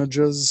model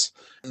images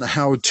and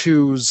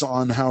how-tos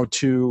on how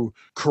to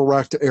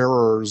correct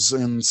errors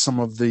in some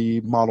of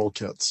the model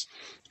kits.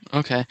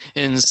 Okay.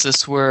 And is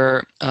this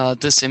where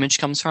this image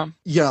comes from?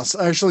 Yes,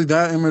 actually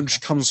that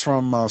image comes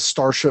from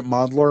Starship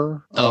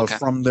Modeler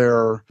from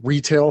their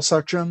retail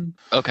section.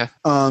 Okay.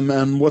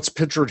 And what's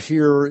pictured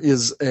here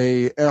is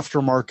a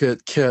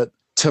aftermarket kit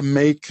to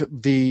make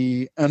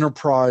the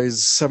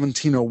Enterprise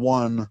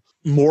 1701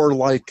 more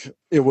like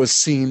it was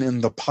seen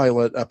in the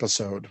pilot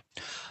episode.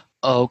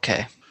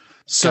 Okay.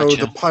 So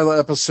Gotcha. the pilot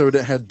episode,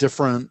 it had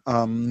different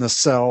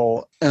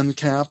nacelle end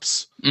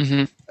caps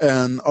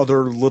and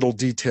other little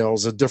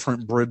details, a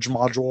different bridge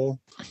module.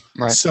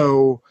 Right.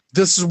 So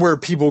this is where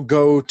people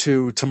go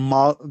to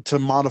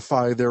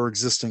modify their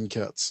existing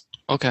kits.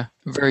 Okay.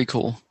 Very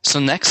cool. So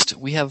next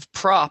we have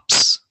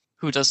props.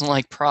 Who doesn't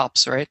like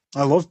props, right?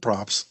 I love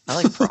props.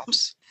 I like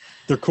props.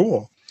 They're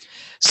cool.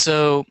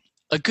 So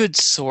a good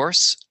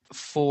source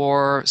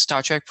for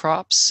Star Trek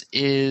props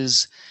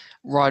is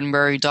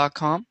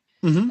Roddenberry.com.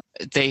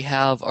 They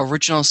have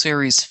original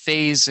series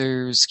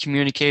phasers,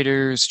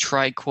 communicators,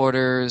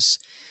 tricorders,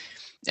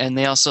 and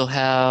they also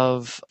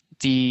have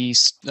the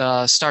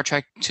Star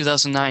Trek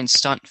 2009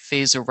 stunt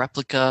phaser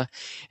replica.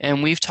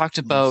 And we've talked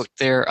about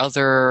their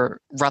other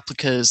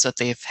replicas that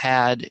they've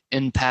had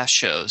in past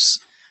shows.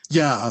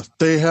 Yeah,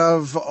 they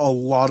have a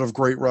lot of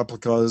great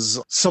replicas.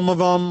 Some of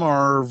them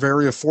are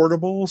very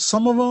affordable.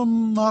 Some of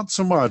them not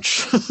so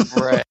much.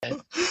 Right.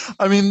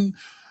 I mean,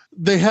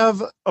 they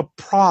have a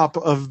prop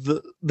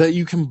that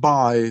you can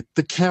buy,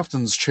 the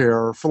captain's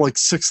chair, for like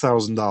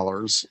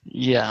 $6,000.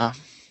 Yeah.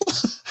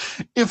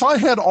 If I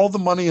had all the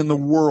money in the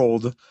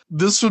world,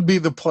 this would be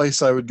the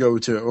place I would go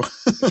to.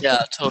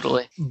 Yeah,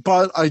 totally.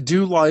 But I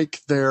do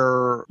like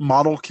their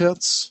model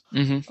kits.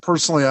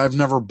 Personally, I've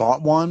never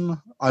bought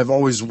one. I've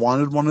always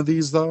wanted one of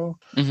these, though.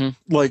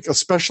 Like,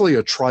 especially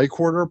a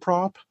tricorder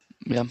prop.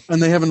 Yeah.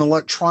 And they have an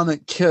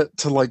electronic kit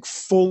to, like,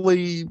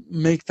 fully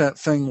make that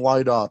thing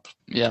light up.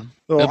 Yeah.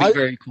 So That'd be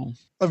very cool.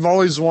 I've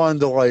always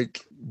wanted to,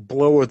 like,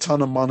 blow a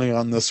ton of money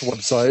on this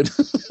website.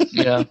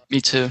 Yeah,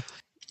 me too.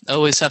 I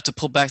always have to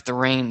pull back the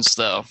reins,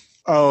 though.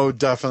 Oh,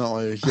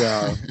 definitely.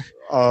 Yeah.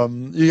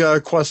 You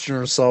gotta question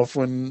yourself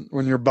when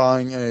you're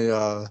buying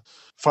a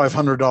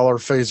 $500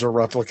 phaser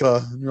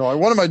replica. You're like,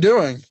 what am I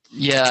doing?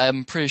 Yeah,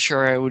 I'm pretty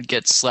sure I would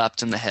get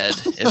slapped in the head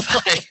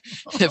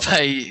if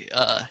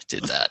I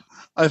did that.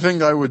 I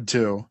think I would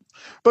too.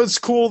 But it's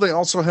cool. They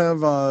also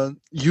have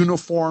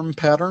uniform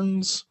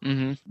patterns.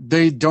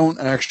 They don't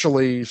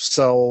actually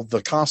sell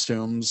the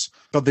costumes,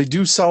 but they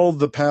do sell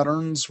the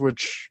patterns,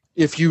 which,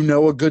 if you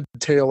know a good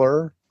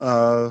tailor,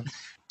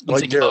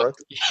 like Garrick,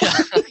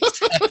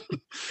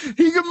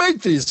 he can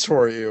make these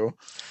for you.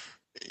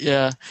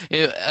 Yeah.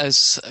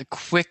 As a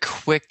quick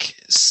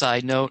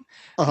side note,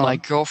 my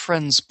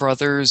girlfriend's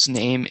brother's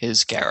name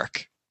is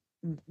Garrick.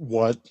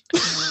 What?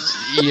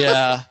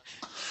 Yeah.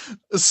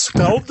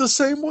 Spelled the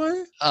same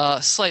way?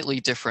 Slightly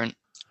different,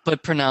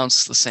 but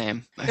pronounced the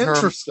same.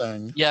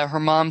 Interesting. Her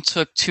mom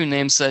took two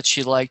names that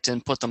she liked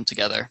and put them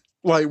together.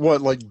 Like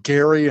what? Like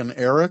Gary and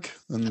Eric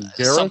and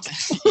Garrett?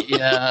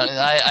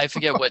 Yeah, I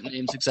forget what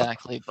names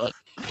exactly, but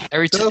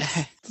every time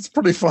that's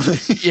pretty funny.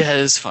 Yeah, it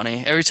is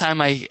funny. Every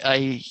time I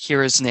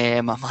hear his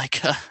name, I'm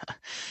like,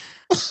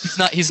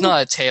 he's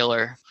not a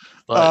tailor,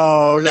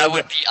 but that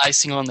would be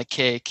icing on the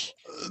cake.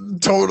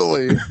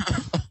 Totally.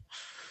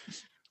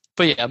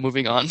 But yeah,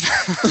 moving on.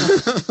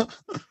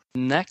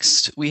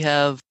 Next, we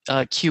have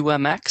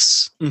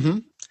QMX.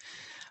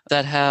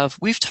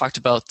 We've talked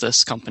about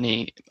this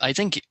company, I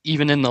think,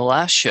 even in the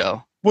last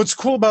show. What's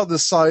cool about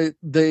this site,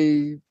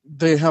 they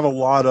have a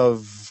lot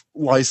of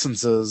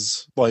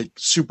licenses like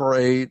Super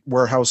 8,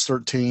 Warehouse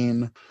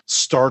 13,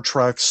 Star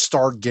Trek,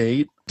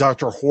 Stargate,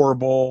 Dr.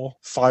 Horrible,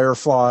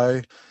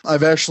 Firefly.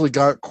 I've actually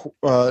got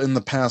in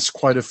the past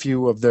quite a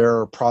few of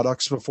their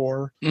products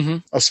before,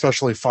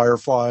 especially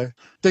Firefly.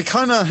 They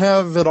kind of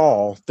have it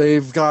all.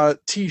 They've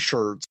got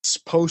t-shirts,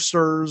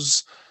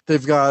 posters.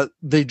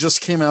 They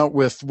just came out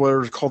with what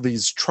are called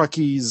these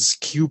Trekkies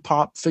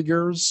Q-Pop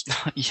figures.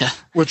 Yeah.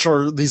 Which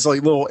are these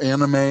like little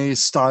anime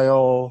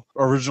style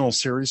original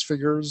series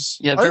figures.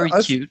 Yeah, very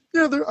cute.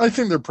 Yeah, I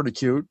think they're pretty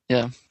cute.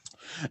 Yeah.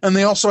 And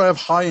they also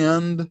have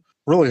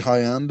really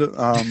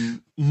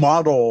high-end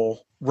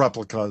model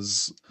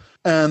replicas.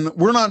 And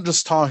we're not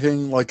just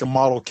talking like a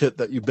model kit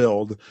that you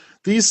build.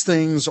 These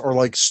things are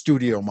like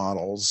studio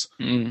models.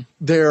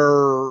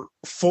 They're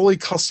fully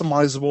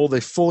customizable. They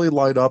fully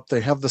light up.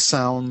 They have the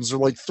sounds. They're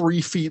like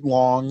 3 feet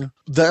long.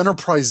 The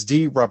Enterprise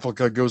D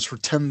replica goes for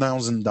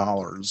 $10,000.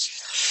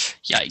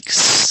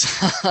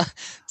 Yikes.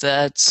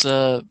 That's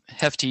a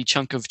hefty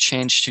chunk of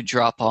change to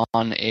drop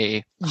on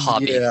a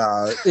hobby.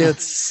 Yeah,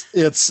 it's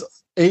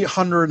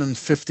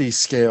 850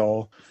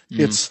 scale.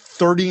 It's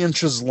 30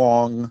 inches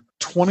long,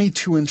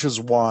 22 inches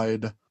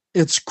wide.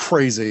 It's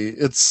crazy.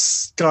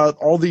 It's got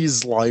all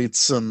these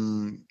lights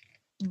and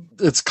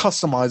it's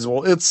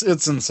customizable.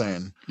 It's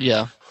insane.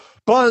 Yeah.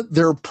 But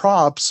their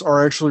props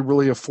are actually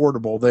really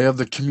affordable. They have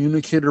the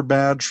communicator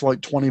badge for like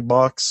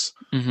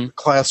 $20,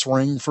 class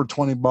ring for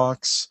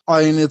 $20.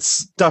 I mean,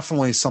 it's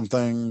definitely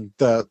something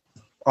that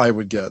I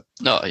would get.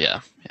 Oh, yeah.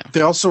 They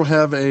also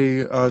have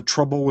a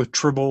Trouble with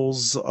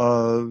Tribbles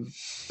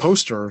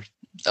poster.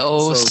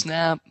 Oh,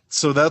 snap.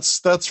 So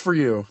that's for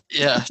you.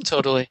 Yeah,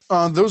 totally.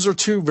 Those are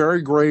 2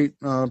 very great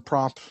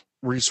prop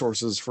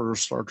resources for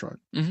Star Trek.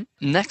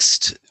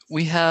 Next,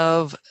 we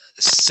have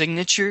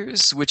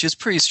signatures, which is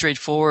pretty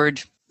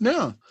straightforward.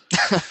 Yeah.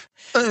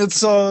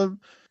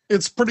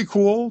 It's pretty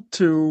cool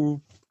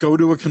to go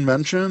to a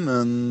convention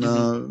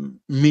and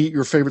meet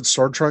your favorite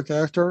Star Trek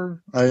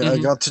actor. I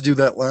got to do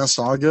that last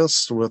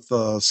August with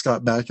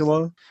Scott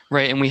Bakula.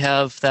 Right, and we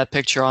have that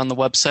picture on the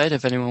website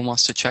if anyone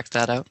wants to check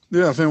that out.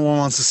 Yeah, if anyone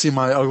wants to see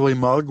my ugly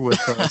mug with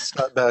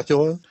Scott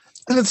Bakula.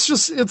 And it's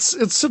just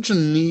it's such a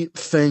neat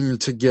thing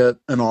to get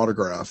an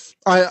autograph.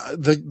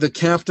 The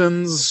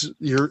captains,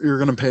 you're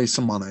going to pay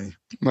some money,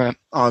 right?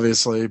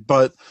 Obviously,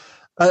 but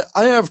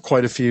I have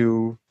quite a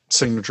few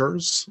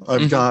signatures.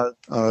 I've got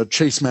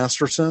Chase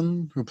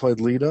Masterson, who played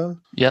Lita.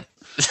 Yep.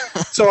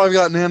 So I've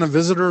got Nana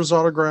Visitor's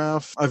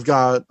autograph. I've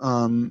got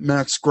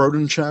Max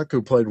Grodenchek,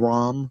 who played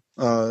Rom.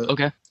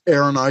 Okay.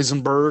 Aaron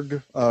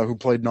Eisenberg, who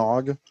played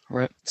Nog.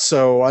 Right.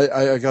 So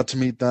I got to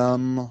meet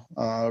them.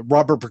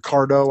 Robert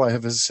Picardo, I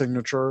have his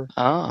signature.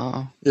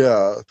 Oh.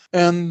 Yeah.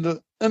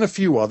 And a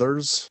few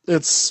others.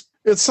 It's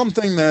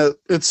something that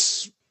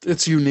it's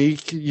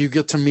unique. You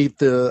get to meet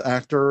the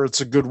actor.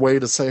 It's a good way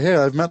to say, hey,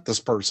 I've met this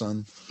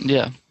person.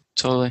 Yeah,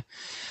 totally.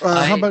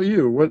 How about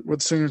you?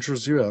 What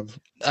signatures do you have?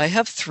 I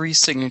have 3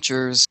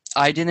 signatures.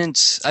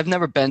 I've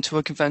never been to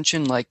a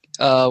convention like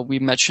we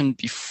mentioned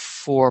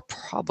before,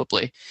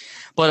 probably.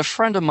 But a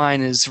friend of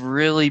mine is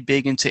really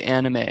big into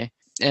anime,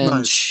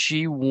 and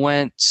she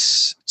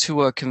went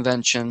to a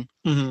convention.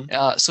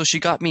 So she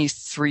got me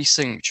 3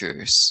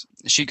 signatures.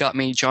 She got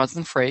me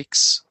Jonathan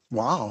Frakes.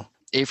 Wow.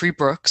 Avery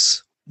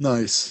Brooks.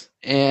 Nice.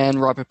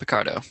 And Robert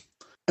Picardo.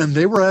 And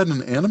they were at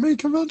an anime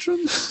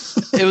convention?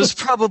 It was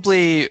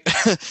probably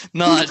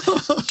not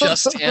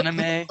just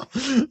anime.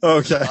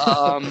 Okay.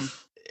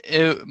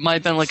 It might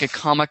have been like a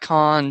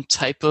Comic-Con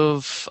type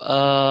of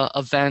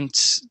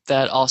event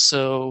that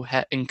also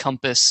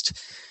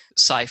encompassed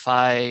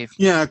sci-fi.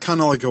 Yeah,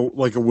 kind of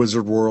like a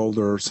Wizard World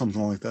or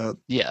something like that.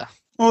 Yeah.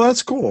 Oh,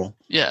 that's cool.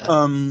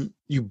 Yeah.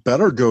 You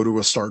better go to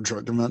a Star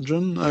Trek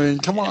convention. I mean,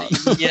 come on.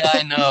 Yeah,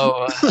 I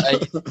know.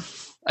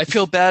 I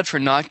feel bad for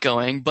not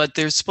going, but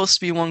there's supposed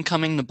to be one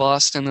coming to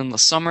Boston in the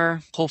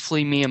summer.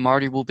 Hopefully me and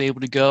Marty will be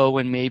able to go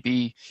and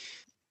maybe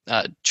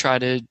try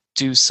to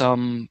do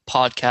some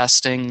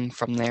podcasting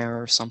from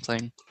there or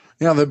something.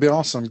 Yeah, that'd be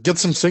awesome. Get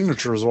some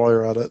signatures while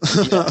you're at it.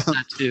 Yeah,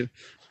 that too.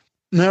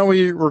 Now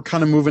we're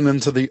kind of moving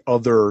into the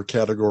other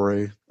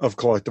category of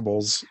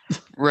collectibles.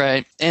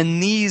 Right.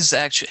 And these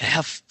actually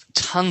have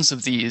tons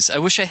of these. I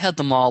wish I had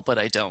them all, but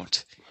I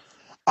don't.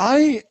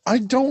 I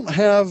don't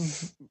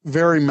have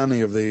very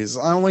many of these.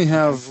 I only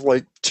have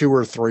like 2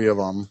 or 3 of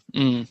them.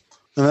 And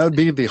that would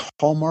be the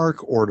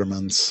Hallmark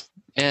ornaments.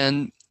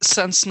 And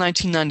since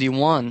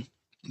 1991,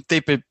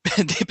 they've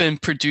been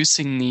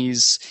producing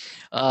these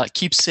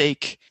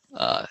keepsake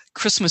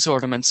Christmas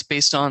ornaments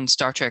based on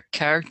Star Trek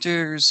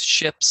characters,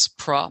 ships,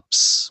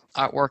 props,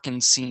 artwork,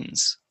 and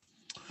scenes.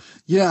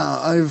 Yeah,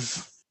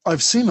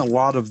 I've seen a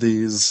lot of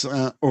these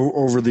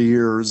over the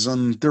years,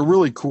 and they're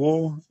really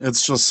cool.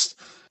 It's just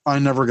I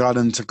never got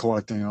into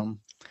collecting them.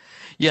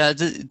 Yeah,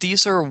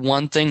 these are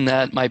one thing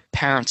that my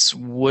parents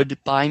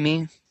would buy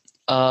me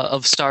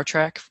of Star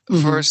Trek.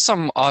 For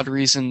some odd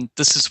reason,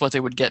 this is what they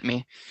would get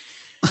me.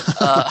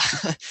 uh,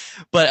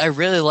 but I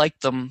really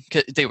liked them.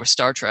 'Cause they were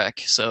Star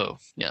Trek, so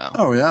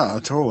Oh yeah,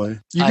 totally.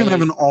 You can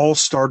have an all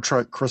Star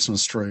Trek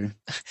Christmas tree.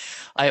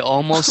 I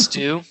almost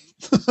do.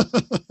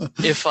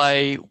 If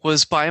I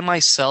was by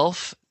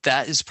myself,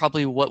 that is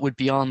probably what would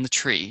be on the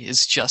tree,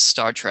 is just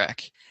Star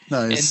Trek.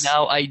 Nice. And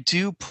now I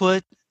do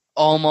put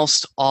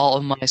almost all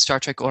of my Star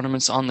Trek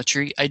ornaments on the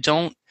tree. I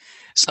don't.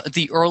 So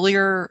the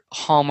earlier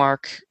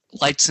Hallmark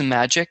Lights and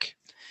Magic,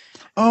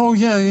 Oh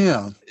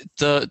yeah.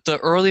 the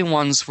early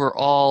ones were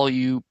all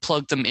you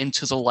plug them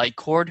into the light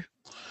cord.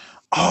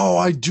 Oh,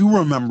 I do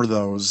remember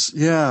those.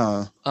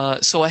 Yeah.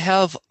 So I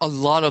have a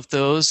lot of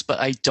those, but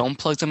I don't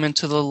plug them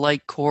into the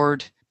light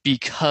cord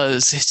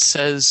because it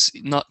says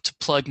not to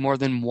plug more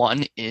than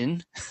one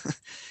in.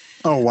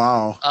 Oh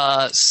wow.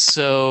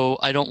 So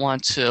I don't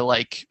want to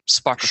like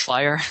spark a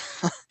fire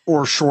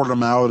Or short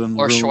them out and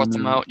or ruin short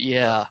them your- out.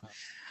 Yeah.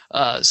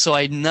 So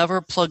I never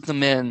plug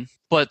them in,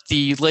 but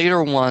the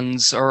later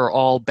ones are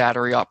all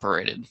battery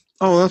operated.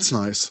 Oh, that's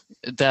nice.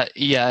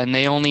 And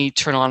they only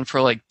turn on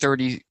for like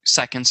 30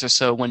 seconds or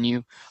so when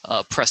you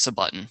press a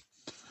button.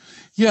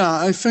 Yeah,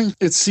 I think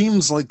it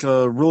seems like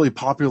a really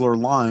popular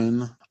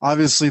line.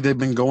 Obviously, they've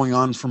been going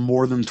on for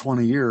more than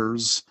 20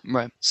 years.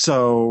 Right.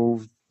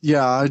 So,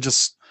 yeah,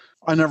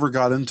 I never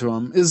got into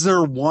them. Is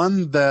there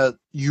one that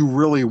you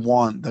really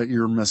want that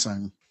you're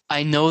missing?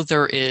 I know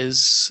there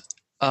is.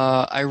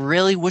 I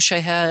really wish I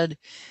had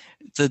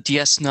the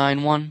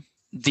DS9 one,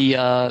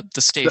 the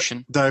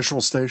station. The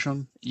actual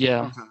station?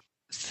 Yeah. Okay.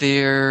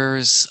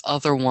 There's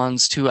other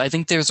ones too. I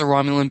think there's a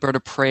Romulan bird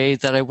of prey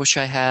that I wish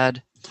I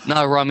had.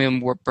 Not a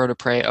Romulan bird of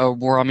prey, a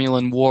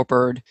Romulan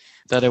warbird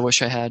that I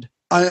wish I had.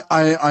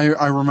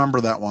 I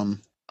remember that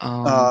one.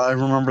 I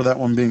remember that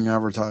one being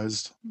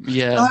advertised.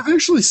 Yeah. I've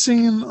actually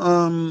seen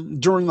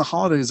during the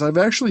holidays. I've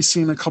actually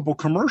seen a couple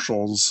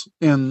commercials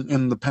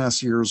in the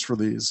past years for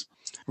these.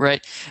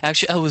 Right.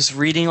 Actually, I was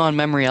reading on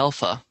Memory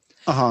Alpha.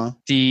 So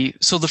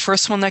the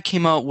first one that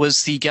came out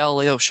was the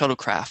Galileo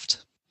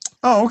shuttlecraft.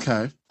 Oh,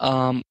 okay.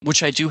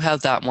 Which I do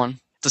have that one.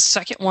 The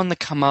second one that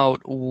came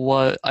out,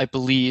 I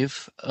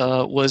believe,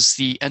 was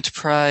the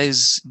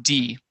Enterprise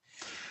D.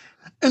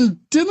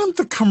 And didn't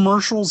the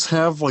commercials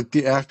have like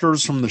the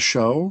actors from the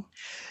show?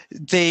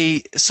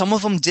 Some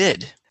of them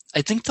did.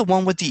 I think the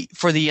one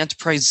for the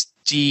Enterprise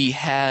D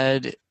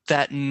had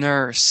that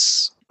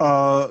nurse.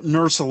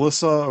 Nurse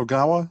Alyssa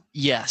Ogawa?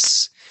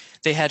 Yes.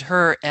 They had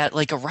her at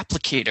like a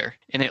replicator,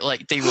 and they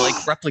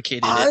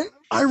replicated it.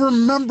 I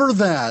remember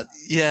that.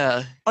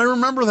 Yeah. I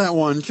remember that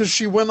one because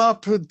she went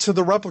up to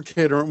the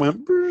replicator and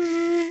went.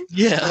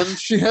 Yeah. And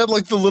she had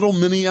like the little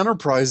mini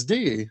Enterprise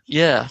D.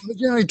 Yeah.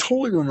 Yeah, I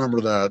totally remember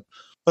that.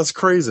 That's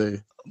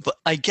crazy. But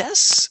I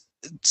guess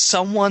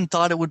someone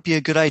thought it would be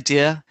a good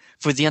idea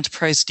for the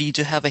Enterprise D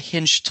to have a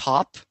hinged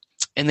top,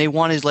 and they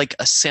wanted like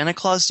a Santa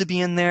Claus to be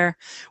in there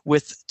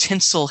with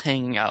tinsel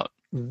hanging out.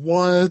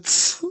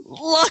 What?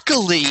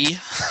 Luckily,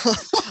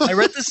 I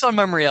read this on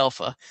Memory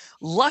Alpha.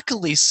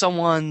 Luckily,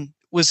 someone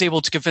was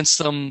able to convince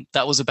them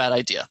that was a bad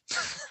idea.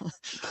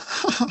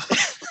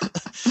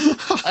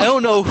 I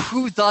don't know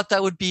who thought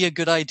that would be a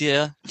good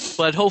idea,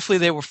 but hopefully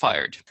they were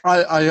fired.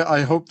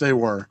 I hope they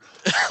were.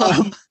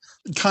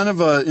 Kind of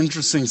an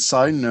interesting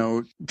side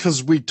note,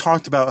 because we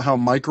talked about how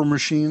micro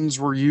machines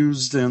were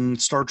used in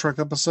Star Trek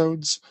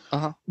episodes.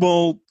 Uh-huh.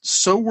 Well,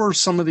 so were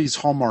some of these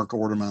Hallmark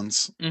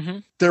ornaments. Mm-hmm.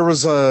 There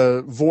was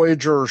a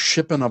Voyager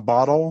ship in a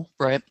bottle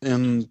Right.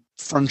 in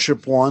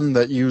Friendship 1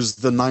 that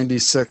used the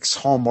 96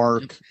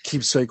 Hallmark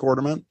keepsake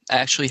ornament. I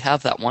actually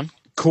have that one.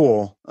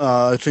 Cool.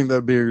 I think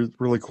that'd be a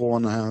really cool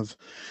one to have.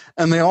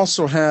 And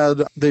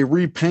they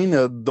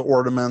repainted the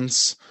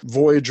ornaments,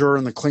 Voyager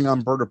and the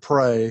Klingon bird of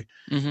prey,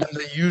 Mm-hmm. and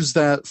they used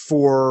that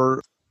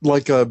for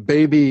like a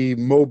baby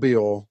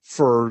mobile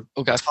for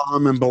Okay.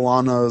 Tom and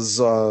B'Elanna's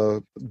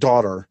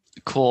daughter.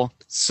 Cool.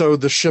 So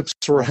the ships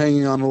were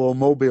hanging on a little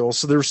mobile,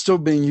 so they're still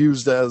being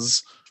used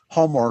as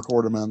Hallmark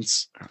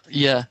ornaments.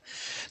 Yeah.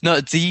 No,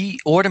 the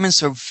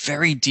ornaments are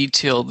very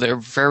detailed. They're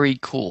very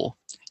cool.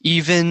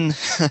 Even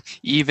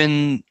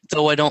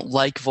though I don't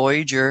like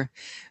Voyager,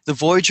 the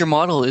Voyager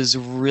model is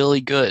really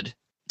good.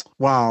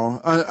 Wow,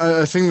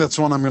 I think that's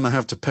one I'm going to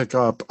have to pick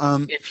up.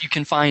 If you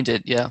can find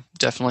it, yeah,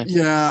 definitely.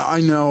 Yeah,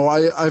 I know.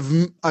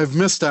 I've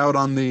missed out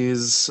on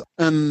these,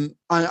 and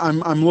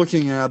I'm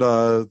looking at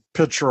a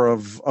picture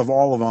of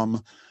all of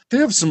them.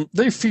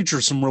 They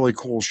feature some really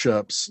cool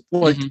ships.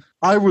 Like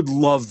I would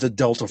love the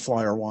Delta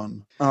Flyer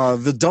one.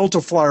 The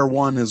Delta Flyer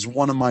one is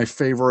one of my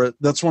favorite.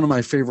 That's one of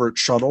my favorite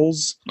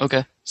shuttles.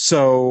 Okay.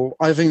 So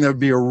I think that would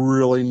be a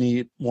really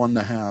neat one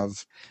to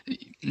have.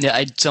 Yeah,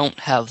 I don't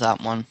have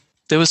that one.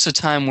 There was a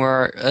time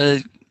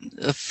where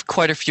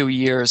quite a few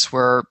years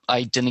where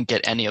I didn't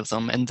get any of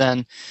them, and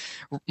then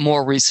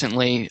more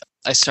recently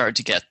I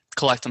started to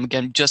collect them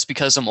again just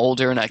because I'm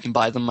older and I can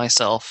buy them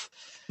myself.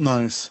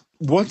 Nice.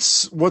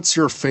 What's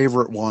your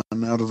favorite one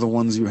out of the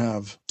ones you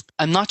have?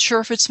 I'm not sure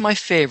if it's my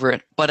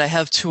favorite, but I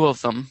have two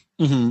of them.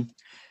 Mm-hmm.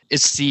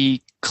 It's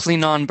the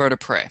Klingon bird of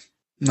prey.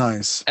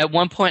 Nice. At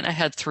one point I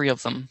had three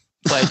of them,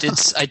 but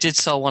I did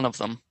sell one of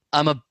them.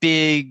 I'm a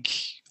big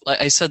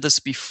I said this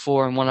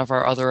before in one of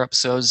our other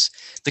episodes,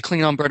 the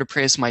Klingon Bird of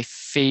Prey is my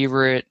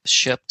favorite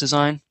ship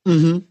design.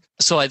 Mm-hmm.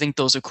 So I think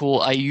those are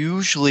cool. I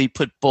usually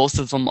put both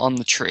of them on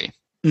the tree.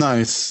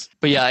 Nice.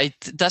 But yeah,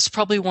 that's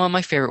probably one of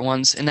my favorite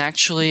ones. And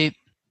actually,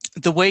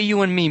 the way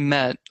you and me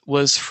met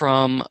was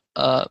from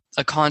a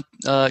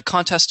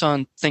contest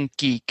on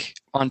ThinkGeek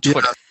on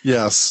Twitter.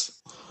 Yes.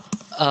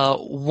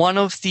 One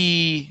of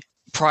the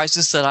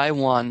prizes that I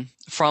won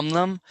from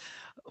them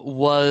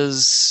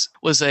was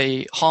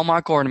a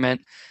Hallmark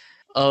ornament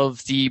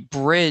of the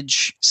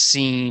bridge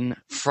scene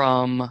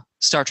from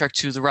Star Trek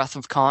II: The Wrath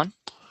of Khan.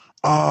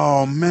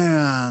 Oh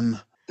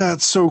man,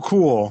 that's so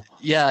cool.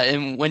 Yeah,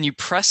 and when you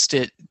pressed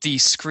it, the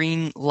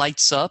screen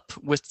lights up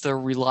with the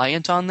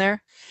Reliant on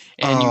there,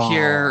 and you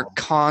hear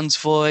Khan's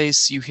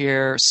voice, you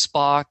hear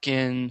Spock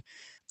and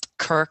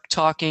Kirk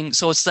talking.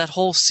 So it's that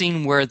whole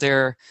scene where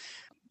they're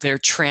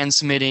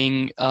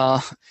transmitting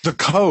the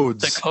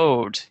codes. The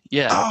code,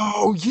 yeah.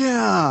 Oh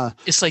yeah.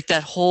 It's like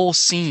that whole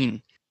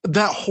scene.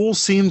 That whole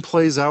scene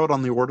plays out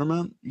on the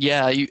ornament.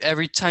 Yeah,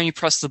 every time you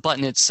press the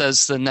button, it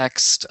says the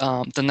next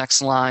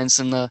lines,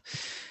 and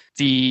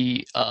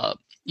you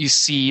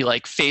see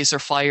like phaser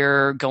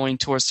fire going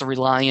towards the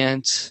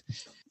Reliant.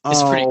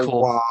 It's pretty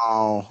cool.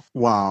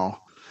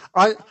 Wow.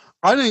 I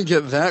didn't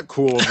get that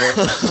cool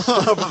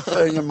of a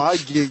thing in my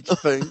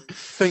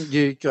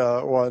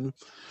ThinkGeek one,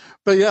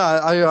 but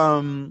yeah,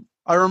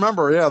 I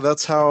remember. Yeah,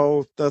 that's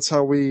how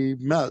we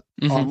met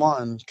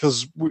online,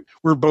 because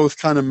we're both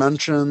kind of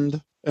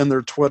mentioned in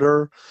their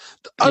Twitter.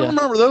 I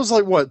remember that was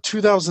like what,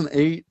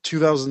 2008,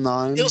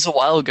 2009. It was a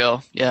while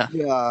ago. Yeah.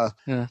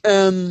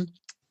 And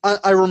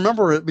I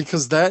remember it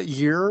because that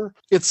year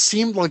it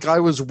seemed like I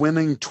was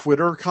winning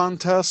Twitter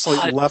contests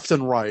like left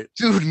and right.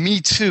 Dude,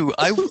 me too.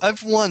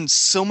 I've won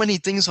so many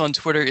things on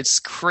Twitter. It's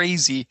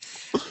crazy.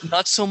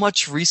 Not so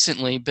much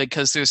recently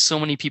because there's so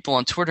many people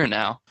on Twitter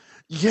now.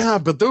 Yeah,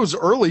 but those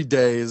early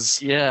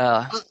days.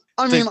 Yeah.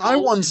 I mean, I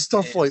won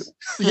stuff like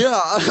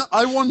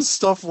I won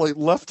stuff like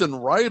left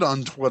and right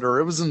on Twitter.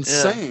 It was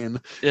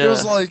insane. Yeah. It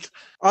was like,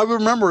 I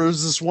remember it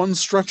was this one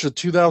stretch of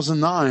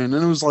 2009,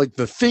 and it was like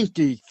the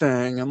ThinkGeek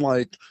thing and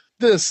like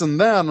this and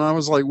that, and I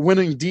was like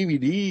winning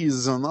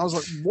DVDs, and I was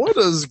like, what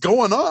is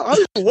going on?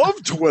 I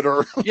love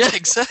Twitter. Yeah,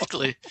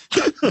 exactly.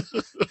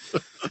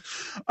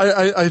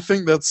 I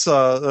think that's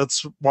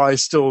why I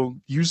still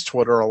use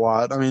Twitter a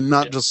lot. I mean,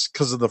 not just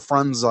because of the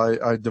friends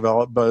I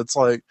developed, but it's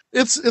like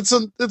it's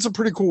a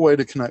pretty cool way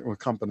to connect with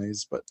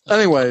companies. But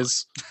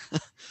anyways,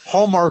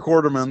 Hallmark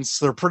ornaments,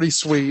 they're pretty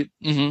sweet.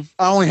 Mm-hmm.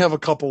 I only have a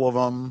couple of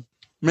them.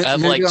 I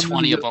have like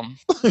 20 of them.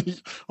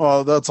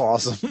 Oh, that's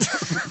awesome.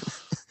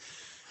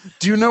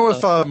 Do you know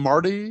if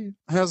Marty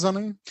has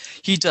any?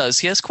 He does.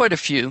 He has quite a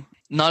few.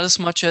 Not as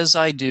much as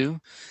I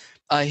do.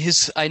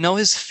 I know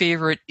his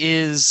favorite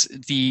is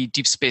the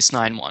Deep Space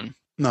Nine one.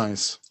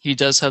 Nice. He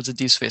does have the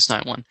Deep Space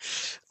Nine one.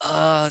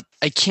 I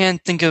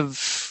can't think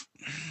of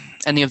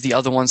any of the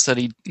other ones that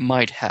he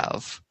might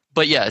have.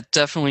 But yeah,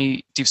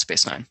 definitely Deep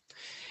Space Nine.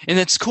 And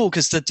it's cool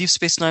because the Deep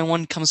Space Nine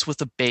one comes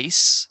with a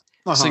base,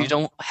 so you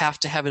don't have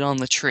to have it on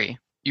the tree.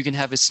 You can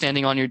have it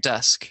standing on your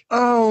desk.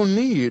 Oh,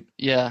 neat.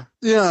 Yeah.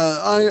 Yeah,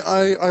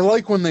 I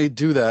like when they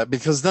do that,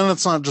 because then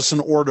it's not just an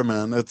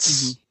ornament.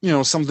 It's,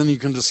 something you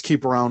can just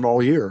keep around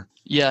all year.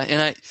 Yeah,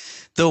 and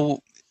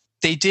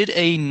they did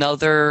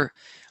another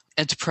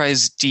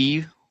Enterprise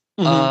D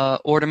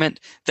ornament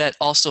that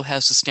also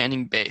has a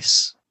standing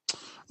base.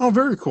 Oh,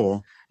 very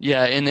cool.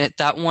 Yeah, and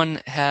that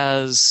one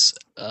has,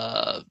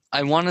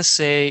 I want to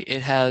say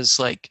it has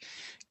like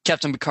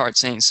Captain Picard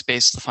saying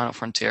 "Space, the Final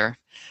Frontier."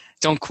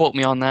 Don't quote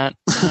me on that.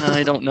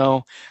 I don't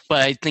know,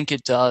 but I think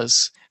it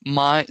does.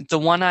 The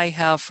one I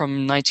have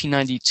from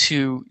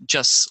 1992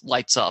 just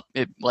lights up.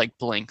 It like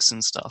blinks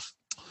and stuff.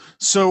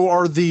 So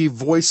are the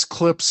voice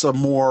clips a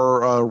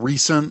more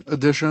recent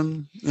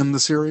addition in the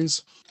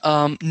series?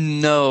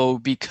 No,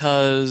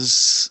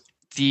 because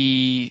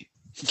the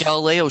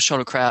Galileo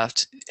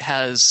shuttlecraft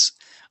has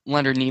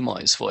Leonard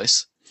Nimoy's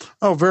voice.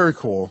 Oh, very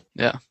cool.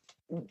 Yeah.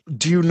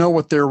 Do you know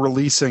what they're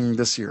releasing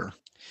this year?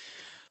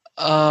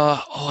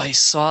 I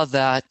saw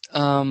that.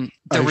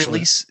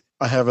 Release.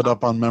 I have it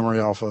up on Memory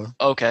Alpha.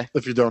 Okay.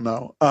 If you don't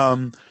know,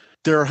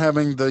 they're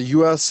having the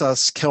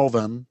USS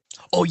Kelvin.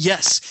 Oh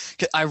yes,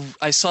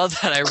 I saw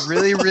that. I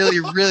really, really,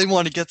 really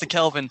want to get the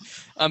Kelvin.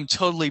 I'm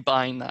totally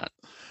buying that.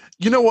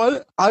 You know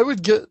what? I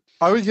would get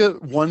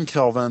one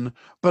Kelvin,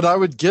 but I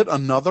would get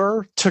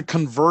another to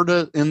convert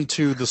it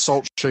into the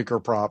salt shaker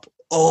prop.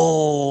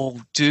 Oh,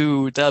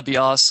 dude, that'd be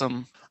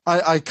awesome.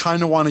 I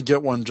kind of want to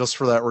get one just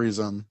for that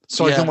reason.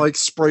 So I can like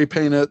spray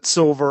paint it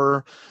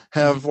silver,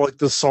 have like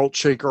the salt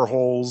shaker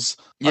holes.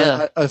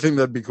 Yeah. I think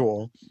that'd be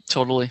cool.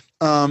 Totally.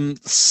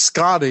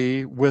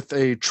 Scotty with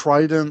a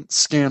Trident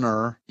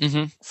scanner,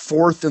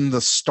 fourth in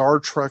the Star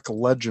Trek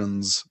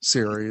Legends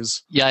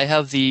series. Yeah, I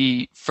have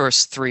the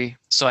first 3,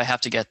 so I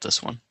have to get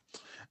this one.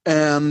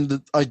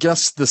 And I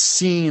guess the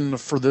scene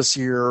for this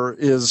year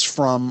is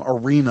from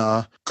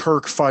Arena,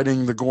 Kirk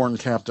fighting the Gorn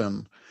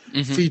captain.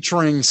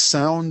 featuring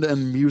sound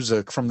and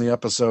music from the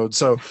episode.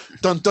 So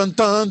dun dun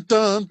dun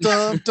dun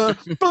dun dun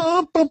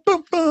bum, bum,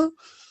 bum, bum.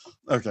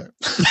 Okay.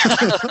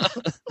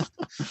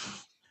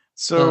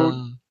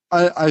 So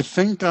I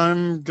think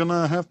I'm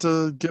gonna have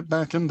to get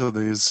back into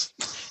these.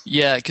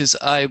 Yeah, because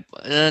I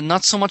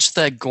not so much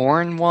the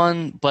Gorn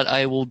one, but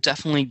I will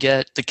definitely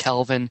get the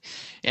Calvin,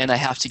 and I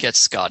have to get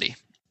Scotty.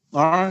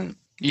 All right.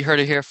 You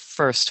heard it here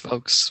first,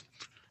 folks.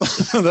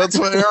 That's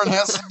what Aaron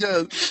has to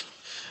get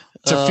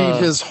to feed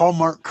his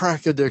Hallmark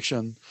crack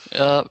addiction.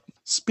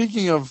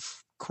 Speaking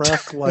of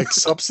crack-like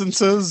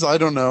substances, I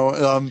don't know,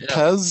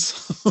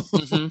 Pez.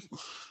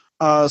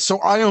 So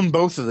I own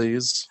both of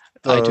these.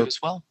 I do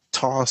as well.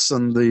 Toss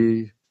and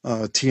the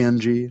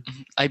TNG.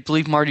 I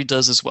believe Marty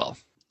does as well.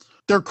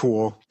 They're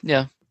cool.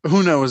 Yeah.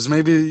 Who knows?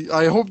 Maybe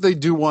I hope they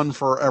do one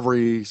for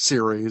every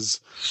series.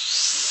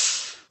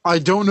 I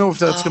don't know if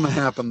that's going to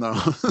happen, though.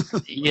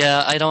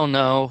 Yeah, I don't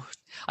know.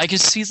 I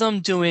could see them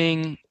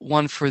doing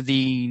one for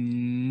the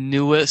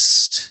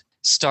newest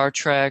Star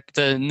Trek,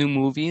 the new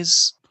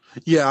movies.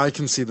 Yeah, I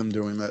can see them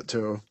doing that,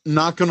 too.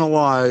 Not going to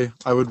lie,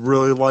 I would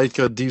really like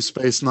a Deep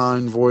Space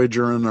Nine,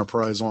 Voyager,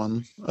 Enterprise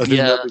one. I think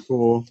that'd be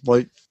cool.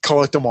 Like,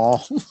 collect them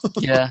all.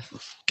 Yeah,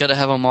 gotta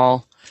have them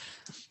all.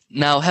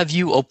 Now, have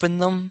you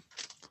opened them?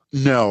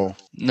 No.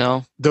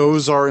 No?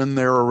 Those are in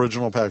their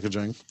original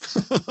packaging.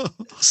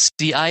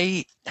 See,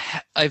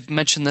 I've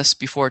mentioned this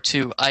before,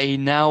 too. I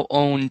now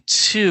own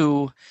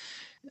 2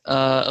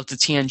 of the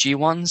TNG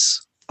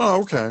ones. Oh,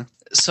 okay.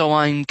 So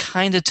I'm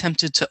kind of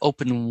tempted to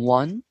open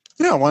one.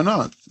 Yeah, why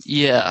not?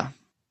 Yeah,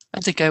 I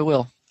think I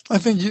will. I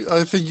think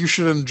you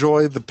should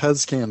enjoy the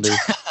Pez candy.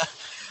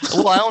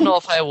 Well, I don't know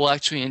if I will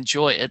actually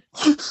enjoy it,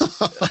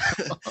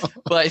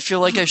 but I feel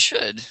like I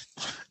should.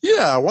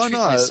 Yeah, why Treat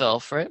not?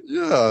 myself, right?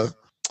 Yeah.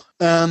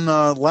 And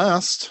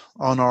last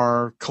on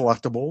our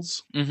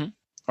collectibles,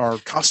 are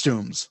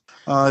costumes.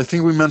 I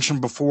think we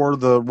mentioned before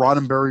the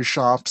Roddenberry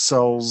shop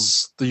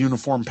sells the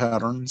uniform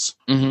patterns.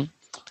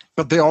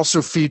 But they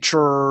also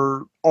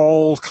feature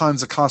all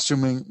kinds of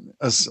costuming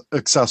as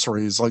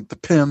accessories, like the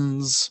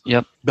pins,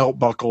 belt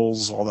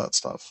buckles, all that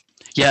stuff.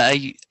 Yeah,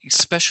 I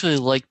especially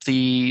like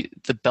the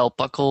belt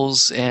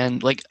buckles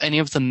and like any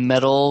of the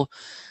metal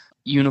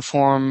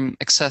uniform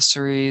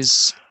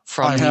accessories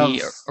from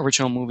the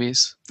original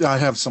movies. Yeah, I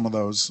have some of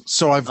those.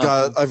 So I've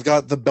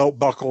got the belt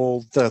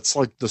buckle that's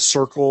like the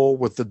circle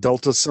with the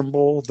Delta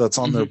symbol that's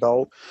on their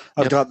belt.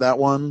 I've got that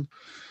one.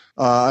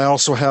 I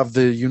also have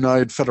the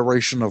United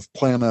Federation of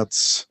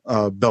Planets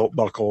belt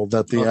buckle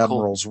that the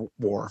admirals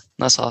wore.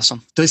 That's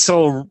awesome. They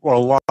sell a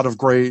lot of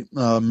great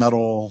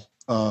metal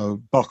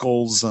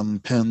buckles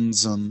and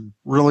pins and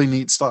really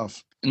neat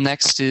stuff.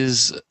 Next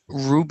is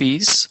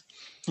Rubies.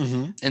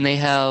 And they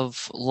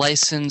have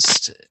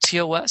licensed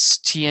TOS,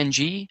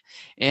 TNG,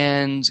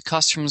 and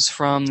costumes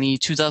from the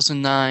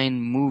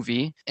 2009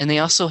 movie. And they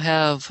also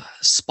have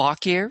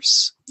Spock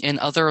ears and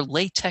other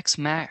latex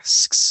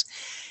masks.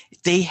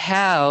 They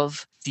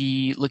have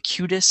the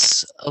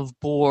Locutus of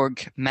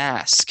Borg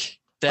mask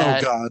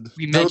that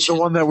we mentioned.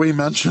 The one that we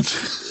mentioned.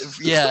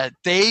 Yeah,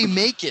 they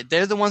make it.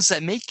 They're the ones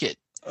that make it.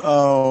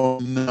 Oh,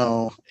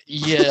 no.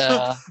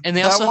 Yeah. And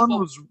they also that one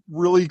was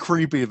really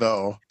creepy,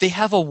 though. They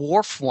have a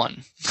Worf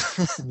one.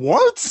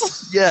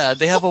 What? Yeah,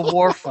 they have a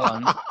Worf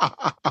one.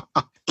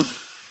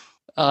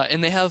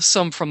 And they have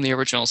some from the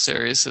original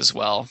series as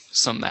well,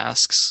 some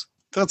masks.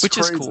 Which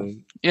crazy. Is cool.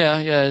 Yeah,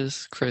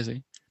 it's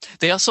crazy.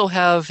 They also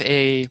have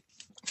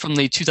from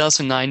the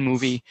 2009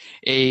 movie,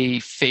 a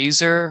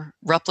phaser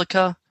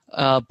replica,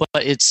 but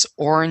it's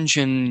orange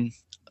and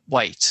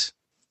white.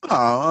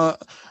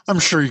 I'm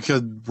sure you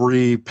could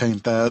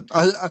repaint that.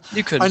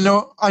 You could. I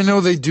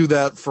know they do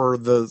that for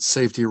the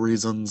safety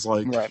reasons.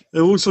 Like,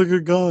 it looks like a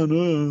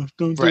gun.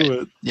 Don't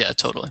do it. Yeah,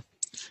 totally.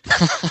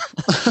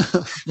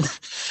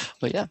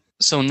 But yeah.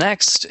 So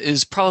next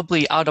is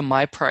probably out of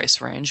my price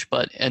range,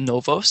 but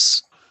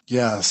Novos.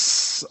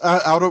 Yes,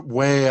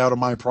 way out of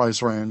my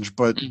price range,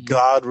 but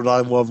God, would I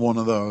love one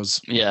of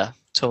those. Yeah,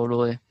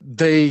 totally.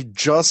 They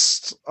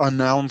just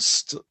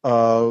announced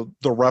the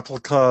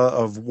replica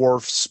of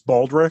Worf's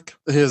baldric,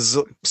 his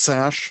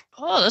sash.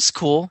 Oh, that's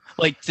cool.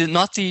 Like,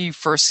 not the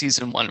first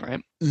season one,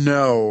 right?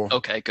 No.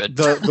 Okay, good.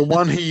 The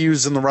one he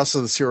used in the rest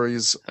of the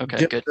series.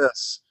 Okay, good.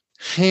 This.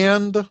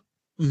 Hand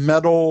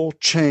metal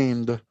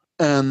chained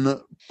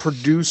and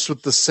produced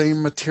with the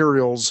same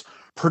materials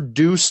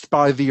produced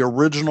by the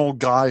original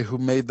guy who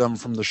made them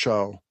from the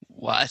show.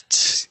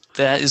 What?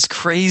 That is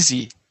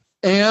crazy.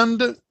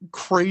 And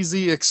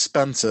crazy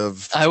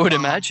expensive. I would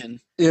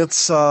imagine.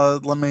 It's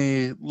let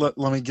me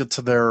get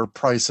to their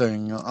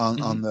pricing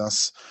on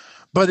this.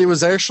 But it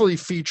was actually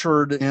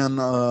featured in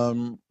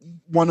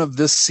one of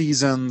this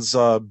season's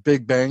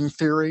Big Bang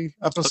Theory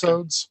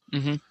episodes.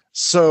 Okay.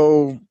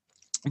 So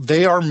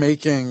they are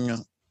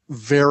making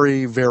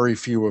very, very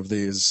few of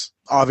these.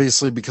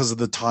 Obviously, because of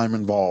the time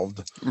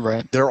involved.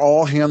 Right. They're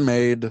all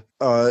handmade,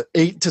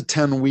 8 to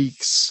 10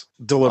 weeks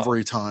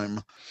delivery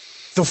time.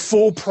 The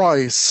full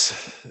price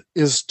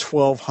is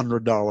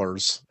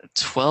 $1,200.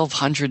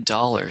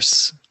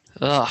 $1,200.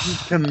 You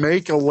Ugh. can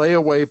make a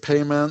layaway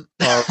payment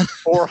of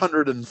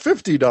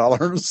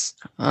 $450.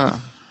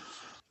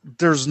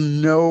 There's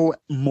no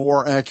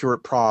more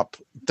accurate prop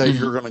that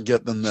you're going to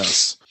get than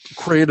this.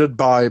 Created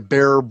by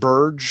Bear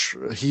Burge.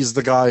 He's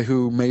the guy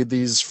who made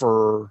these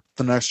for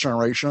the Next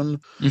Generation.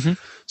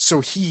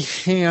 So he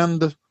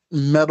hand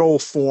metal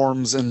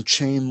forms and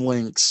chain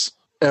links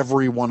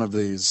every one of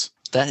these.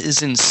 That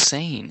is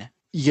insane.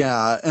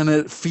 Yeah, and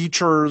it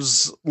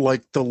features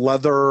like the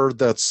leather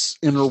that's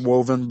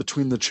interwoven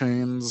between the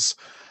chains,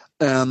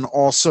 and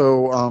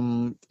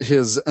also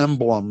his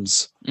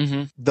emblems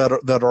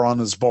that are on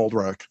his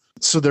baldric.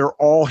 So they're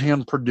all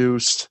hand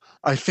produced.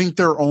 I think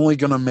they're only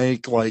going to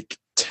make like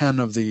 10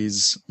 of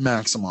these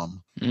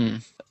maximum.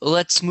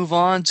 Let's move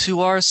on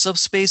to our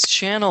subspace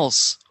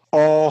channels.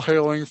 All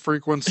hailing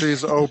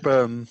frequencies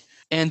open.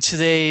 And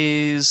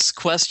today's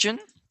question: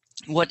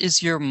 what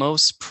is your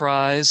most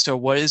prized, or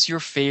what is your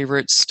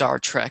favorite Star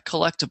Trek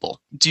collectible?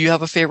 Do you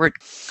have a favorite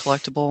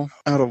collectible?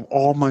 Out of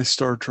all my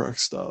Star Trek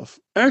stuff,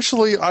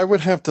 actually, I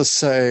would have to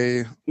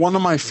say one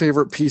of my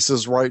favorite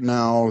pieces right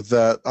now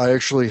that I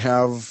actually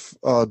have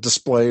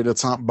displayed,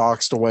 it's not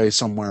boxed away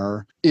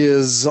somewhere,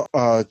 is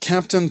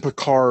Captain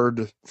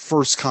Picard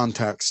First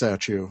Contact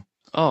statue.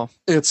 Oh.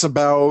 It's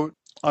about,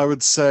 I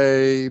would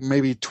say,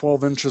 maybe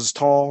 12 inches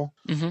tall.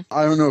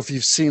 I don't know if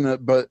you've seen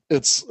it, but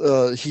it's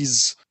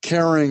he's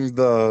carrying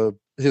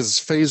his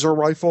phaser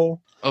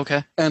rifle.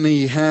 Okay. And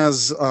he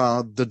has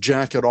the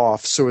jacket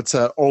off, so it's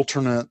that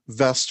alternate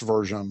vest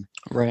version.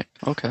 Right.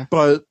 Okay.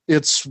 But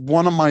it's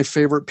one of my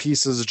favorite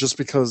pieces just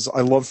because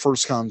I love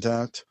First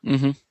Contact.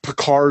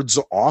 Picard's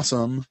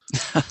awesome.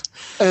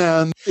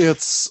 And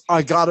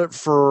I got it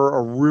for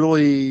a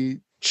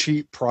really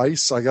cheap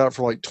price. I got it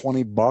for like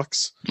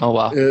 $20. Oh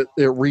wow. It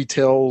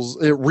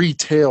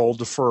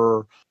retailed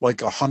for like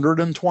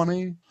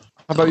 $120.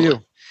 How about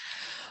you?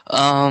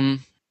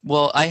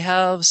 Well, I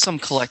have some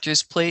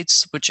collector's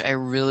plates, which I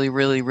really,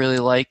 really, really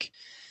like.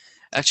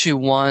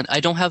 Actually, I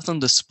don't have them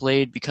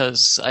displayed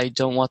because I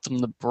don't want them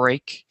to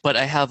break, but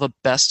I have a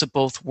Best of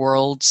Both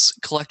Worlds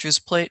collector's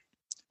plate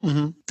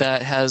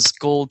that has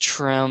gold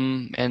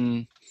trim,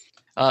 and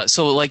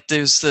so like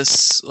there's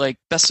this like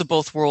Best of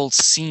Both Worlds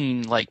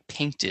scene like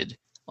painted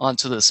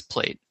onto this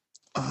plate.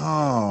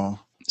 Oh.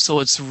 So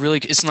it's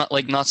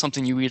not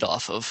something you eat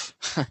off of.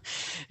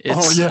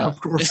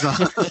 Of course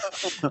not.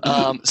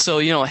 So,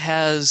 it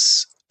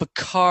has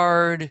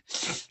Picard,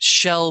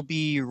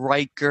 Shelby,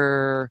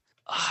 Riker.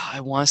 I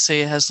want to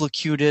say it has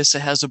Locutus.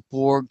 It has a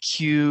Borg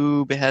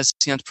cube. It has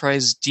the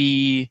Enterprise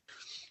D.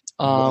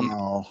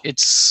 Wow.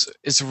 It's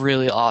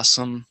really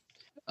awesome.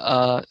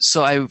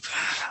 So I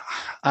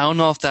don't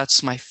know if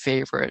that's my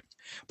favorite,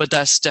 but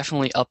that's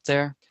definitely up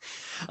there.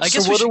 I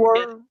guess what do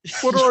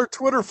our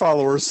Twitter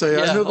followers say?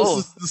 Yeah. I know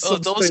this is the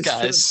those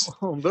guys.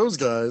 Those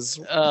guys.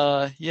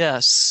 Yeah.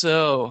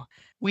 So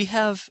we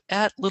have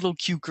at Little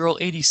Cute Girl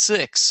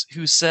 86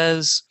 who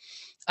says,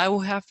 "I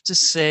will have to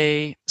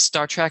say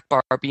Star Trek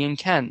Barbie and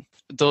Ken.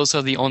 Those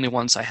are the only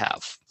ones I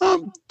have."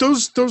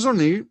 Those are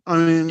neat. I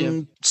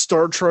mean,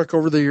 Star Trek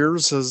over the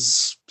years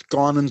has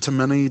gone into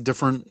many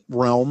different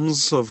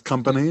realms of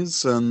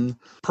companies, and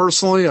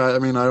personally, I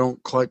mean, I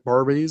don't collect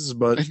Barbies,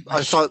 but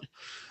I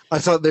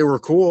thought they were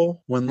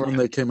cool when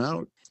they came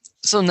out.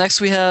 So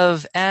next we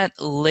have at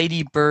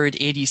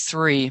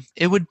Ladybird83.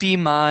 It would be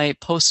my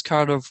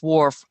postcard of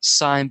Worf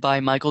signed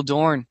by Michael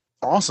Dorn.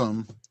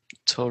 Awesome.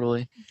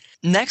 Totally.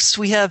 Next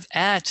we have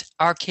at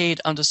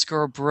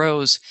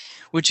Arcade_Bros,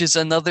 which is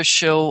another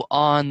show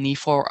on the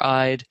Four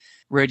Eyed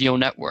Radio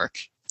Network.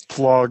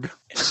 Plug.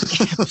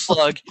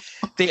 Plug.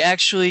 They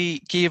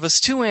actually gave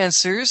us two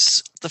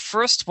answers. The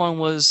first one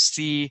was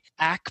the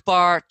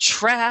Akbar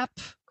Trap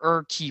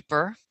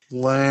Keeper.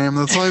 Lame.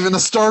 That's not even a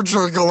Star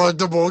Trek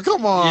collectible.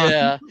 Come on.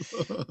 Yeah.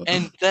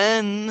 And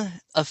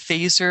then a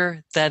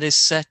phaser that is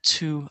set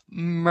to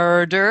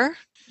murder.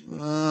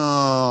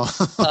 Oh.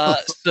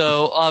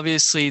 So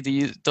obviously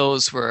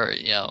those were,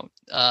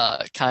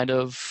 kind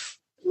of.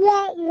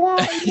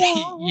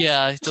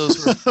 Yeah,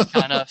 those were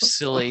kind of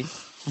silly.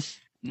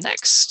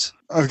 Next.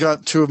 I've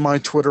got two of my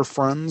Twitter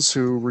friends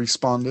who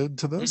responded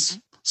to this.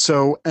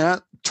 So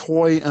at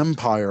Toy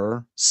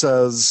Empire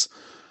says,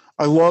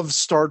 "I love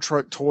Star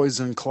Trek toys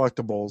and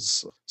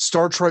collectibles.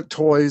 Star Trek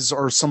toys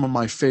are some of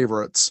my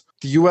favorites.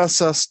 The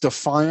USS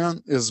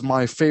Defiant is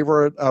my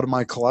favorite out of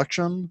my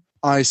collection.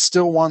 I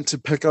still want to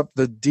pick up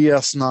the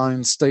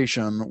DS9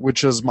 station,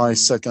 which is my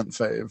second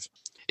fave."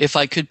 If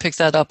I could pick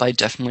that up, I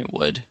definitely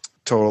would.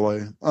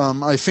 Totally.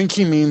 I think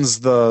he means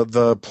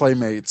the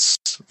Playmates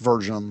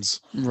versions.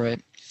 Right.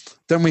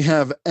 Then we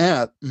have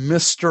at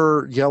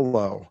Mr.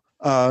 Yellow.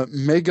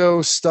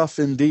 Mego stuff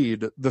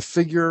indeed. The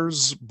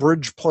figures,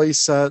 bridge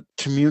playset,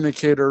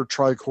 communicator,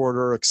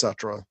 tricorder,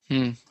 etc.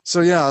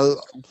 So yeah,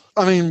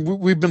 I mean,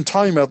 we've been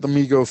talking about the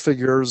Mego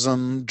figures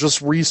and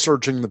just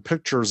researching the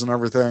pictures and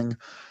everything.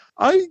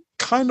 I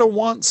kind of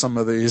want some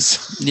of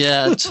these.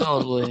 Yeah,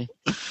 totally.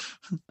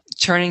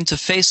 Turning to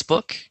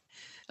Facebook,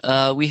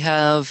 we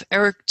have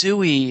Eric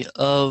Dewey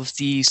of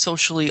the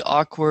Socially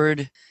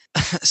Awkward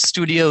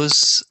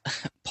Studios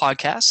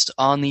podcast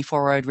on the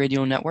Four Eyed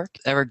Radio Network.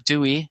 Eric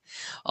Dewey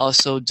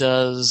also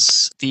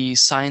does the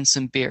Science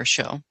and Beer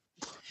show.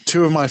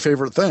 Two of my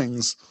favorite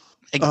things.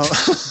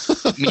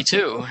 Me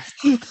too.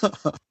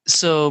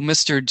 So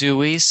Mr.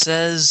 Dewey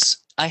says,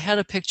 I had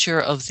a picture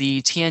of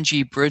the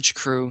TNG bridge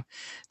crew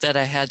that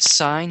I had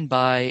signed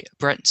by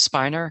Brent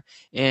Spiner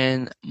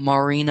and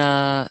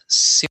Marina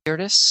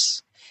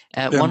Sirtis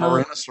at one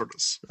Marina of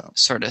Sirtis. Yeah.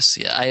 Sirtis.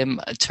 Yeah, I am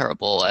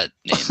terrible at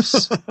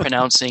names,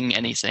 pronouncing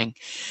anything.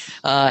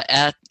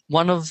 At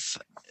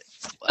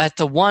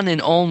the one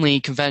and only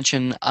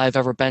convention I've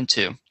ever been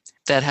to.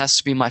 That has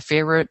to be my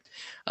favorite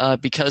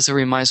because it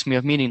reminds me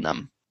of meeting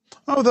them.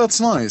 Oh, that's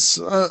nice.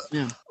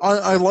 Yeah.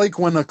 I like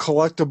when a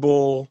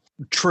collectible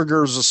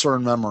triggers a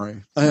certain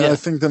memory. I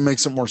think that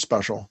makes it more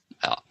special.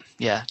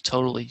 Yeah,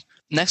 totally.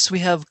 Next, we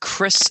have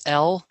Chris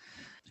L.,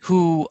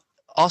 who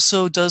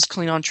also does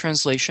Klingon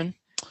translation.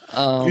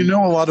 You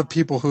know a lot of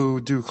people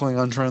who do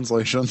Klingon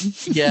translation.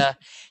 Yeah.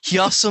 He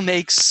also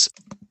makes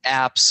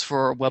apps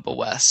for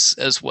WebOS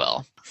as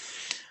well.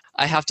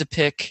 I have to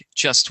pick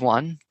just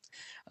one.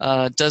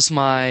 Does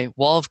my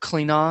wall of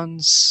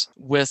Klingons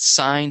with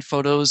signed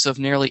photos of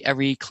nearly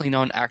every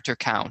Klingon actor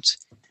count?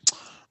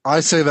 I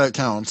say that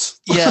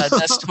counts. Yeah,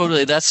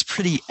 that's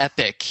pretty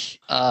epic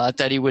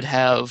that he would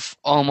have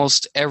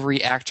almost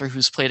every actor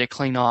who's played a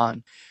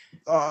Klingon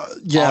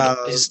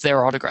is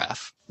their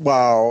autograph.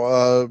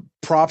 Wow.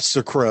 Props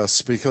to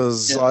Chris,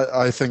 because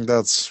I think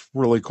that's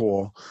really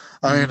cool.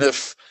 I mean,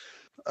 if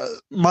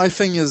my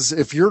thing is,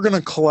 if you're going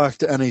to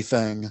collect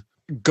anything,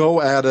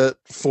 go at it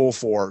full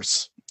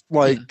force.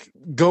 Like,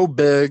 go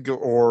big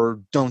or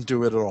don't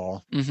do it at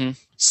all. Mm-hmm.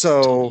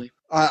 So totally.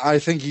 I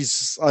think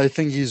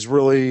he's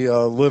really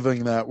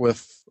living that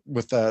with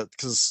that,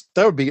 because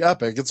that would be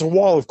epic. It's a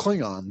wall of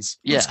Klingons.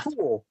 Yeah, that's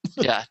cool.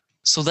 Yeah.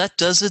 So that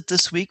does it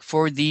this week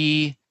for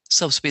the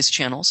subspace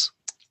channels.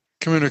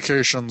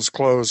 Communications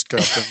closed,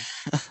 Captain.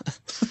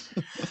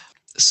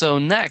 So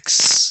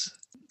next,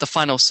 the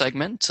final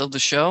segment of the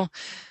show.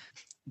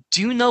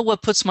 Do you know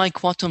what puts my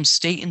quantum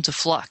state into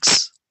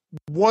flux?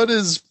 What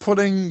is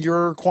putting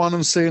your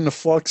quantum state into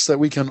flux that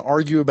we can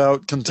argue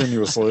about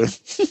continuously?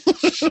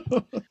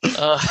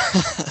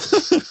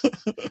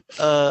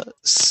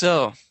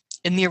 So,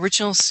 in the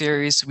original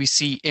series, we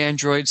see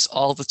androids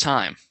all the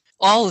time.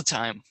 All the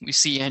time, we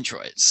see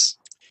androids.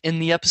 In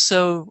the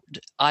episode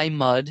I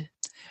Mud,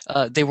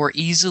 they were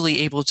easily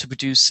able to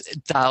produce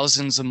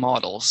thousands of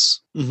models.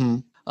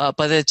 Mm-hmm.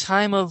 By the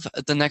time of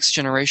the Next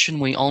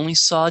Generation, we only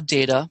saw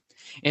Data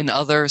and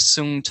other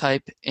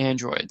Soong-type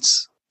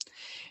androids.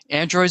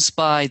 Androids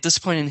by this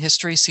point in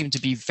history seem to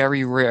be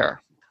very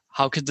rare.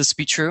 How could this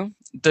be true?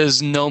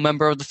 Does no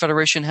member of the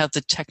Federation have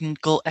the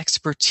technical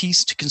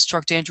expertise to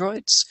construct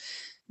androids?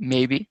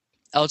 Maybe.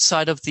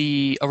 Outside of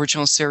the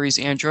original series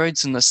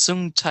androids and the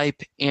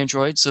Soong-type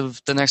androids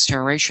of the Next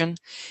Generation,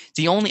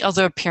 the only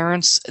other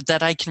appearance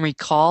that I can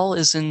recall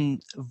is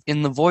in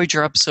the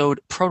Voyager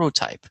episode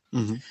Prototype.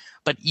 Mm-hmm.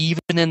 But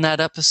even in that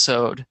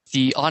episode,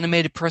 the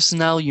automated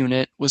personnel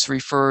unit was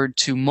referred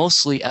to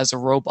mostly as a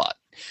robot.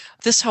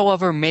 This,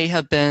 however, may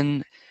have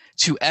been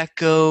to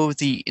echo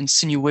the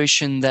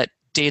insinuation that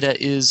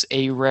Data is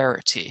a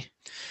rarity.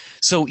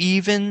 So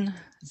even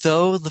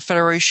though the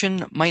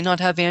Federation might not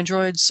have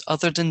androids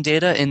other than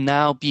Data and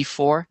now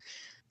B4,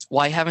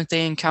 why haven't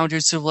they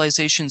encountered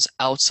civilizations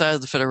outside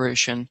of the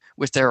Federation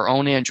with their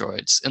own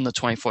androids in the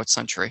 24th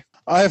century?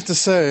 I have to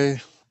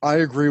say, I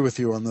agree with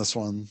you on this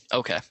one.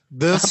 Okay.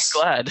 I'm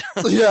glad.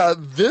 Yeah,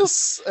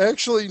 this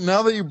actually,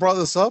 now that you brought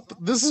this up,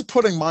 this is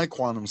putting my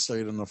quantum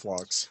state into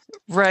flux.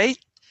 Right.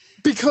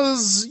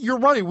 Because you're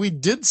right, we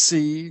did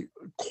see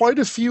quite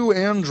a few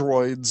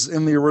androids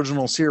in the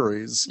original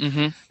series.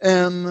 Mm-hmm.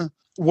 And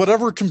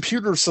whatever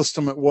computer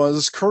system it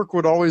was, Kirk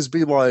would always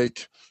be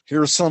like,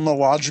 here's some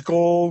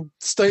illogical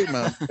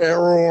statement,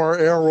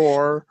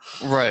 error.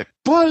 Right.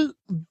 But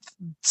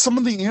some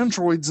of the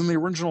androids in the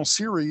original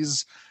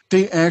series,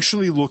 they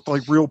actually looked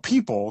like real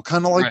people,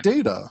 kind of like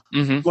Data.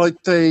 Mm-hmm.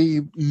 Like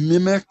they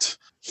mimicked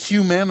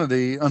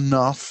humanity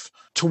enough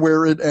to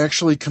where it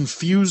actually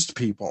confused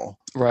people.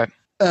 Right.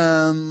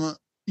 And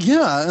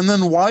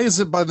then why is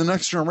it by the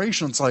Next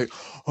Generation it's like,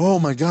 oh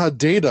my God,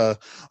 Data,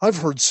 I've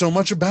heard so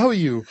much about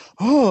you.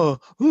 Oh,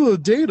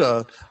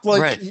 Data.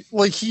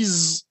 Like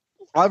he's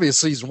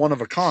obviously he's one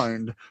of a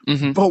kind,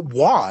 mm-hmm. but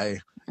why?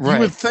 Right. You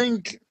would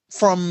think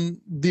from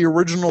the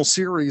original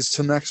series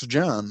to Next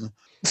Gen.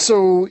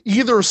 So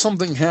either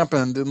something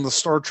happened in the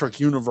Star Trek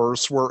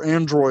universe where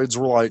androids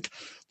were like,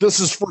 this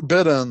is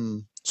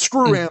forbidden,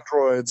 screw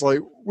androids,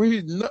 like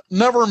we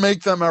never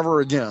make them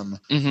ever again.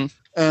 Mm-hmm.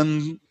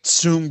 And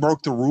Soong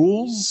broke the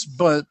rules,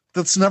 but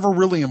that's never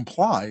really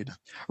implied.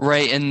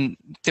 Right, and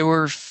there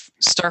were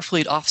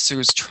Starfleet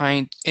officers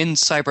in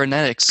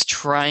cybernetics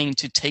trying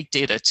to take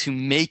Data to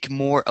make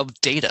more of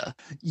Data.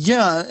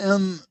 Yeah,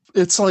 and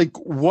it's like,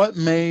 what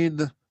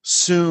made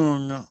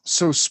Soong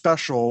so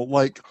special?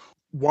 Like,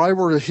 why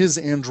were his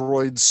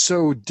androids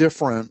so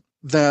different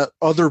that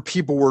other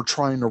people were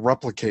trying to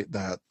replicate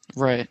that?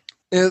 Right.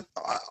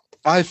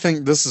 I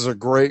think this is a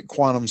great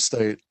quantum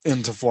state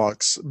into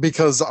flux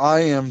because I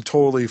am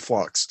totally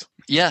fluxed.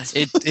 Yeah,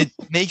 it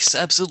makes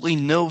absolutely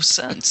no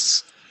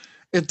sense.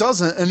 It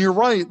doesn't. And you're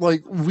right.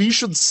 Like, we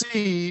should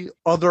see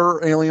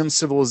other alien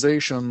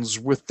civilizations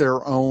with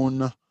their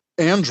own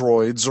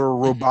androids or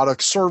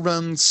robotic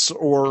servants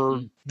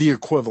or the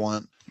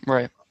equivalent.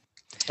 Right.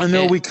 I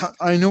know we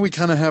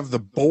kind of have the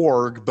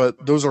Borg,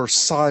 but those are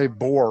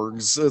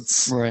cyborgs.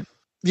 It's Right.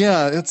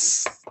 Yeah,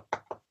 it's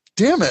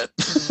damn it.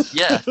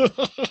 Yeah.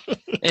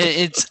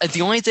 It's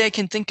the only thing I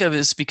can think of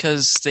is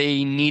because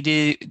they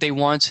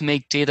wanted to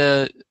make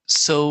Data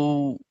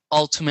so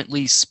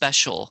ultimately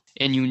special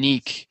and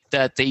unique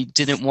that they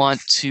didn't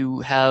want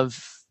to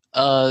have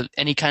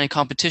any kind of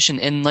competition,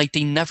 and like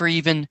they never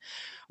even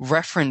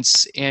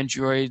reference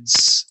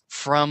androids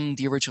from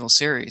the original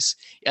series.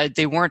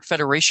 They weren't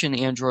Federation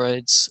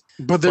androids,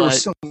 but they were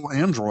still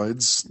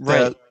androids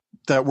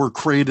that were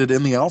created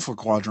in the Alpha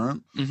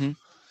Quadrant. Mm-hmm.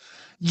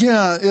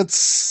 Yeah,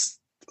 it's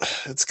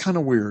kind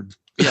of weird.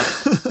 Yeah.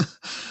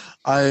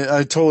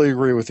 I totally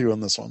agree with you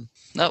on this one.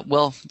 Oh,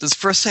 well, this is the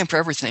first time for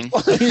everything.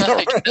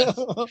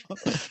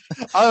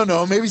 I don't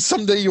know. Maybe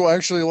someday you'll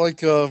actually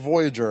like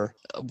Voyager.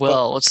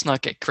 Well, let's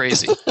not get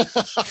crazy.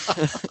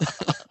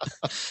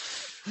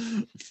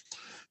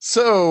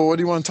 So, what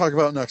do you want to talk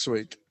about next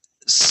week?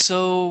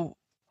 So,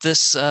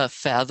 this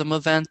Fathom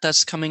event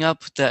that's coming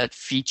up that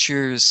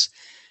features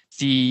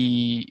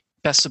the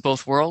Best of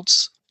Both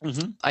Worlds.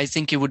 Mm-hmm. I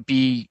think it would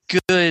be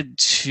good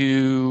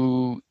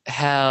to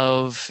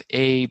have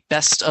a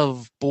Best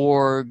of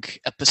Borg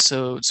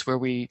episodes where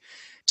we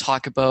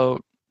talk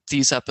about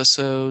these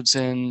episodes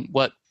and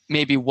what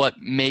make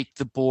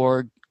the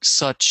Borg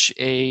such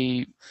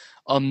a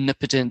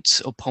omnipotent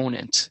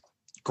opponent.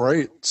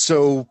 Great.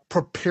 So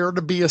prepare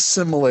to be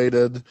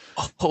assimilated in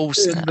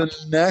the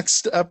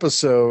next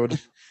episode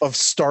of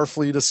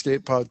Starfleet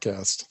Escape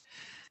Podcast.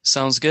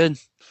 Sounds good.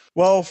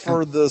 Well,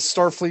 for the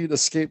Starfleet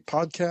Escape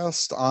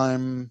Podcast,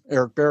 I'm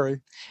Eric Berry.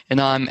 And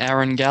I'm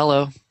Aaron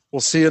Gallo. We'll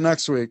see you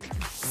next week.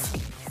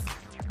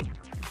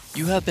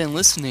 You have been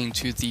listening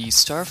to the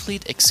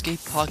Starfleet Escape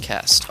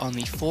Podcast on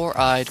the Four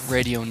Eyed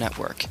Radio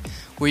Network,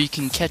 where you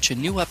can catch a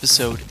new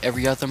episode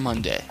every other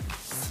Monday.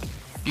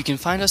 You can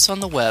find us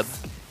on the web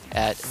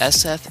at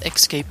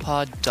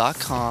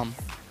sfescapepod.com,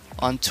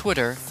 on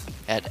Twitter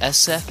at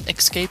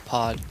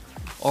sfescapepod,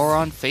 or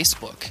on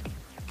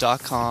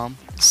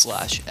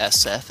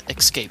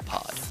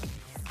Facebook.com/sfescapepod.